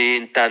Ross,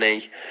 seeing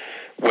Danny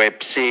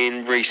Webb,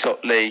 seeing Reece,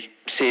 Otley,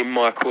 seeing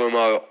Michael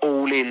Amo,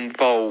 all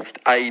involved,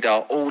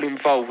 Ada, all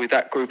involved with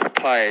that group of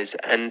players,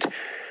 and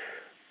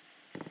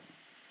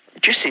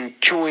just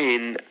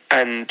enjoying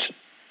and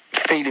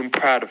feeling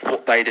proud of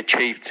what they'd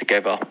achieved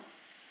together.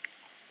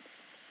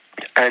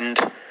 And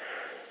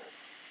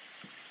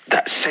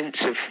that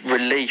sense of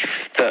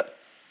relief that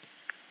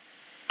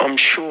I'm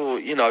sure,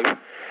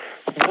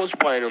 was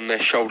weighing on their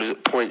shoulders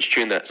at points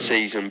during that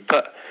season.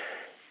 But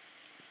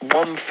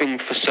one thing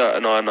for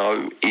certain I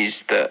know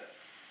is that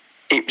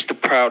it was the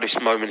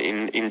proudest moment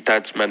in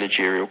Dad's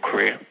managerial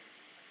career.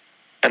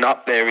 And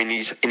up there in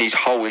his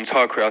whole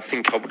entire career, I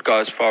think I would go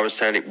as far as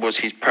saying it was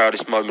his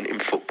proudest moment in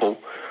football.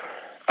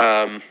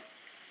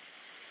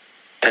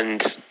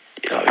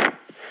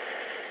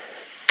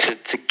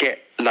 To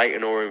get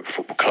Leyton Orient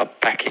Football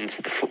Club back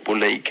into the Football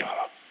League,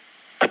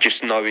 I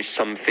just know is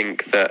something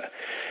that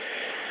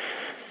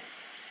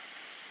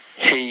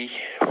he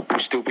will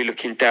still be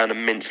looking down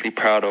immensely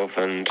proud of.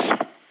 And,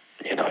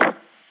 you know,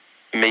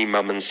 me,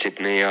 Mum and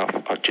Cydnie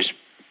are just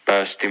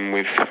bursting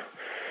with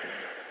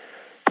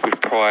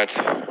pride.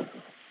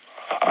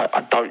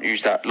 I don't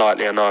use that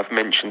lightly. I know I've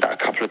mentioned that a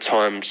couple of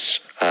times,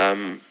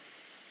 but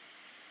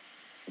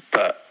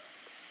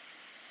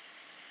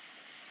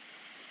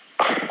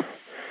I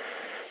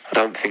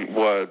don't think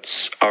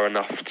words are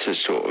enough to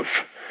sort of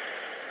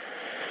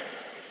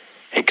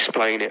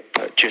explain it,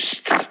 but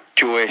just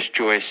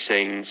joyous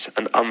scenes,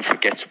 an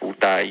unforgettable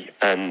day,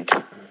 and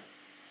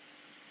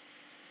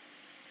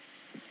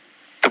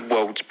the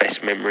world's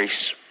best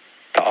memories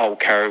that I'll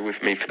carry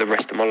with me for the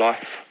rest of my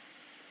life.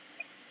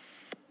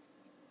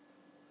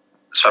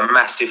 So a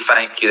massive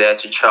thank you there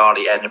to Charle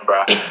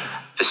Edinburgh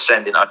for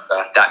sending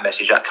over that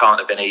message. That can't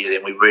have been easy,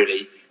 and we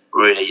really,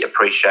 really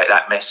appreciate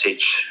that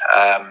message.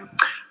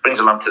 Brings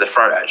a lump to the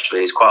throat,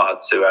 actually. It's quite hard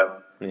to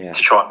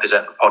try and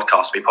present a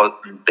podcast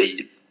and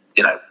be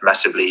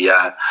massively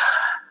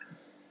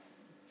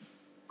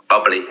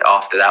bubbly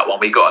after that one.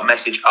 We got a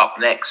message up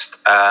next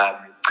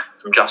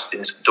from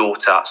Justin's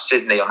daughter,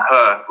 Cydnie, on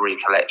her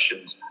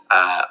recollections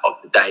of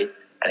the day.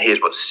 And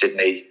here's what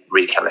Cydnie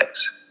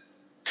recollects.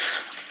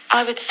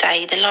 I would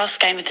say the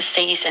last game of the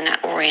season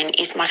at Orient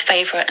is my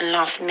favourite and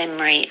last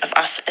memory of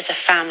us as a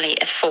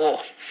family of four.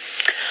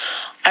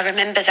 I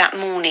remember that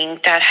morning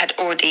Dad had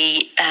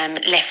already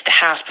left the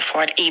house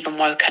before I'd even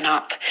woken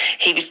up.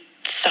 He was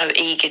so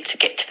eager to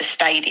get to the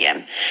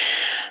stadium.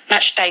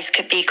 Match days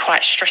could be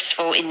quite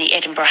stressful in the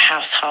Edinburgh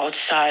household,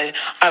 so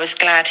I was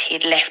glad he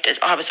had left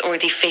as I was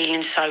already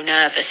feeling so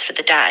nervous for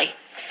the day.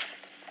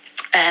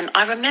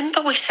 I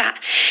remember we sat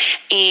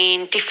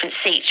in different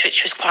seats,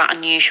 which was quite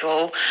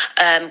unusual.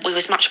 We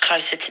was much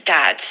closer to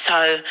Dad,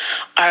 so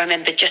I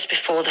remember just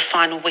before the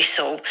final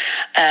whistle,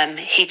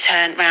 he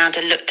turned round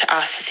and looked at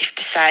us as if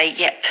to say,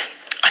 yep,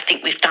 I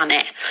think we've done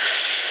it.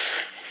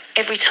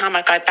 Every time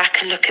I go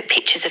back and look at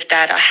pictures of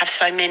Dad, I have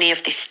so many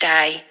of this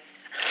day.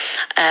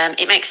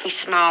 It makes me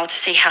smile to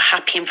see how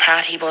happy and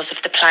proud he was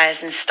of the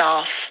players and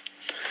staff.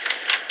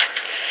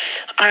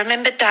 I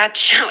remember Dad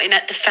shouting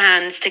at the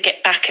fans to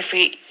get back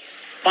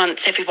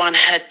once everyone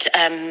had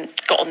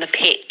got on the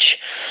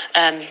pitch.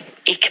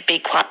 He could be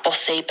quite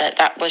bossy, but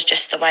that was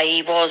just the way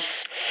he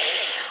was.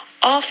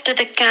 After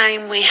the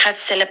game, we had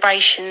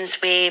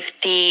celebrations with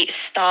the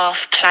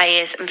staff,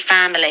 players and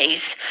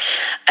families.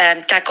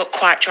 Dad got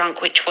quite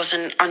drunk, which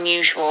wasn't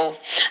unusual,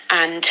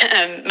 and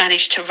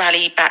managed to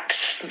rally back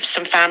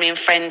some family and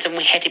friends, and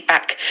we headed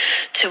back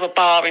to a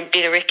bar in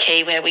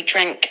Billericay where we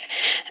drank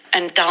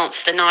and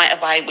danced the night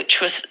away,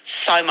 which was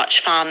so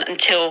much fun,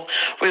 until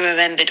we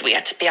remembered we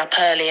had to be up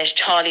early as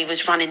Charlie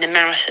was running the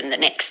marathon the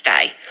next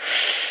day.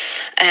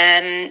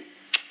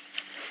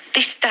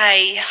 This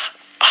day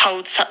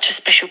holds such a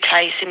special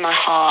place in my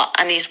heart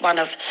and is one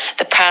of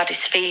the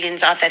proudest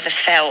feelings I've ever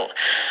felt.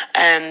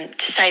 To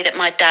say that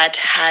my dad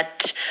had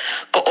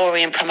got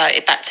Orient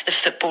promoted back to the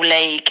Football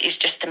League is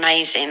just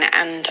amazing,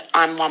 and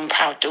I'm one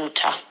proud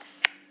daughter.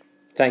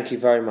 Thank you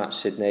very much,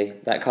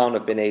 Cydnie. That can't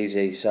have been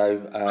easy,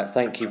 so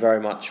thank you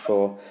very much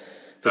for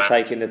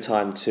taking the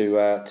time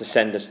to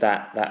send us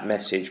that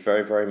message.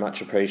 Very, very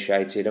much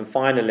appreciated. And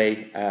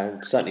finally,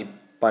 certainly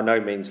by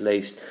no means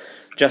least,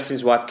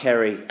 Justin's wife,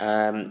 Kerrie,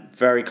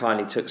 very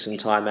kindly took some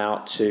time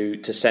out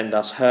to send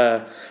us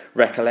her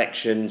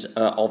recollections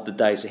of the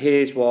day. So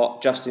here's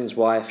what Justin's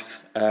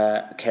wife,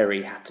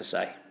 Kerrie, had to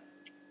say.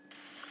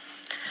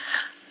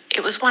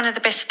 It was one of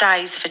the best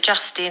days for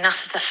Justin,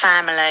 us as a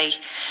family,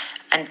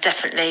 and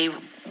definitely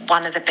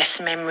one of the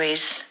best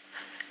memories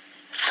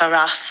for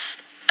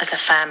us as a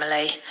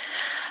family.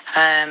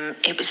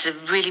 It was a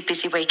really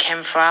busy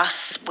weekend for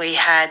us. We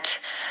had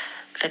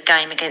the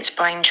game against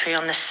Braintree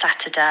on the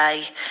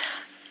Saturday.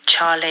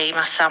 Charlie,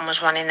 my son,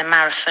 was running the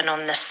marathon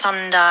on the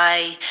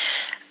Sunday,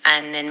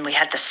 and then we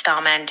had the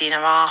Starman dinner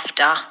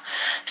after.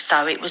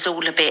 So it was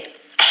all a bit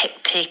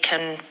hectic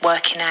and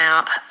working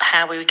out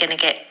how we were going to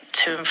get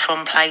to and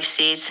from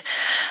places.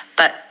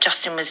 But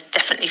Justin was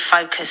definitely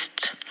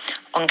focused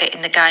on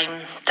getting the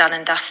game done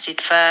and dusted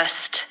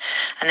first,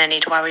 and then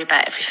he'd worry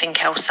about everything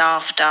else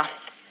after.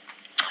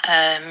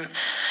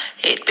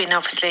 It'd been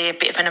obviously a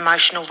bit of an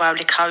emotional roller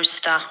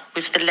coaster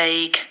with the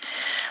league,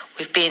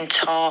 with being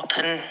top,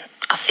 and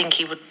I think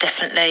he would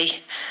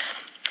definitely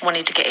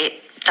wanted to get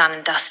it done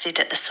and dusted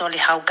at the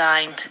Solihull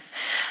game.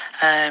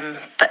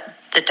 But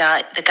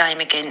the game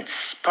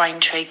against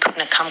Braintree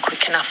couldn't have come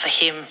quick enough for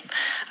him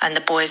and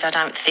the boys, I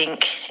don't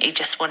think. He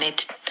just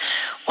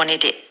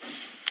wanted it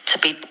to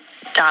be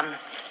done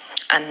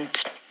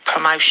and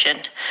promotion.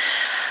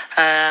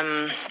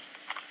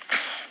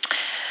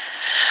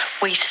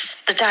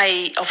 The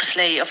day,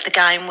 obviously, of the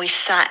game, we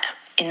sat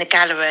in the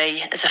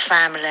gallery as a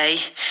family,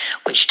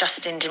 which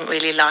Justin didn't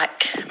really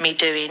like me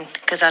doing,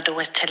 because I'd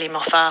always tell him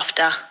off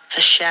after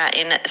for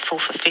shouting at the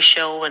fourth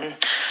official and,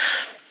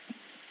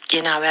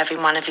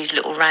 having one of his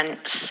little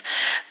rants.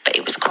 But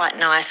it was quite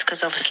nice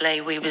because obviously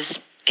we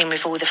was in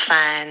with all the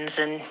fans,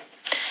 and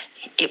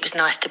it was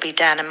nice to be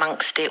down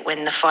amongst it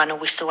when the final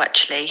whistle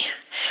actually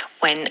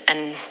went,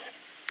 and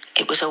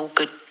it was all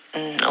good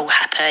and all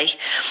happy.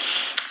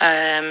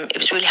 It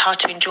was really hard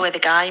to enjoy the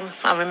game.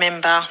 I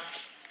remember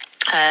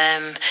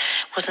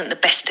wasn't the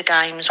best of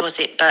games, was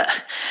it?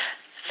 But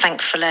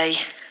thankfully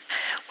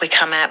we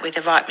come out with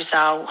the right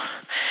result.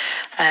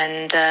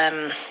 And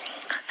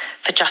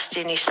for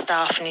Justin, his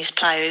staff and his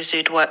players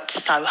who'd worked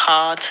so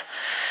hard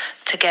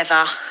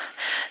together,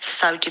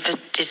 so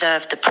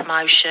deserved the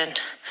promotion.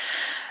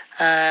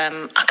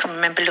 I can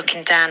remember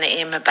looking down at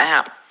him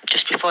about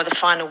just before the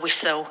final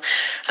whistle,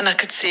 and I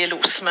could see a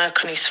little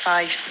smirk on his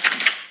face,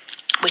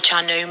 which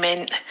I knew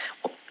meant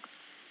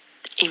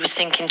he was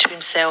thinking to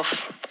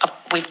himself,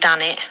 we've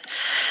done it.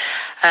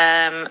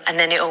 And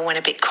then it all went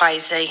a bit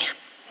crazy,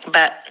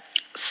 but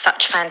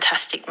such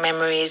fantastic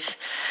memories,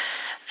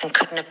 and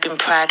couldn't have been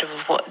prouder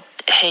of what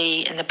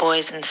he and the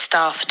boys and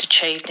staff had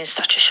achieved in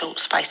such a short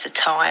space of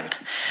time.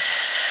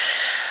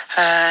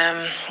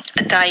 A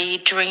day he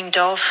dreamed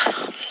of.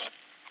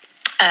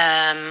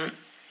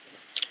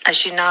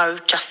 As you know,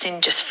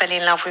 Justin just fell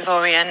in love with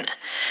Orient,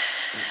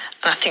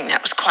 and I think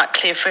that was quite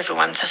clear for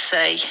everyone to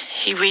see.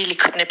 He really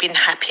couldn't have been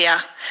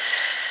happier,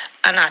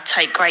 and I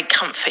take great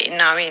comfort in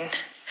knowing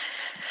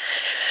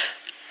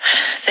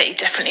that he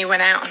definitely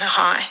went out on a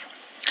high,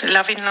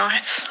 loving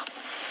life.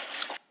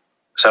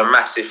 So a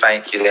massive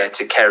thank you there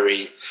to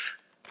Kerrie,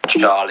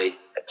 Charle, and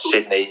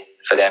Cydnie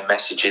for their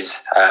messages,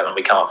 and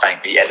we can't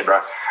thank the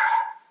Edinburgh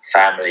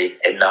family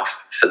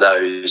enough for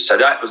those. So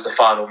that was the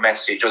final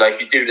message. Although if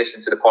you do listen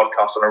to the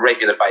podcast on a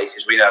regular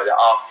basis, we know that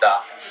after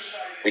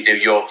we do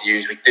your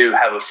views, we do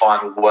have a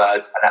final word,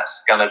 and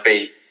that's going to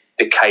be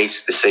the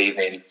case this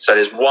evening. So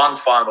there's one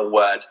final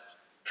word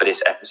for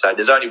this episode.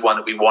 There's only one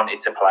that we wanted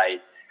to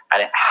play,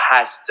 and it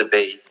has to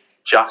be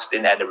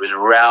Justin Edinburgh's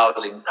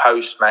rousing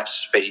post-match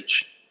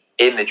speech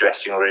in the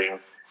dressing room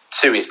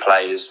to his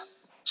players.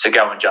 So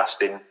go on,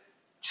 Justin.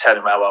 Tell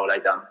them how well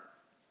they've done.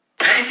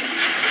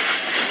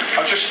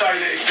 I'll just say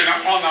that it's been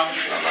an honour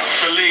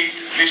to lead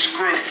this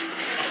group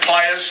of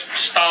players,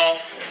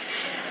 staff,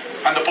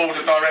 and the board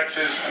of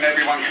directors and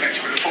everyone connected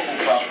with the football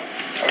club.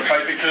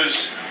 Okay,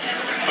 because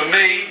for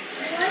me,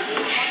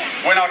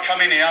 when I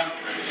come in here,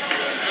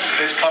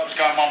 this club was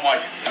going one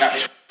way, and that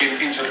was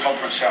into the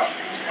Conference South.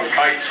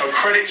 Okay, so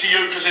credit to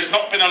you, because there's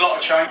not been a lot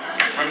of change.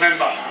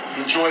 Remember,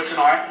 enjoy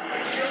tonight,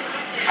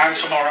 and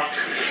tomorrow,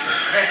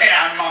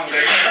 and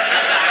Monday,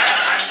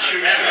 and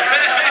Tuesday.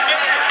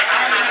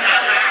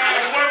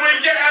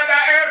 Get out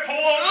that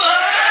airport.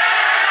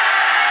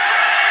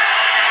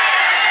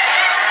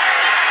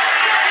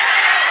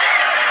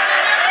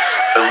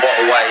 And what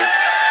a way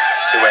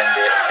to end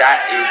it. That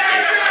is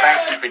it.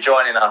 Thank you for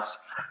joining us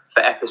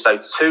for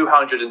episode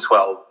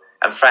 212,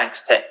 and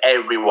thanks to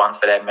everyone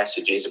for their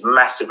messages.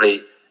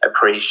 Massively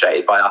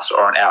appreciated by us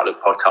on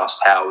Outlook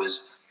Podcast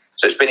Towers.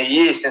 So it's been a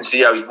year since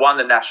the O's won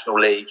the National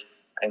League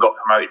and got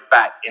promoted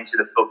back into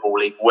the Football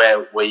League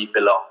where we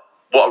belong.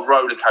 What a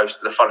roller coaster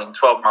the following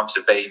 12 months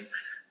have been.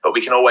 But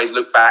we can always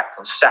look back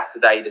on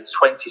Saturday, the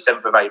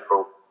 27th of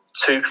April,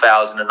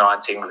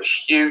 2019, with a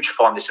huge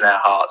fondness in our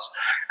hearts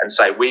and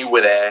say we were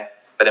there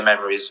for the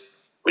memories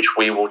which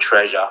we will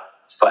treasure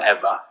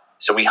forever.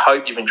 So we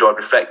hope you've enjoyed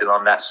reflecting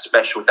on that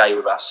special day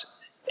with us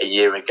a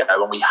year ago,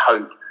 and we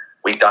hope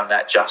we've done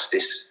that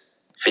justice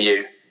for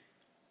you.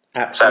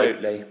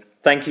 Absolutely.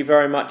 Thank you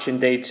very much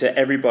indeed to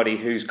everybody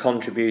who's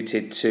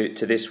contributed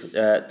to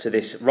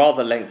this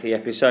rather lengthy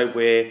episode.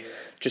 We're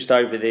just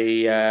over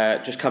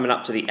just coming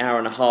up to the hour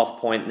and a half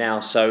point now,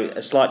 so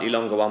a slightly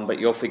longer one, but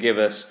you'll forgive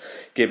us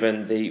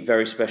given the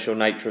very special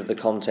nature of the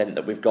content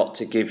that we've got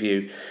to give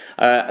you.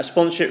 A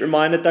sponsorship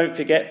reminder, don't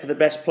forget, for the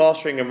best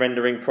plastering and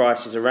rendering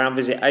prices around,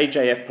 visit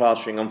AJF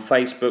Plastering on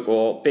Facebook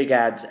or Big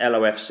Ads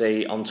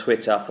LOFC on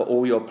Twitter for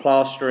all your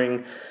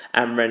plastering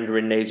and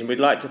rendering needs. And we'd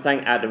like to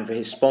thank Adam for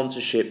his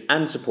sponsorship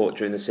and support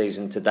during the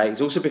season today.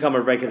 He's also become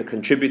a regular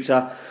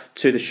contributor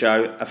to the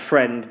show, a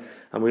friend,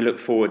 and we look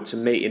forward to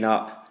meeting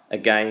up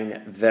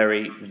again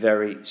very,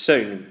 very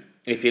soon.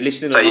 If you're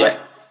listening on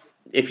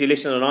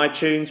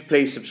iTunes,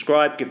 please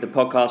subscribe, give the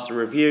podcast a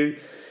review.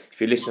 If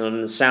you're listening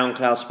on the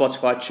SoundCloud,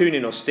 Spotify,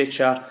 TuneIn or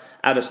Stitcher,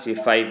 add us to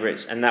your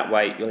favourites, and that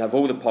way you'll have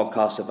all the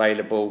podcasts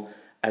available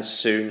as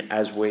soon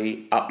as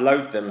we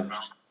upload them.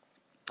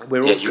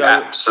 You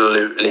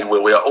absolutely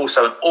will. We are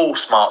also on all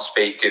smart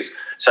speakers,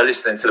 so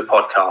listening to the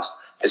podcast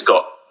has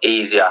got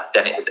easier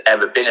than it has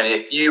ever been. And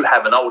if you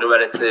have an older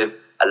relative,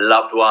 a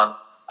loved one,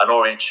 an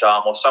Orient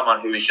charm, or someone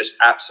who is just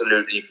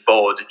absolutely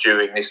bored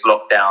during this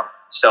lockdown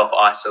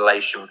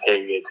self-isolation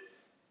period,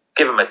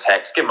 give them a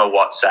text, give them a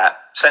WhatsApp,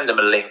 send them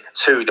a link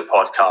to the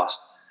podcast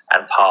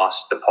and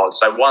pass the pod.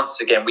 So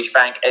once again, we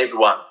thank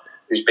everyone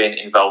who's been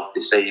involved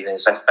this evening.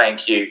 So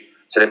thank you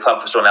to the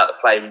club for sorting out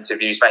the player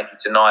interviews. Thank you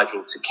to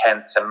Nigel, to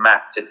Kent, to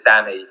Matt, to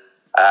Danny,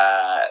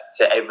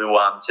 to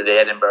everyone, to the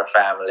Edinburgh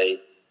family,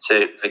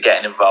 for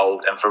getting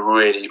involved and for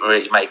really,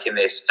 really making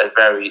this a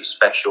very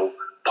special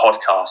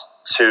podcast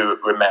to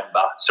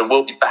remember. So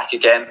we'll be back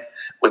again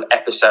with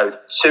episode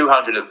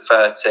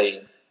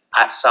 213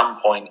 at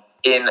some point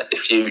in the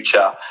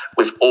future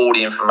with all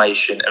the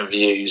information and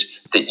views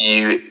that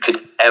you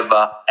could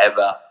ever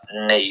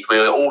need.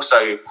 We're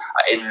also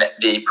in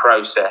the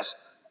process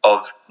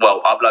of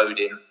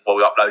uploading. Well,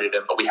 we uploaded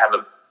them, but we have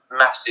a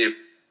massive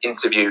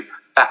interview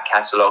back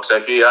catalogue. So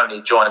if you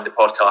only joined the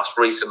podcast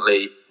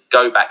recently,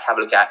 go back, have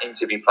a look at our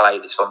interview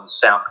playlist on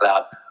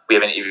SoundCloud. We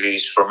have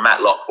interviews from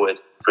Matt Lockwood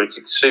through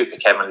to Super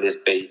Kevin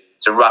Lisby,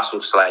 to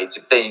Russell Slade,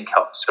 to Dean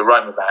Cox, to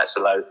Roman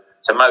Barcelo,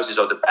 to Moses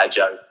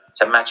Odebajo,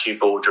 to Matthew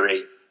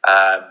Baudry,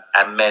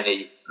 and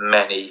many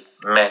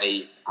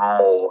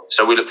more.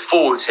 So we look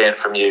forward to hearing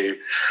from you.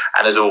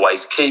 And as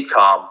always, keep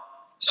calm,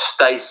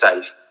 stay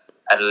safe,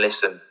 and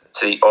listen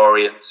to the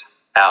Orient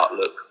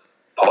Outlook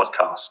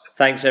podcast.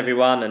 Thanks,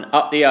 everyone, and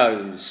up the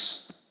O's.